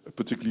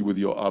 particularly with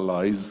your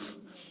allies,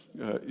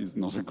 is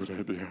not a good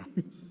idea.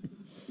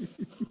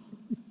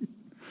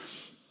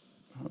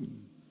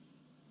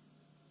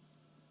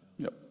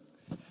 Yep.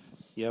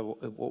 Yeah,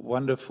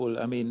 wonderful.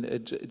 I mean,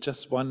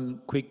 just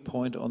one quick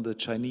point on the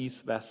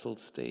Chinese vassal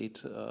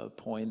state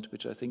point,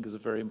 which I think is a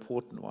very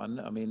important one.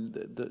 I mean,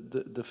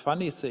 the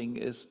funny thing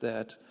is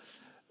that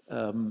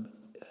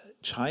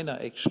China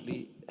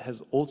actually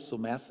has also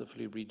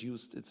massively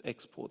reduced its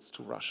exports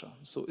to Russia.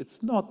 So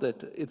it's not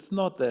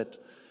that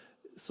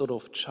sort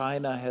of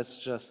China has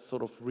just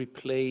sort of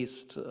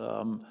replaced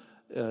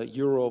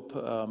Europe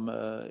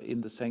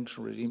in the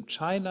sanction regime.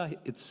 China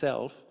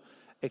itself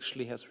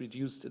actually has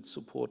reduced its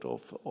support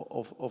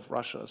of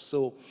Russia.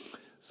 So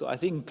I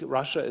think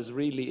Russia is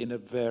really in a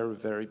very,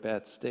 very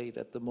bad state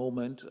at the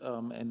moment,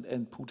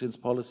 and Putin's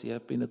policy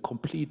have been a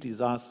complete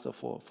disaster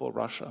for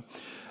Russia.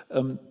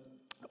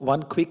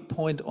 One quick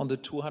point on the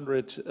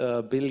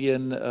 200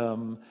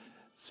 billion,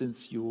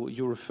 since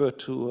you referred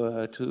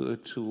to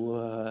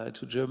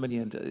Germany,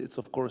 and it's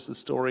of course a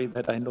story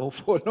that I know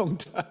for a long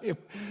time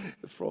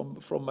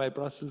from my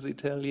Brussels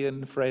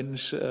Italian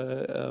French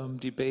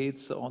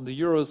debates on the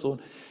Eurozone.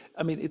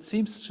 I mean, it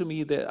seems to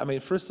me that, I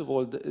mean, first of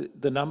all,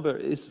 the number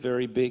is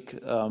very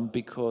big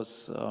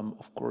because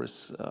of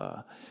course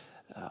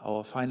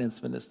our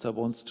finance minister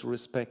wants to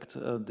respect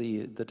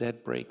the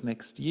debt break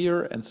next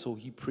year, and so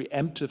he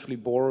preemptively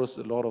borrows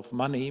a lot of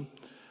money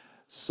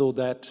so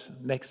that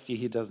next year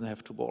he doesn't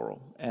have to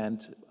borrow.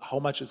 And how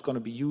much is going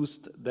to be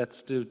used, that's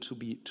still to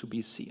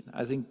be seen.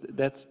 I think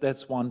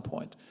that's one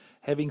point.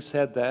 Having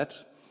said that,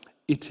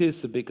 it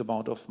is a big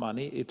amount of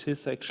money. It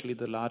is actually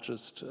the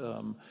largest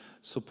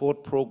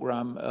support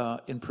program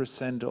in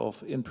percent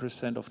of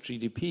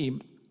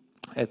GDP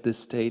at this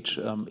stage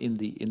in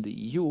the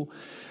EU.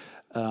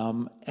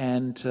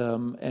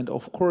 And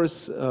of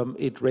course,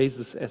 it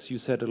raises, as you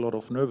said, a lot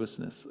of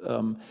nervousness.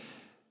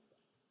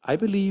 I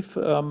believe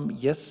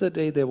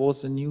yesterday there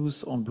was a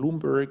news on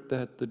Bloomberg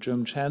that the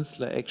German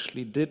Chancellor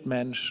actually did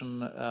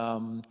mention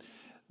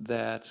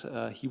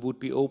that he would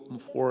be open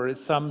for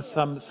some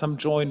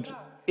joint,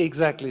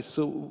 exactly,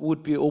 so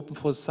would be open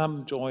for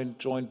some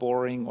joint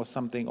borrowing or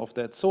something of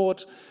that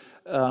sort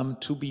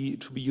to be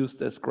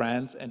used as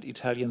grants, and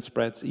Italian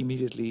spreads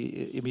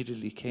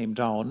immediately came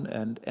down.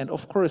 And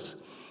of course,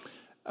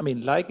 I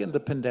mean, like in the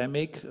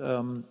pandemic,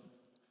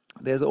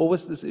 there's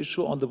always this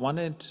issue. On the one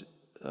hand,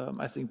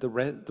 I think the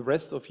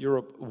rest of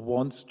Europe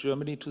wants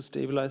Germany to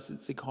stabilize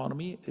its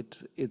economy.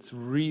 It's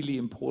really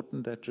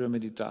important that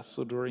Germany does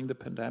so during the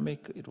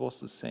pandemic. It was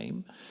the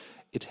same.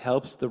 It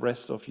helps the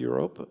rest of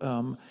Europe.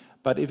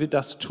 But if it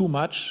does too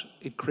much,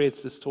 it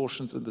creates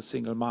distortions in the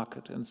single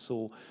market. And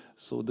so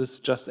this,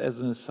 just as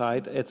an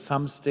aside, at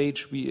some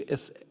stage,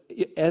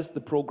 as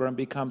the program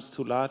becomes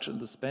too large and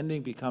the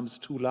spending becomes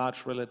too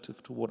large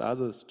relative to what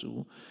others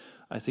do,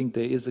 I think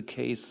there is a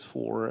case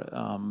for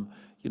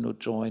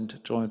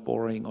joint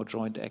borrowing or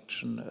joint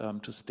action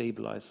to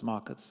stabilize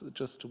markets.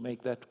 Just to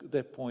make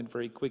that point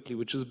very quickly,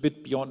 which is a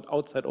bit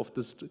outside of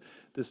this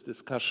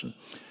discussion.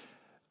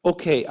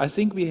 Okay, I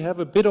think we have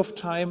a bit of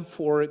time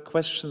for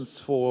questions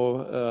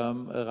for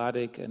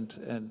Radek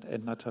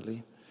and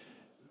Nathalie.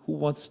 Who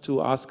wants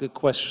to ask a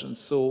question?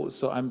 So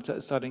I'm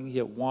starting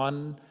here.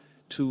 1,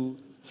 2,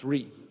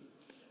 3.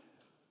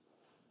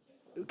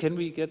 Can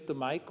we get the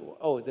mic?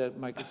 Oh, the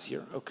mic is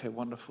here. Okay,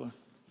 wonderful.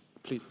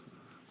 Please.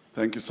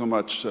 Thank you so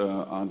much,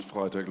 Arndt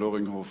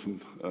Freitag-Loringhofen.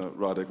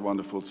 Radek,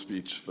 wonderful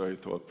speech, very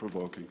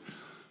thought-provoking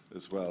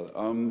as well.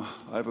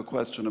 I have a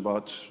question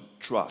about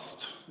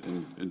trust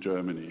in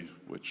Germany,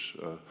 which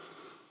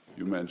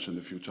you mentioned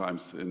a few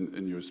times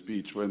in your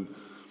speech. When,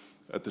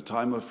 at the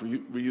time of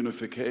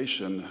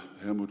reunification,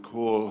 Helmut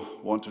Kohl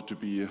wanted to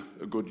be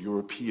a good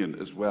European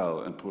as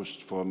well and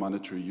pushed for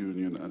monetary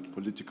union and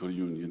political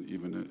union,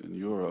 even in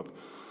Europe.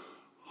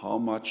 How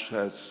much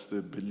has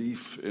the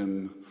belief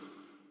in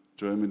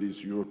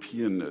Germany's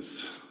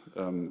Europeanness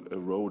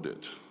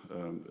eroded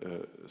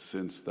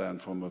since then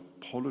from a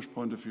Polish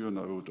point of view, and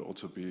I would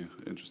also be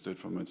interested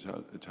from an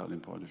Italian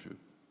point of view?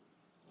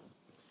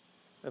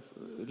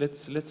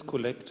 Let's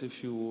collect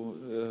if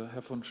you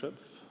have von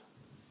Schöpf.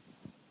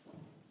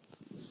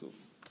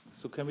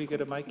 So can we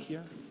get a mic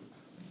here?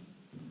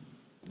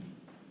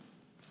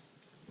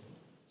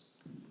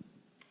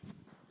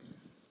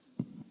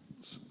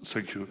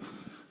 Thank you.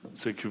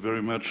 Thank you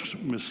very much,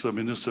 Mr.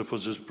 Minister, for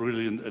this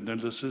brilliant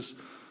analysis.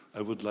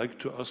 I would like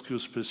to ask you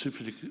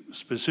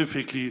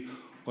specifically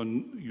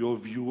on your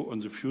view on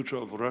the future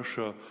of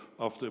Russia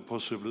after a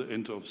possible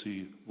end of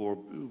the war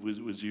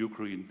with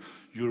Ukraine.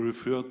 You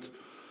referred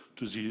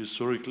to the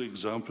historical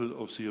example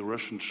of the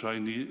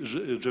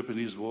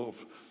Russian-Japanese War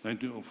of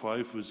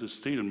 1905 with a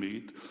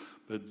stalemate,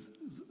 but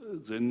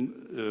then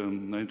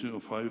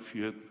 1905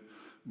 you had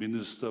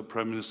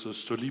Prime Minister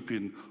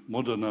Stolypin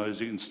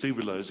modernizing and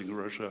stabilizing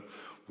Russia.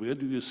 Where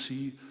do you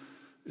see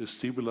a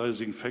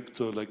stabilizing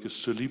factor like a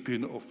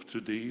Stolypin of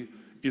today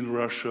in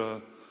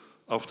Russia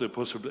after a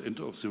possible end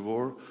of the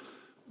war?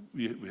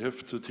 We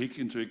have to take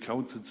into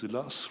account that the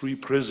last 3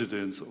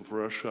 presidents of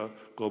Russia,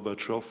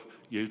 Gorbachev,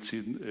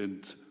 Yeltsin,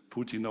 and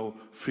Putin, now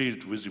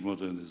failed with the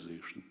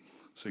modernization.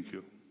 Thank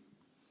you.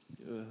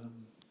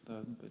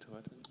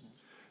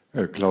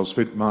 Klaus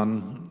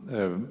Wittmann,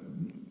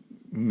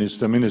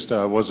 Mr. Minister,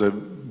 I was a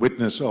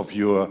witness of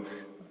your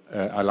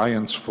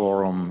Alliance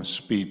Forum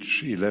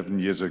speech 11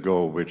 years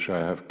ago, which I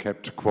have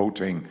kept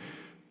quoting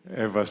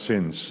ever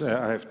since.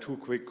 I have two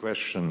quick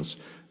questions.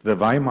 The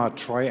Weimar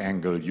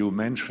Triangle you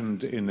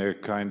mentioned in a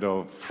kind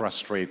of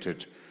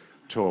frustrated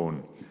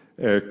tone.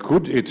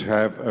 Could it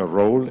have a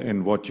role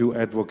in what you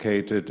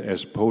advocated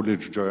as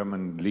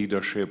Polish-German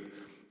leadership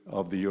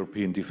of the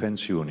European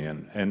Defence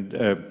Union? And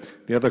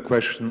the other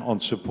question on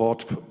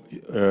support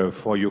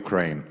for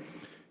Ukraine.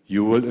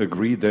 You will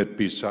agree that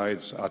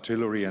besides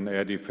artillery and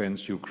air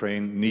defense,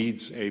 Ukraine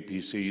needs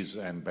APCs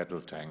and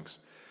battle tanks.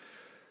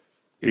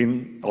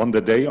 On the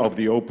day of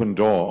the open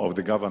door of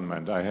the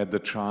government, I had the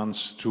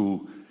chance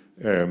to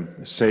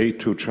say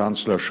to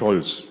Chancellor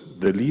Scholz,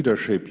 the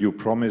leadership you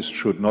promised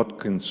should not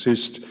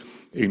consist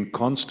in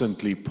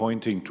constantly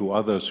pointing to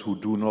others who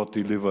do not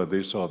deliver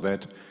this or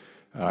that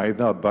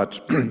either,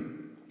 but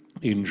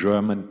in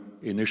German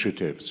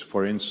initiatives.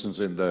 For instance,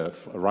 in the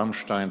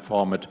Rammstein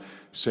format,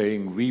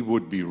 saying we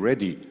would be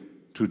ready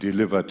to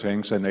deliver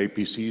tanks and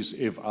APCs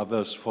if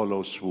others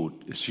follow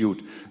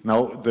suit.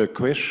 Now, the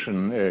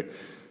question,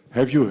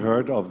 have you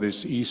heard of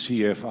this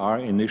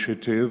ECFR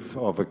initiative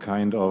of a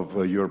kind of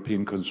a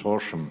European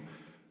consortium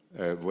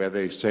where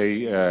they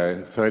say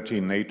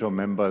 13 NATO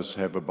members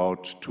have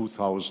about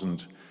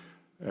 2,000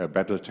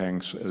 battle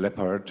tanks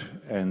Leopard,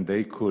 and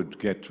they could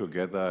get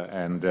together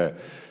and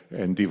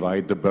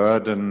divide the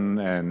burden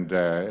and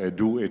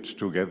do it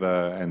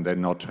together and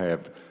then not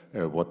have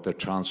what the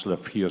Chancellor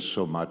fears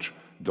so much,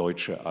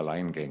 Deutsche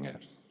Alleingänge,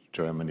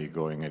 Germany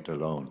going it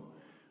alone.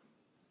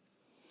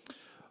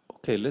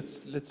 Okay,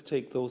 let's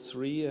take those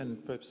three,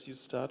 and perhaps you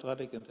start,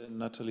 Radek, and then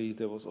Nathalie,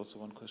 there was also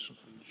one question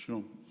for you.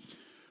 Sure.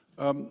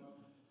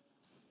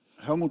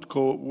 Helmut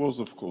Kohl was,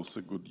 of course,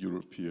 a good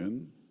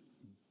European,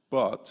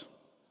 but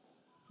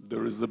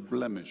there is a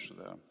blemish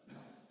there.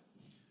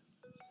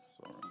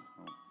 Sorry.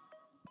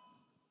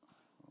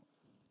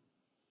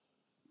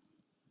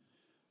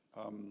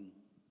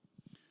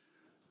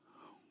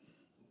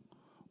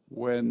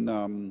 When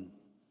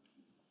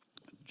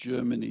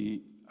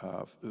Germany,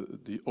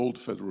 the old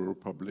Federal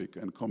Republic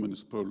and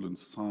Communist Poland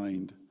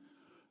signed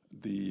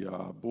the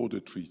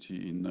border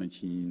treaty in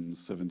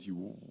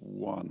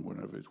 1971,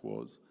 whenever it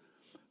was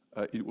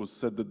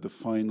said that the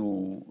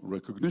final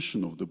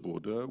recognition of the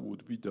border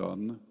would be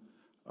done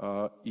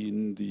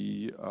in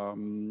the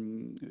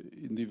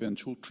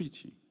eventual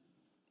treaty.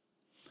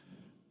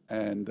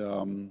 And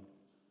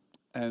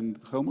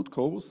Helmut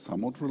Kohl was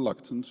somewhat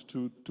reluctant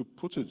to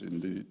put it in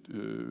the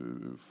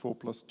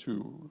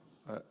 4+2.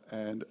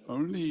 And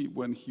only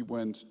when he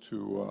went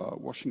to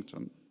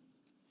Washington,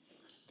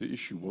 the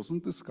issue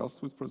wasn't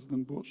discussed with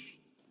President Bush.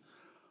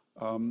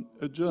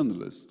 A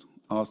journalist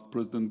asked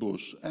President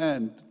Bush,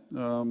 and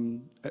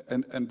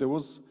there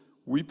was,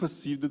 we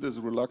perceived it as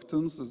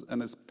reluctance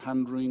and as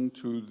pandering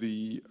to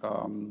the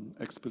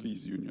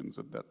ex-police unions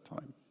at that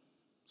time.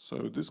 So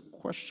this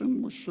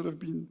question, which should have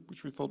been,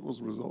 which we thought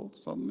was resolved,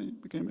 suddenly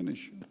became an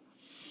issue.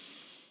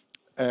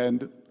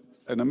 And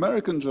an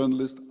American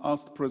journalist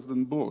asked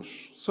President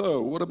Bush,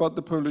 so what about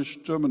the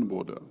Polish-German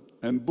border?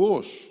 And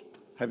Bush,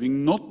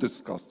 having not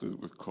discussed it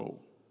with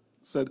Kohl,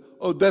 said,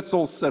 oh, that's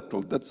all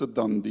settled, that's a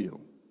done deal.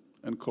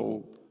 And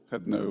Kohl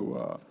had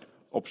no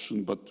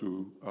option but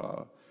to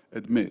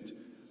admit.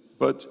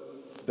 But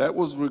that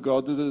was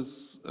regarded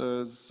as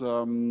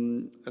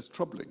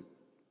troubling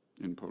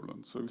in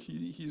Poland. So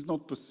he's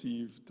not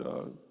perceived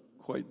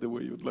quite the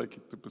way you'd like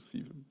it to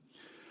perceive him.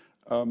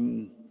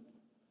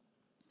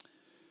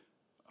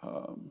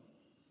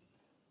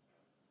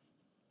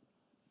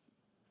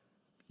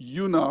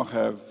 You now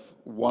have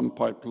one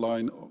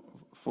pipeline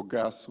for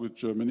gas with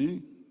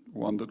Germany,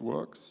 one that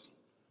works.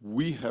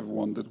 We have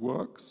one that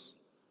works.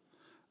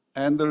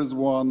 And there is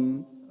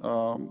one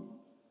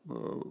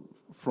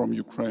from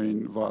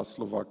Ukraine via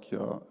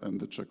Slovakia and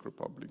the Czech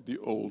Republic, the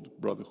old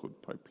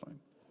Brotherhood pipeline.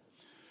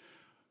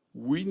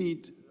 We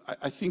need,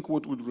 I think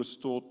what would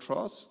restore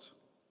trust,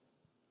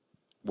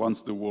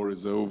 once the war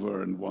is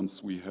over and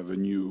once we have a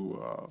new,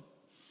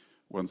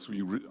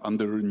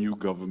 under a new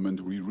government,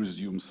 we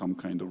resume some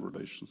kind of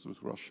relations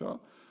with Russia,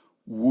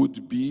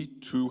 would be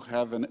to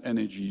have an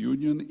energy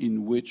union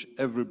in which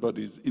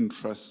everybody's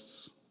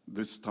interests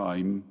this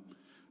time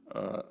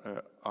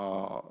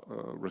are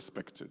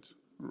respected,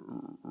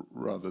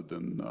 rather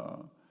than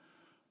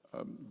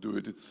do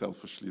it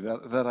selfishly.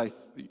 That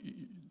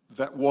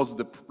was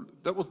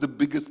the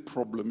biggest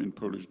problem in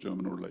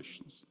Polish-German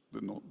relations,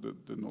 the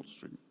Nord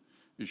Stream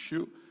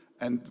issue,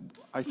 and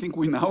I think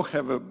we now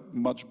have a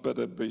much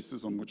better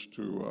basis on which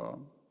to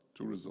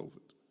resolve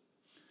it.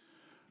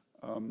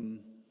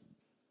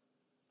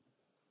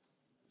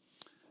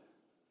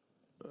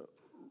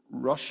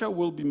 Russia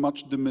will be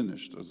much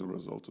diminished as a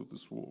result of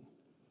this war.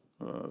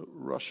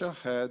 Russia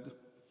had,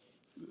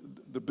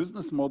 the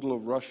business model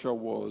of Russia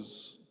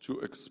was to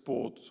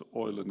export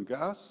oil and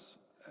gas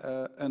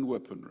and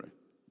weaponry.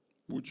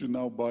 Would you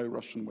now buy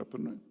Russian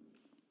weaponry?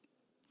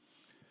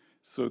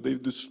 So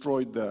they've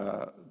destroyed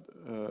the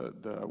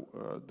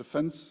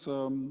defense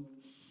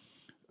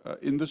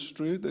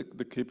industry,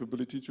 the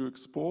capability to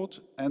export,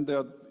 and they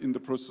are in the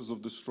process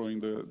of destroying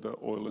the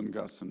oil and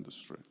gas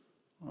industry.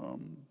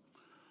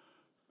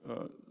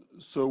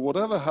 So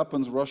whatever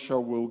happens, Russia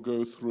will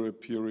go through a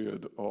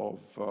period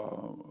of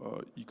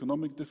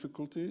economic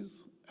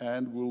difficulties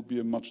and will be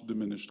a much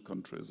diminished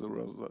country as a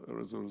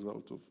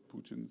result of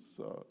Putin's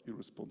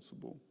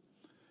irresponsible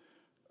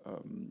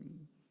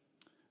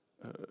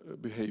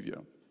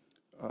behavior.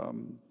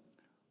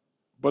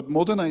 But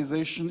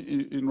modernization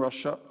in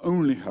Russia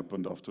only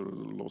happened after the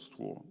lost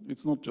war.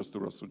 It's not just the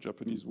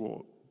Russo-Japanese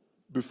War.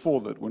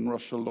 Before that, when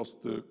Russia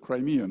lost the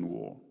Crimean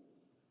War,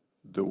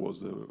 there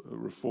was a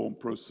reform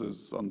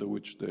process under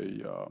which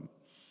they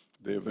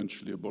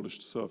eventually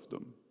abolished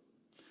serfdom.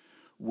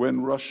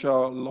 When Russia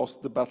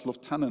lost the Battle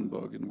of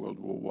Tannenberg in World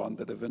War I,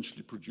 that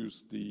eventually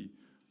produced the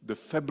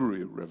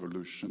February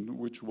Revolution,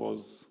 which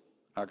was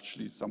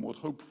actually somewhat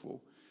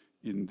hopeful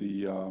in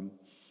the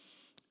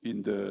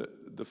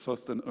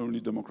first and only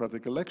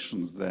democratic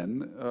elections then.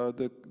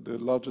 The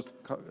largest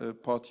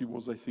party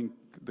was, I think,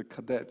 the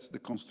Cadets, the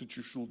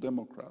Constitutional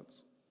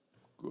Democrats.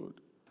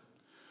 Good.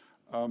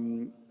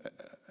 And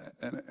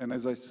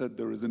as I said,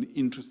 there is an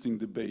interesting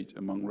debate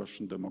among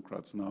Russian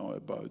Democrats now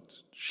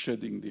about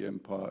shedding the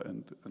empire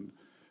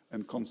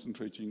and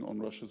concentrating on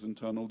Russia's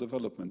internal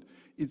development.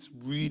 It's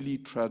really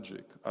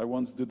tragic. I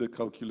once did a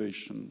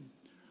calculation,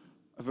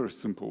 a very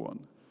simple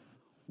one.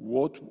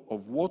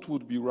 What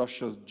would be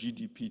Russia's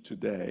GDP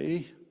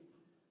today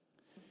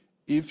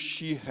if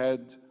she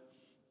had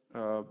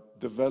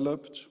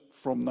developed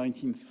from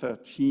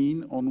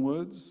 1913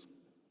 onwards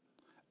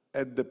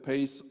at the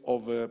pace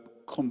of a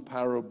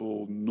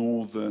comparable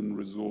northern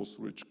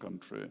resource-rich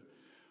country,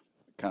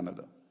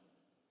 Canada?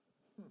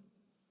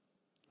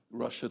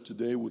 Russia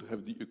today would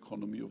have the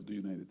economy of the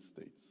United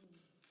States.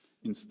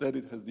 Instead,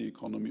 it has the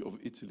economy of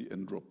Italy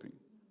and dropping.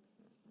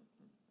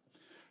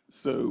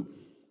 So,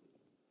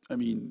 I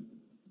mean,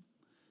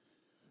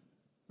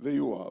 there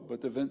you are.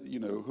 But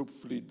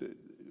hopefully,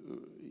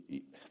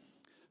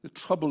 the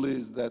trouble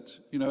is that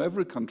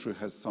every country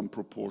has some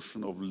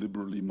proportion of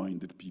liberally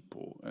minded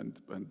people and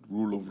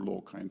rule of law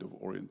kind of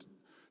oriented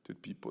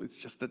people. It's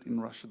just that in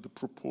Russia the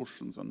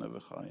proportions are never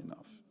high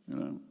enough.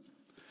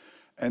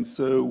 And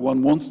so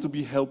one wants to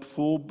be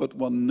helpful, but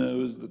one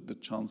knows that the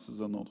chances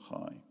are not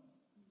high.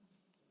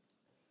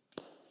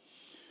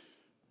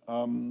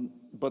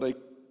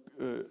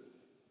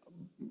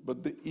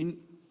 But the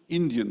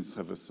Indians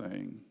have a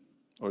saying,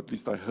 or at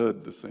least I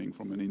heard the saying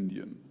from an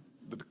Indian,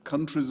 that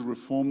countries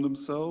reform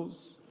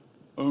themselves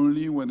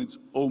only when it's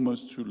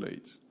almost too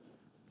late.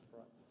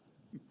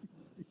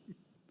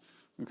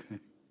 Okay,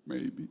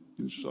 maybe,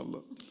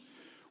 inshallah.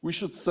 We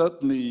should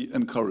certainly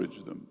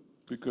encourage them,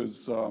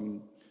 because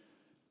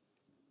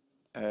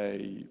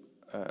a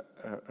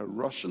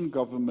Russian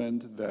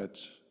government that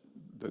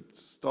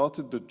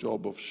started the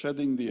job of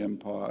shedding the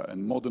empire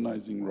and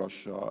modernizing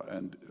Russia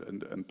and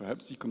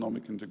perhaps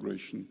economic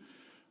integration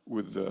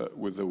with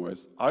the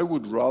West. I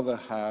would rather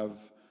have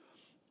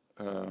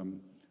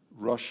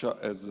Russia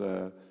as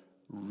a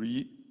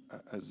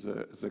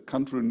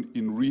country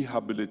in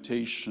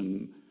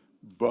rehabilitation,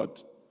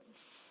 but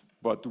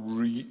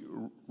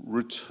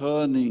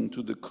returning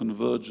to the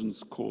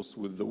convergence course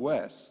with the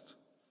West,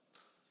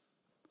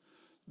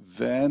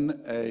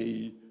 than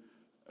a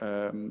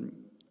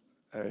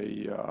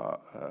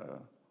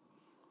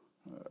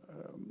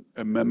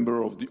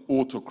member of the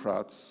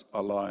autocrats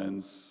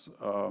alliance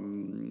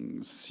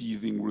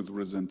seething with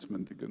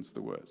resentment against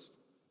the West.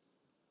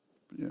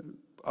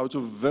 Out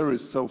of very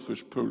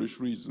selfish Polish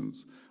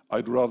reasons,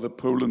 I'd rather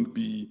Poland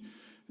be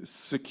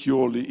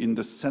securely in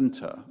the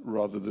center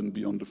rather than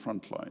be on the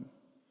front line.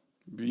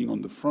 Being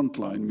on the front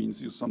line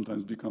means you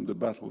sometimes become the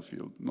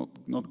battlefield,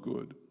 not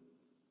good.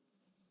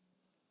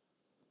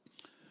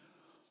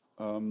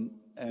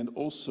 And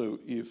also,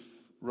 if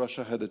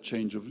Russia had a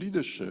change of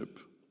leadership,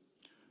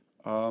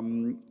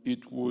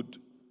 it would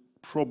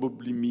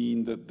probably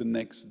mean that the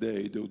next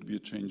day there would be a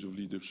change of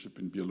leadership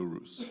in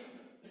Belarus,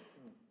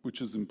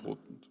 which is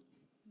important,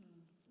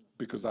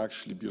 because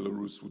actually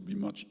Belarus would be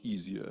much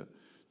easier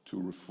to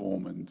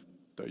reform and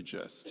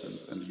digest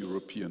and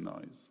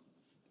Europeanize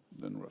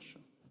than Russia.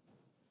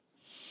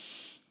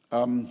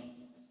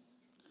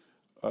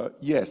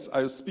 Yes,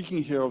 I was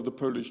speaking here of the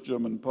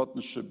Polish-German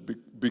partnership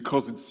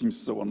because it seems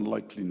so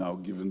unlikely now,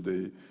 given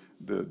the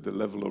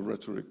level of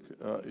rhetoric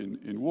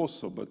in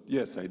Warsaw. But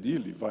yes,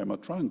 ideally, Weimar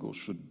Triangle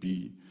should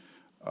be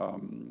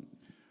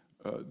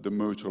the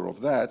motor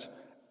of that,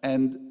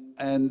 and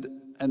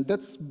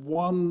that's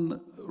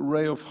one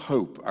ray of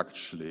hope.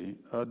 Actually,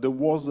 there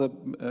was a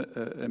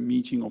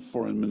meeting of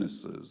foreign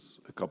ministers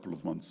a couple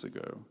of months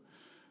ago.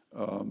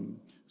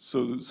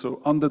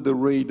 So under the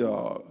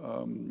radar,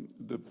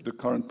 the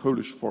current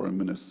Polish foreign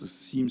minister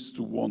seems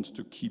to want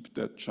to keep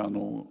that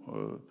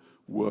channel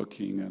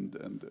working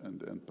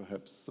and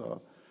perhaps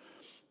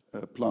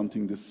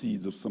planting the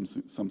seeds of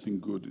something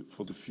good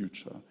for the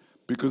future.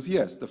 Because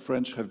yes, the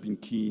French have been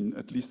keen,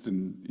 at least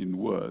in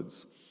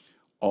words,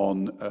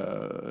 on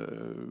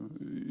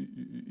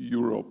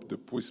Europe, the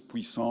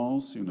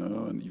puissance, you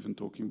know, and even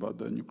talking about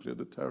the nuclear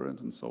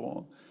deterrent and so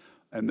on.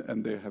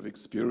 And they have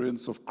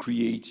experience of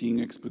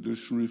creating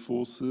expeditionary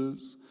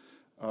forces.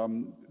 I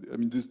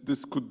mean,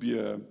 this could be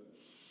a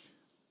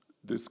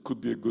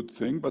good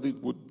thing, but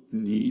it would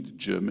need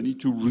Germany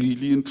to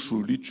really and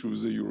truly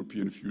choose a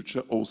European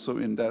future also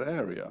in that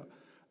area.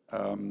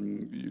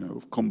 You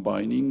know,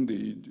 combining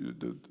the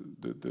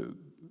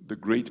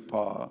great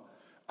power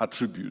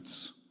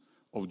attributes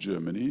of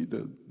Germany,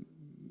 the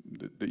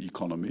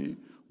economy,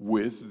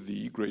 with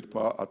the great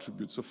power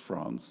attributes of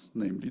France,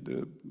 namely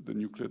the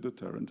nuclear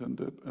deterrent and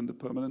the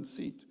permanent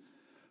seat.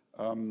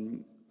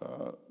 You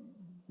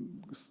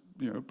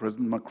know,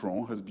 President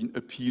Macron has been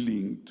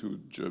appealing to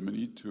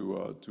Germany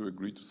to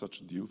agree to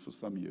such a deal for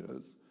some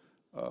years,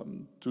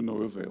 to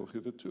no avail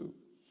hitherto.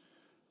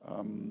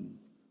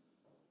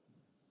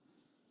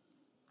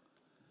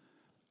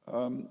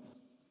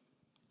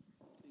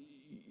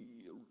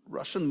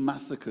 Russian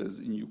massacres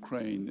in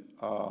Ukraine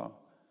are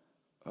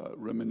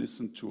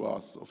reminiscent to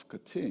us of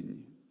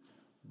Katyn,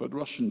 but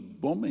Russian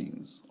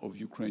bombings of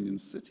Ukrainian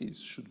cities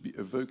should be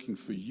evoking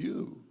for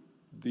you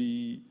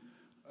the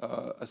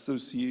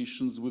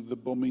associations with the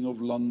bombing of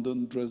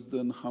London,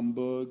 Dresden,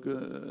 Hamburg,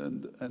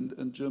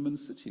 and German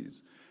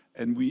cities.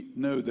 And we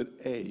know that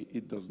A,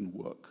 it doesn't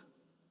work.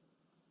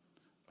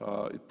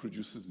 It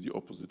produces the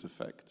opposite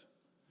effect.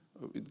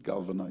 It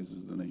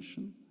galvanizes the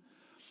nation.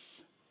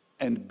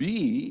 And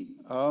B,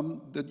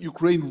 that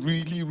Ukraine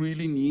really,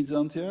 really needs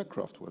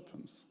anti-aircraft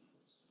weapons.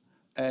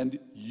 And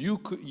you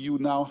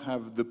now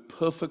have the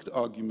perfect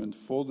argument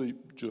for the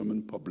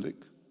German public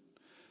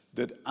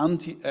that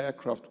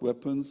anti-aircraft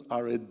weapons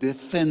are a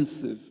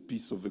defensive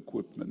piece of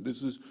equipment.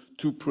 This is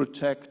to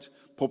protect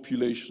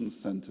population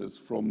centers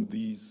from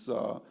these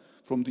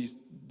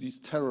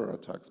terror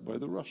attacks by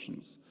the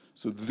Russians.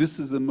 So this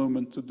is a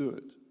moment to do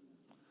it.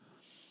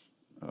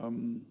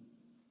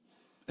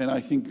 And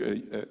I think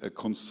a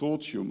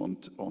consortium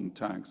on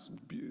tanks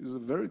is a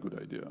very good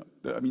idea.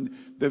 I mean,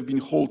 there have been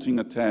halting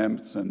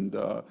attempts, and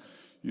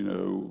you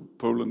know,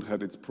 Poland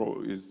had its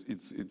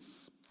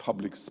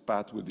public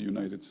spat with the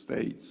United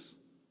States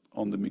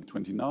on the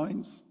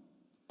MiG-29s,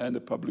 and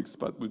a public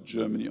spat with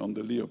Germany on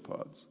the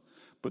Leopards.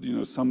 But you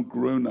know, some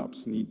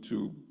grown-ups need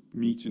to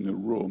meet in a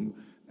room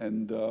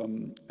and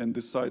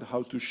decide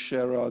how to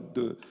share out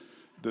the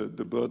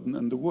burden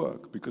and the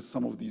work, because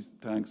some of these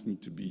tanks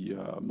need to be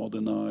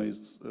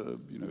modernized.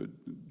 You know,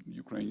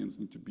 Ukrainians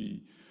need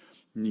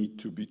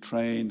to be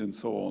trained and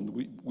so on.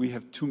 We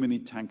have too many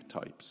tank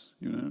types,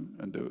 you know,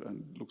 and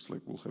looks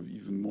like we'll have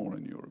even more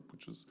in Europe,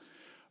 which is.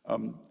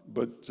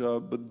 But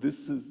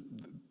this is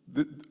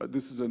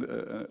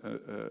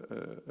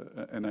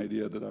an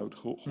idea that I would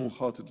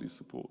wholeheartedly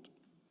support.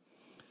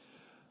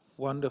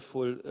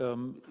 Wonderful.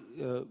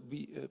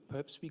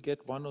 Perhaps we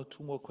get one or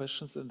two more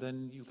questions, and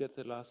then you get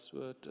the last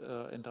word,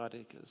 and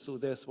Radek. So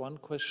there's one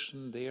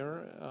question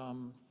there.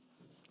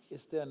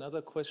 Is there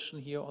another question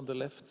here on the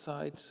left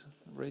side?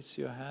 Raise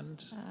your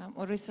hand.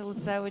 Orisa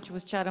Lutsevich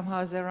with Chatham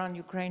House Iran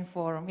Ukraine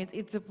Forum.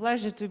 It's a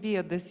pleasure to be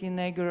at this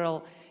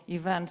inaugural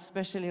event,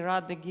 especially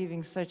Radek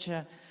giving such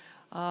a,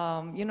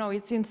 you know,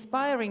 it's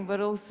inspiring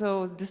but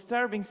also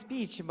disturbing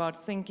speech about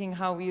thinking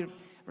how we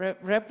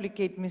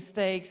replicate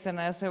mistakes. And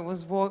as I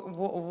was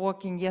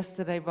walking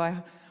yesterday by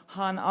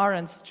Hannah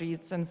Arendt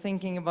streets and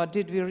thinking about,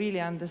 did we really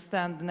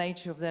understand the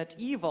nature of that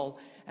evil,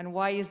 and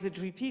why is it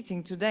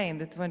repeating today in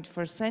the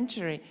 21st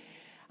century?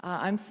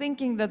 I'm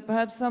thinking that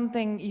perhaps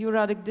something you,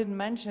 Radek, didn't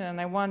mention,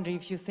 and I wonder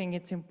if you think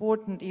it's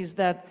important, is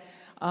that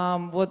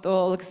what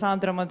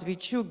Alexandra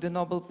Matvichuk, the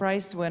Nobel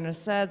Prize winner,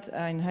 said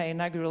in her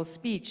inaugural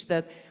speech,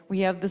 that we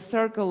have the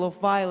circle of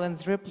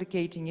violence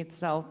replicating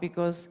itself,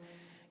 because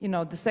you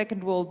know, the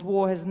Second World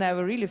War has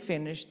never really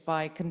finished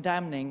by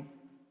condemning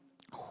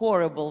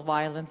horrible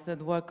violence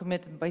that were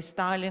committed by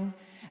Stalin.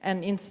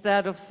 And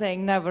instead of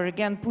saying never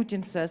again,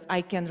 Putin says,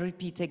 I can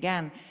repeat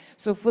again.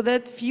 So for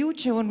that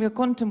future, when we're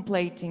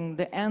contemplating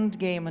the end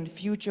game and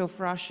future of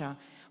Russia,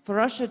 for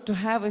Russia to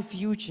have a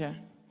future,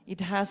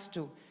 it has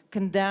to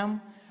condemn,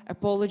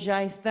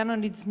 apologize, stand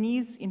on its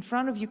knees in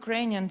front of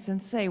Ukrainians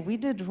and say, we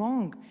did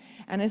wrong.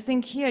 And I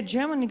think here,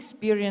 German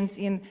experience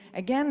in,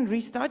 again,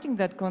 restarting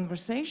that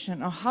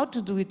conversation on how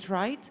to do it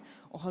right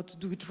or how to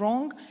do it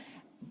wrong,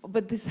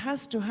 but this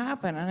has to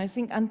happen. And I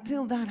think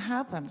until that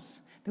happens,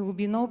 there will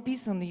be no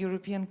peace on the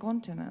European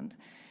continent.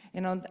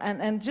 You know,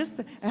 and just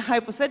a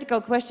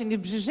hypothetical question,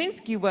 if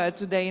Brzezinski were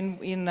today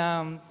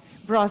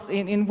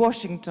in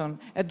Washington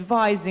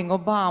advising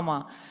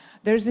Obama,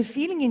 there's a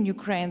feeling in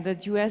Ukraine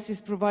that US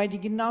is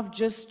providing enough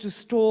just to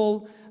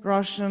stall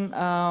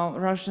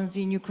Russians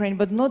in Ukraine,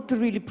 but not to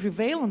really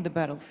prevail on the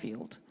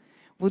battlefield.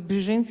 Would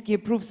Brzezinski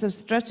approve such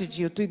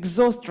strategy, or to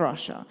exhaust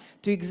Russia,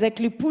 to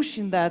exactly push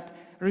in that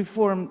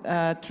reform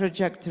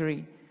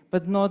trajectory,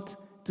 but not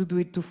to do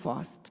it too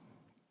fast?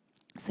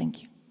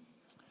 Thank you.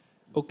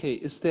 Okay,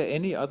 is there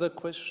any other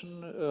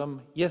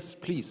question? Yes,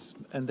 please.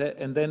 And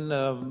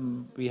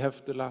then we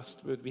have the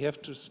last word. We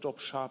have to stop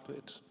sharp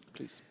it,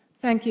 please.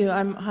 Thank you.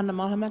 I'm Hanna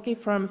Malhamäki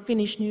from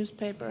Finnish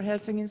newspaper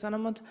Helsingin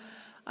Sanomat.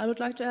 I would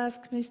like to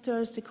ask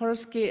Mr.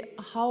 Sikorski,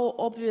 how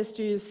obvious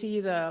do you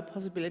see the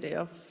possibility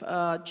of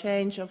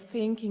change of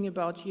thinking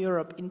about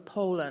Europe in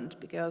Poland?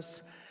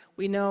 Because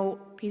we know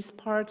Peace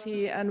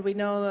Party and we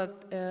know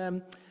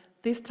that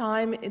this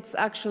time it's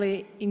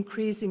actually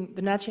increasing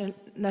the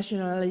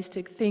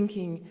nationalistic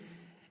thinking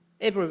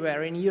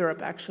everywhere in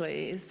Europe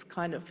actually is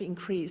kind of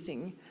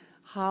increasing.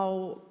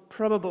 How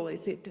probable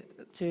is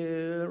it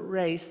to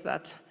raise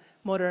that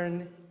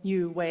modern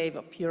new wave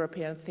of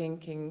European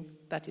thinking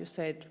that you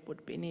said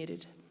would be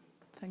needed?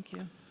 Thank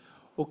you.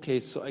 Okay,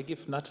 so I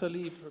give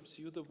Nathalie, perhaps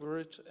you the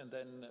word, and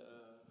then...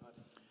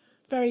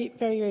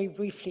 Very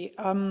briefly,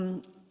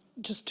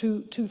 just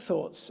two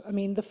thoughts. I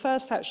mean, the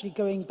first actually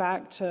going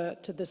back to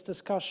this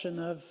discussion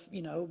of,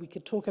 you know, we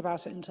could talk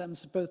about it in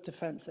terms of both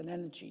defense and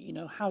energy. You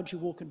know, how do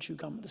you walk and chew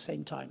gum at the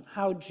same time?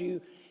 How do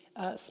you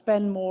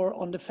spend more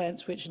on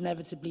defense, which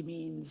inevitably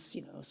means,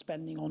 you know,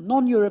 spending on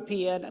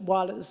non-European,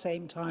 while at the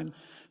same time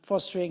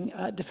fostering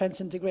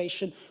defense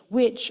integration,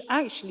 which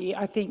actually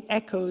I think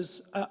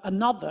echoes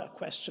another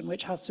question,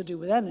 which has to do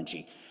with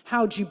energy.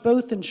 How do you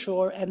both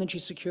ensure energy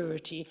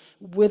security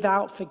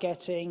without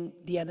forgetting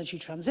the energy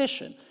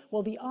transition?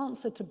 Well, the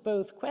answer to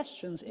both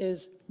questions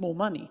is more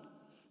money.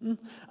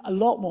 A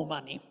lot more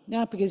money,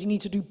 yeah, because you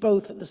need to do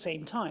both at the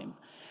same time.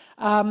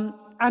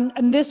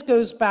 And this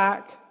goes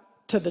back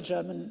to the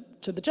German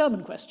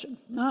question,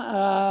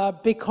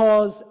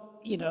 because,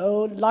 you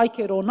know, like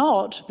it or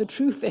not, the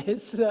truth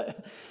is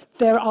that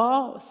there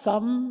are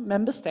some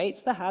member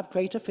states that have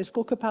greater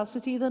fiscal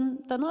capacity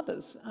than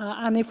others.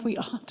 And if we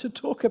are to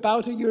talk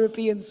about a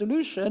European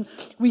solution,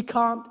 we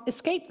can't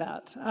escape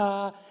that,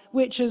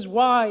 which is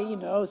why, you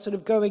know, sort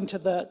of going to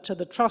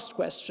the trust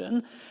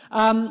question,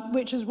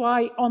 which is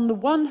why, on the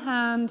one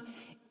hand,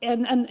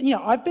 and you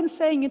know, I've been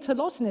saying it a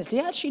lot in Italy.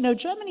 Actually, you know,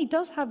 Germany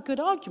does have good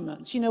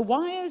arguments. You know,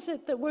 why is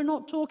it that we're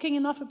not talking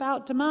enough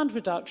about demand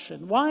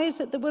reduction? Why is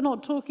it that we're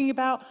not talking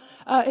about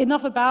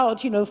enough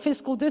about, you know,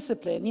 fiscal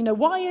discipline? You know,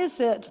 why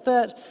is it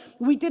that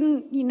we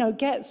didn't, you know,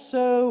 get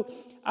so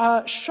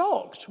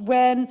shocked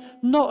when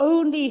not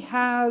only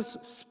has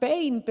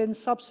Spain been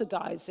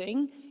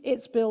subsidizing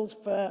its bills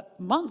for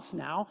months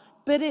now,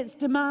 but its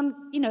demand,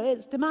 you know,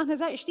 its demand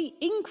has actually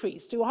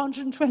increased to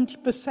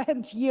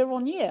 120% year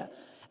on year.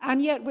 And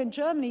yet when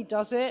Germany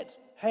does it,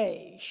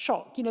 hey,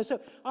 shock. You know, so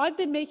I've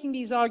been making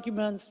these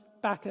arguments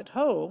back at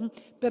home,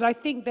 but I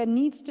think there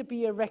needs to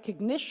be a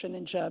recognition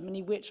in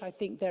Germany, which I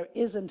think there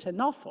isn't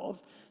enough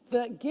of,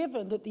 that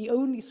given that the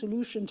only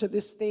solution to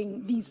these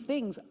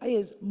things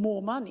is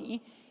more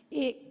money,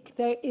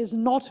 there is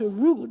not a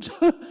route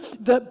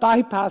that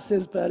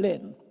bypasses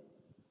Berlin.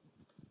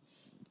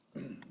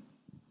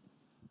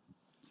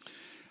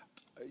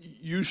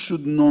 You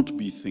should not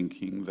be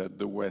thinking that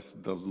the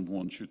West doesn't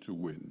want you to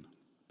win.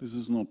 This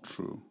is not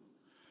true.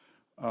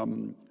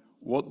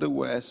 What the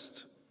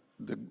West,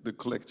 the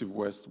collective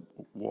West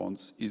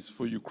wants is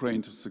for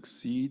Ukraine to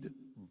succeed,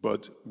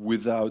 but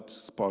without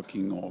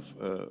sparking off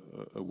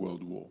a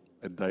world war,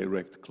 a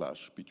direct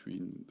clash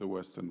between the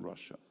West and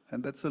Russia.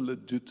 And that's a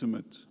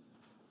legitimate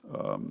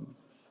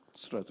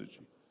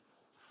strategy.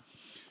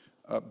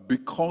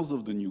 Because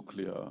of the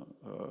nuclear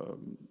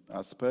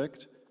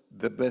aspect,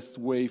 the best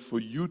way for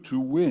you to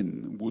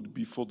win would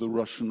be for the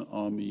Russian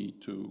army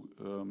to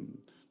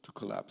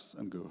collapse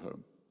and go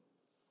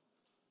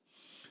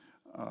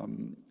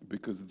home.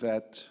 Because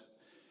that,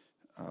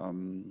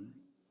 well,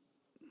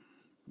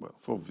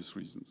 for obvious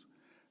reasons.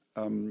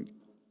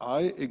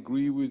 I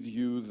agree with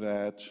you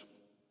that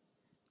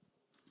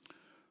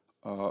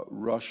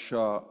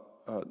Russia,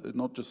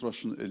 not just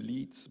Russian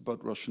elites,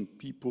 but Russian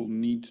people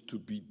need to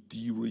be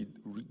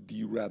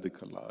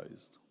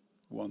de-radicalized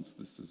once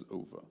this is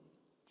over.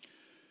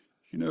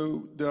 You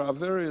know, there are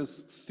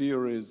various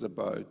theories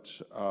about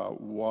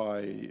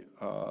why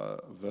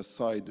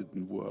Versailles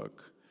didn't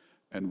work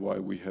and why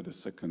we had a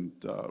second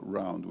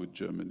round with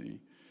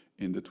Germany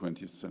in the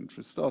 20th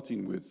century,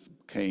 starting with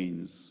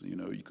Keynes, you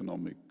know,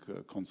 economic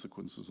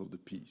consequences of the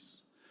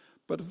peace.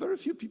 But very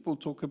few people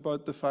talk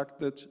about the fact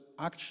that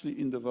actually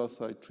in the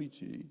Versailles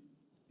Treaty,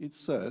 it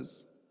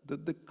says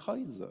that the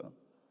Kaiser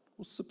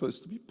was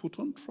supposed to be put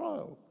on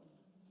trial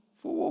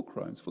for war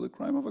crimes, for the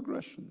crime of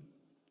aggression.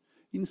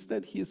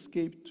 Instead, he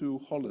escaped to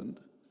Holland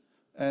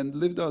and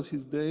lived out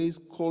his days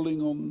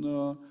calling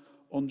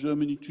on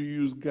Germany to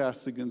use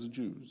gas against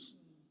Jews.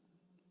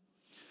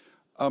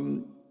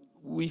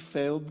 We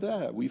failed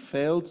there. We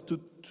failed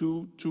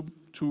to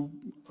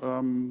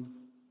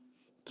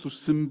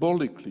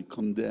symbolically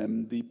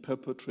condemn the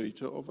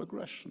perpetrator of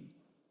aggression.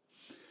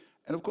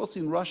 And of course,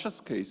 in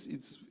Russia's case,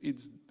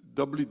 it's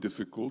doubly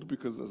difficult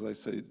because, as I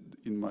said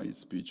in my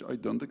speech, I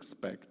don't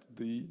expect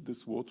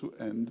this war to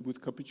end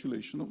with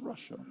capitulation of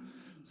Russia.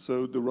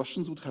 So the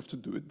Russians would have to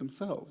do it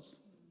themselves.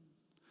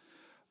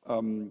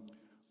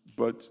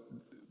 But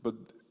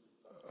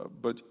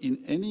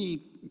in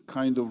any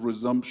kind of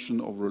resumption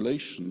of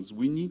relations,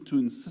 we need to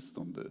insist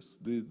on this.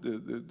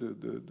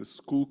 The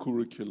school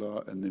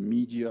curricula and the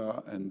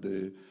media and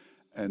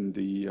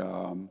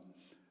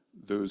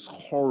those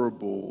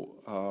horrible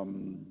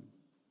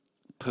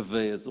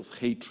purveyors of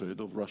hatred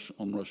of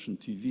on Russian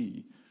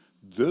TV,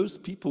 those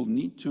people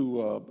need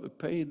to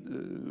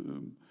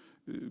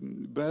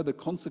bear the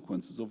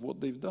consequences of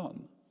what they've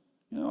done.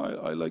 You know,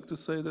 I like to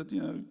say that,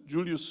 you know,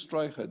 Julius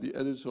Streicher, the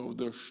editor of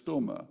Der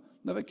Stürmer,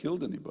 never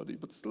killed anybody,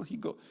 but still he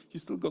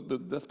still got the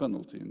death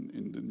penalty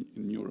in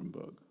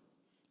Nuremberg,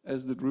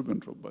 as did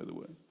Ribbentrop, by the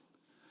way.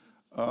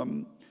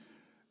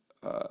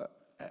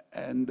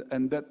 And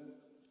that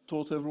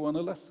taught everyone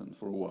a lesson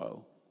for a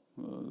while.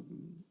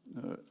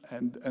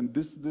 And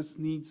this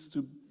needs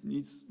to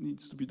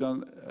be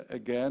done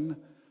again.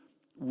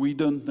 We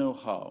don't know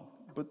how,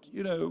 but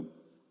you know,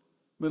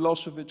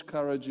 Milosevic,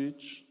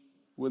 Karadzic,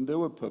 when they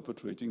were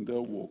perpetrating their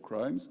war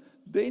crimes,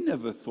 they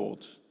never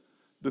thought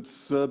that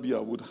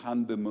Serbia would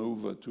hand them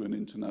over to an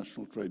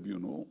international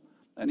tribunal,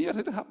 and yet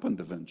it happened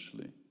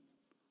eventually,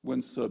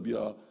 when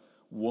Serbia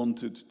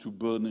wanted to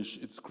burnish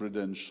its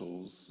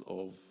credentials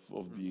of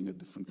being a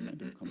different kind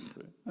of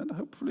country. And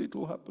hopefully it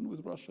will happen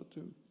with Russia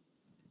too.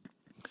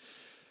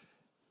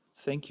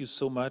 Thank you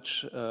so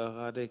much,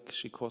 Radek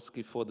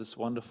Sikorski, for this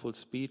wonderful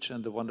speech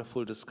and the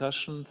wonderful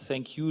discussion.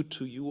 Thank you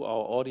to you,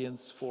 our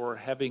audience, for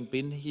having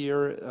been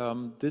here.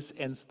 This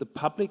ends the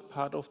public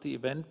part of the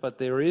event, but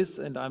there is,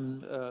 and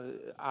I'm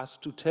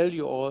asked to tell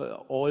you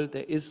all,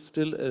 there is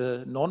still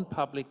a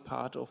non-public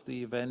part of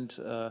the event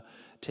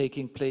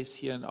taking place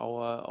here in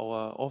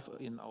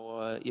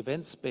our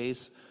event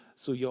space.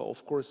 So you're,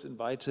 of course,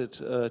 invited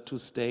to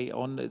stay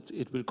on.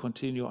 It will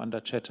continue under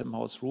Chatham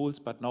House rules,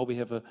 but now we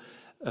have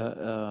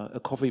a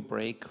coffee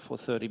break for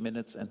 30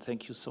 minutes, and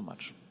thank you so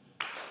much.